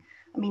something.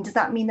 I mean, does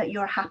that mean that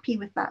you're happy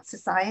with that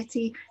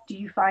society? Do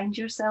you find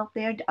yourself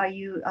there? Are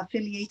you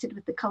affiliated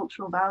with the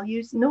cultural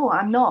values? No,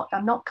 I'm not.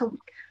 I'm not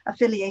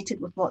affiliated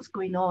with what's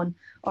going on,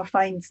 or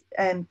find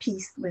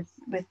peace with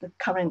the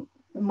current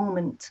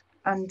moment.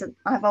 And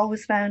I've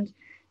always found,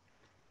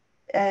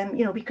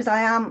 you know, because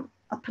I am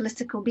a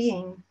political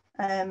being,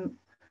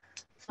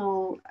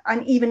 so,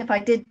 and even if I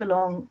did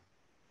belong,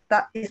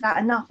 is that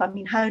enough? I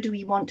mean, how do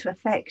we want to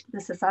affect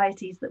the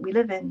societies that we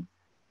live in?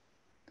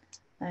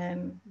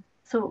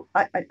 So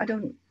I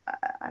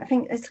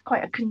think it's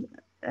quite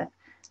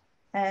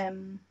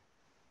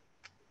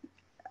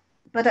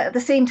but at the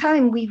same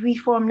time, we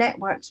form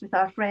networks with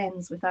our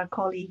friends, with our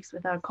colleagues,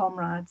 with our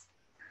comrades.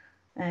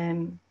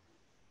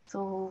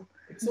 So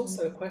it's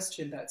also a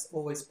question that's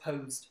always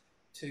posed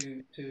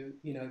to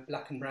you know,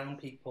 Black and brown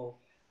people.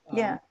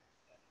 Yeah.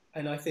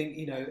 And I think,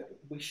 you know,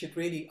 we should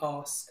really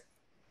ask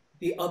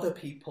the other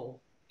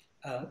people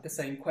the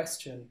same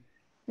question.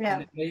 Yeah.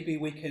 And maybe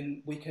we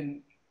can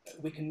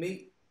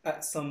meet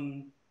at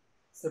some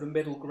sort of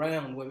middle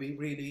ground where we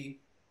really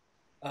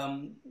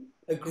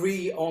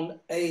agree on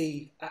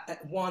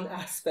one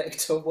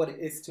aspect of what it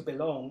is to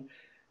belong,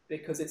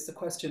 because it's the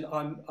question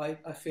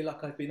I feel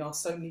like I've been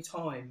asked so many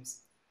times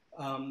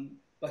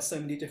by so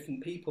many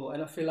different people,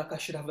 and I feel like I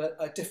should have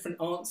a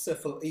different answer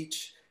for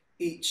each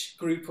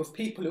group of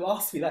people who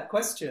ask me that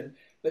question.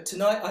 But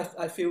tonight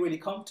I feel really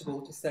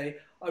comfortable to say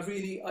I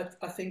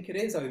think it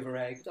is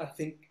over-egged. I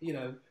think, you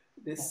know,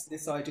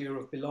 this idea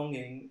of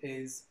belonging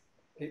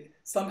it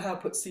somehow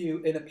puts you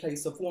in a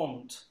place of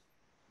want,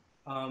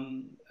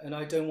 and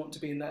I don't want to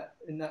be in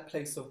that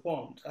place of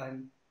want.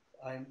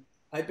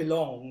 I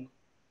belong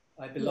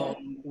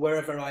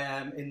wherever I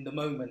am in the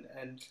moment,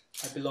 and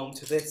I belong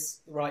to this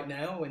right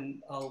now,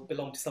 and I'll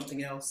belong to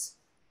something else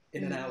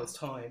in an hour's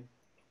time.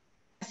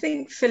 I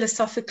think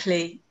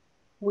philosophically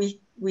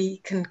we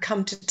can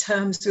come to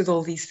terms with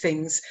all these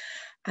things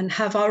and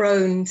have our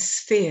own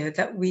sphere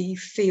that we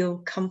feel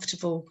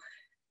comfortable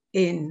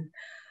in.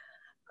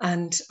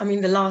 And I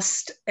mean, the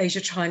last Asia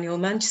Triennial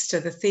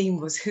Manchester, the theme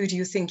was, who do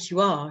you think you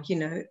are? You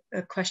know,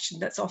 a question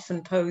that's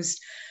often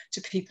posed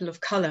to people of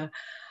colour.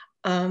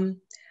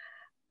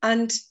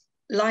 And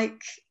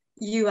like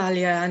you,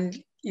 Alia, and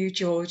you,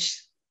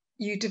 George,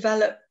 you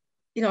develop,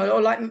 you know,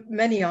 or like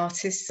many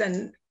artists,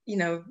 and, you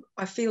know,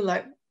 I feel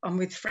like I'm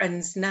with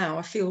friends now.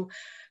 I feel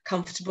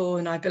comfortable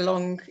and I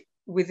belong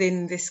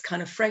within this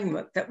kind of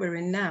framework that we're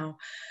in now.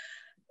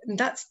 And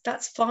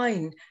that's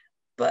fine.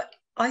 But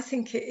I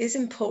think it is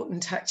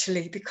important,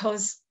 actually,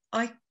 because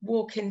I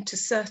walk into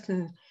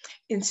certain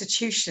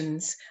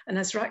institutions, and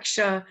as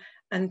Raksha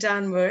and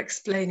Dan were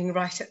explaining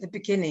right at the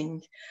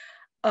beginning,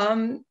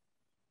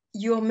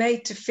 you're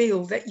made to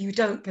feel that you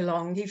don't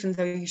belong, even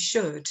though you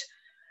should.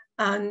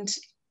 And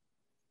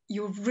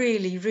you're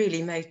really,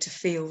 really made to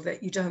feel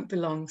that you don't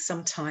belong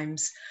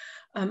sometimes.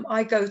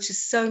 I go to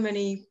so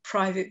many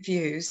private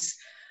views,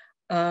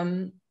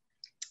 and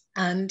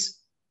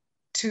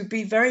to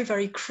be very,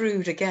 very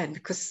crude again,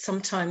 because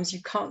sometimes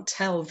you can't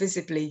tell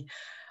visibly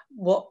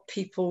what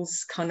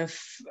people's kind of,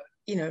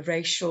 you know,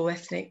 racial,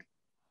 ethnic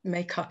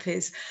makeup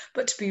is,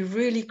 but to be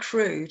really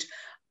crude,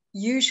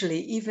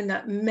 usually even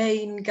at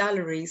main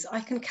galleries, I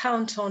can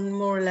count on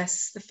more or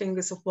less the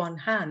fingers of one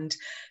hand,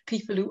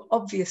 people who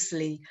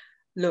obviously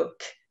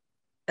look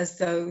as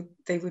though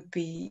they would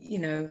be, you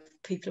know,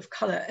 people of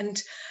colour.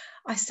 And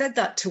I said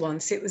that to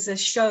once. It was a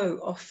show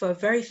of a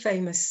very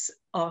famous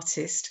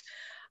artist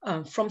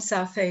from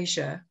South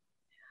Asia,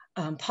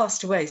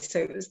 passed away. So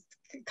it was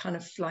kind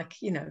of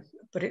like, you know,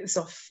 but it was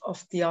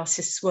off the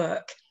artist's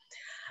work,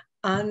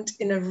 and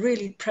in a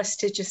really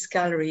prestigious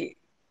gallery.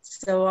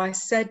 So I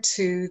said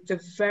to the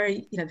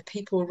the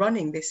people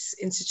running this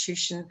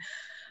institution,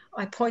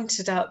 I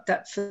pointed out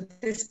that for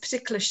this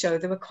particular show,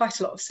 there were quite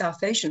a lot of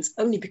South Asians,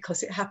 only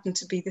because it happened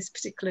to be this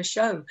particular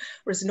show,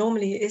 whereas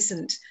normally it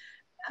isn't.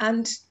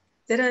 And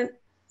they don't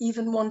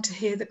even want to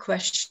hear the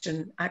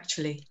question,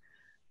 actually.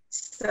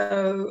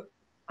 So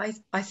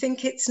I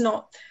think it's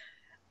not,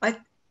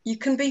 you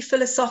can be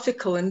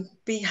philosophical and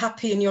be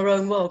happy in your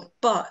own world,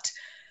 but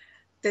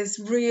there's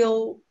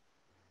real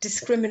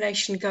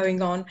discrimination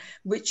going on,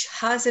 which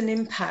has an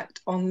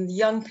impact on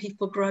young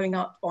people growing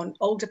up, on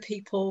older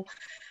people,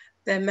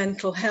 their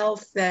mental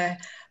health, their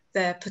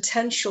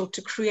potential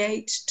to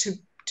create, to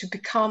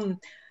become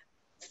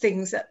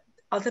things that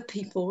other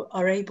people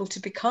are able to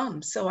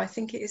become. So I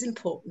think it is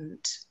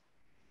important.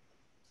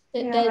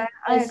 Yeah,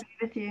 I agree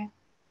with you.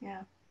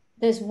 Yeah.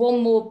 There's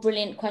one more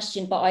brilliant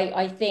question, but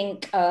I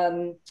think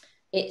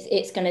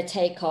it's going to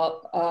take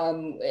up,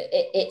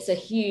 it's a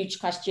huge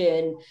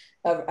question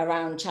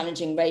around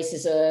challenging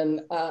racism.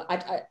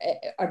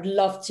 I'd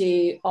love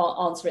to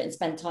answer it and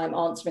spend time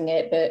answering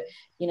it, but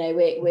you know,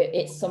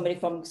 it's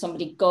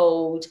somebody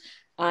gold,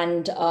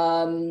 and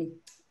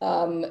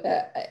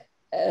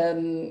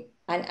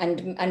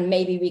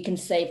maybe we can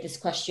save this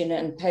question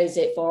and pose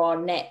it for our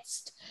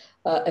next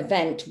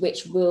event,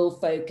 which will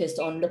focus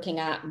on looking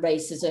at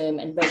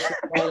racism and racial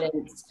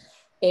violence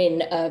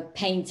in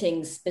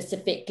painting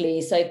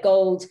specifically. So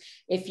Gold,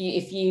 if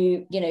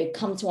you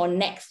come to our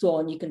next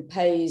one, you can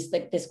pose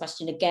this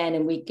question again,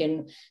 and we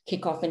can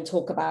kick off and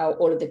talk about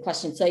all of the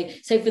questions.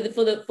 So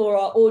for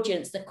our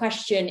audience, the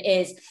question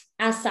is: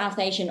 as South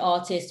Asian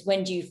artists,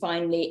 when do you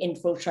finally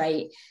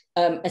infiltrate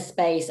a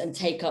space and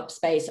take up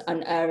space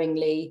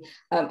unerringly?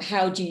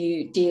 How do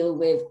you deal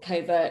with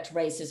covert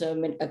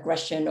racism and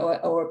aggression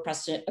or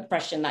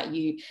oppression that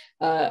you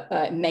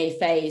may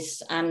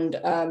face? And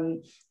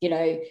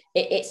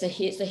it's a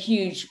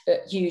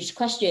huge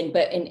question.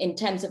 But in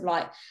terms of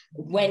like,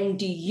 when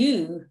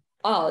do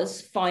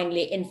us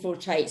finally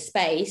infiltrate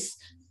space?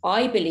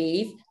 I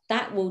believe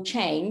that will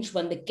change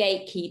when the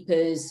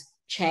gatekeepers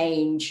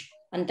change,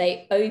 and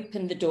they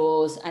open the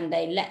doors and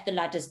they let the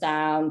ladder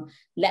down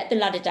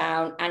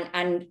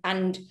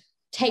and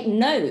take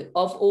note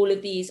of all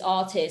of these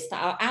artists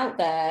that are out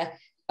there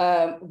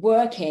have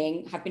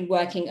been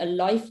working a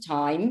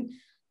lifetime,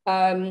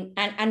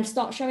 and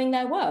start showing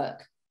their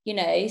work. So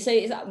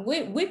it's like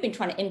we've been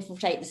trying to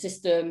infiltrate the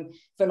system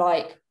for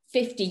like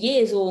 50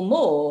 years or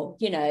more,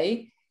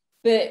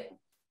 but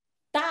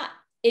that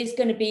is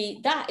going to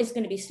be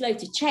slow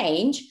to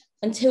change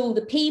until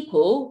the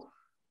people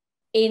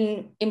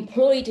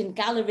employed in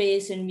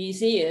galleries and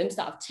museums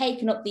that have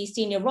taken up these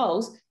senior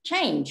roles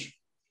change.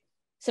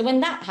 So when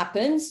that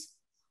happens,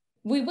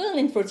 we will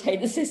infiltrate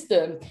the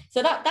system.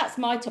 So that's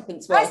my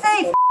tuppence worth.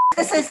 I say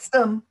the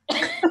system.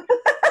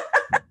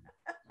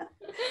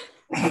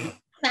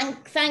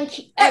 Thank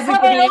you,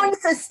 everybody. Let's have our own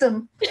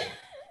system.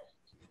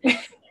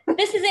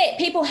 This is it.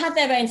 People had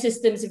their own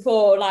systems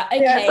before. Like,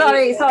 okay, yeah,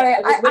 sorry.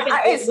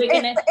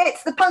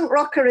 It's the punk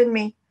rocker in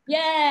me.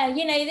 Yeah,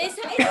 this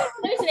isn't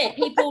it?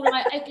 People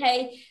like,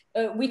 okay,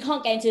 we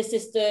can't get into the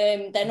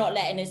system. They're not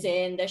letting us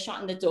in. They're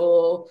shutting the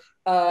door.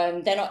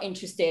 They're not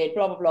interested.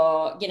 Blah blah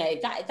blah.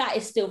 That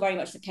is still very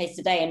much the case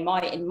today, in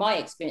my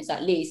experience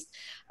at least.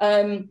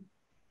 And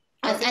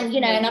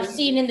I've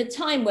seen in the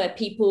time where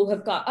people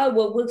have got, oh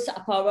well, we'll set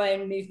up our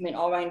own movement,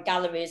 our own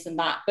galleries and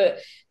that, but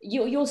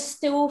you're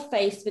still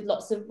faced with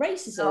lots of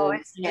racism. Oh,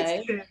 it's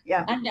true.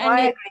 Yeah, and I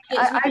agree.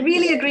 I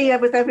really agree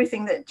with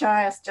everything that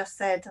Jai has just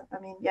said. I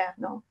mean, yeah,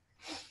 no.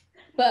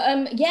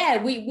 But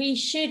we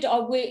should.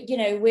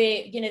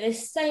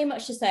 There's so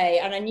much to say,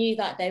 and I knew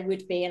that there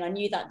would be, and I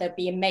knew that there'd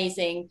be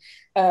amazing,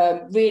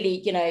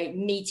 really,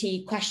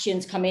 meaty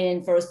questions coming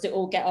in for us to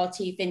all get our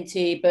teeth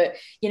into. But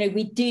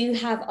we do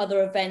have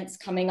other events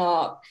coming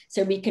up,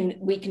 so we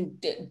can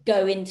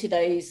go into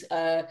those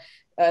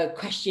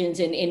questions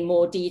in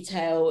more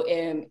detail,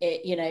 in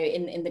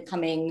the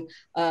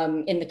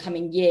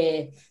coming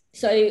year.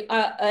 So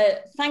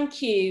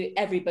thank you,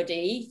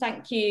 everybody.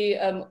 Thank you,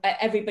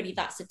 everybody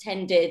that's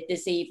attended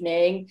this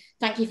evening.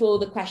 Thank you for all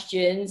the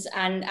questions,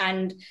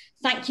 and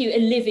thank you,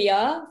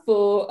 Olivia,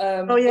 for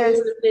all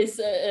of this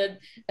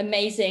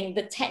amazing,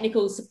 the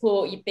technical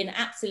support. You've been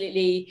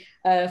absolutely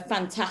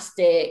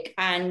fantastic,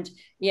 and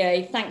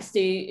thanks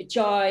to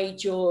Jai,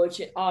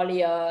 George,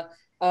 Alia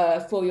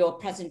for your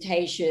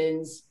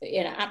presentations.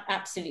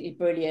 Absolutely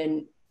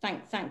brilliant.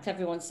 Thanks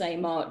everyone so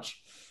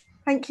much.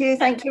 Thank you,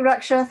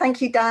 Raksha.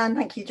 Thank you, Dan.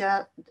 Thank you,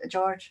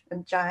 George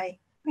and Jai.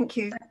 Thank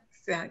you.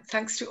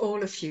 Thanks to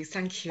all of you.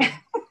 Thank you.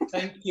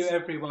 Thank you,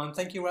 everyone.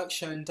 Thank you,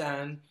 Raksha and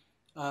Dan.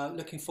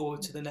 Looking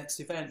forward to the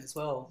next event as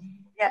well.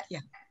 Yeah,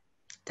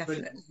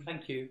 definitely.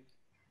 Thank you.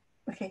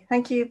 Okay,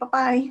 thank you.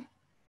 Bye-bye.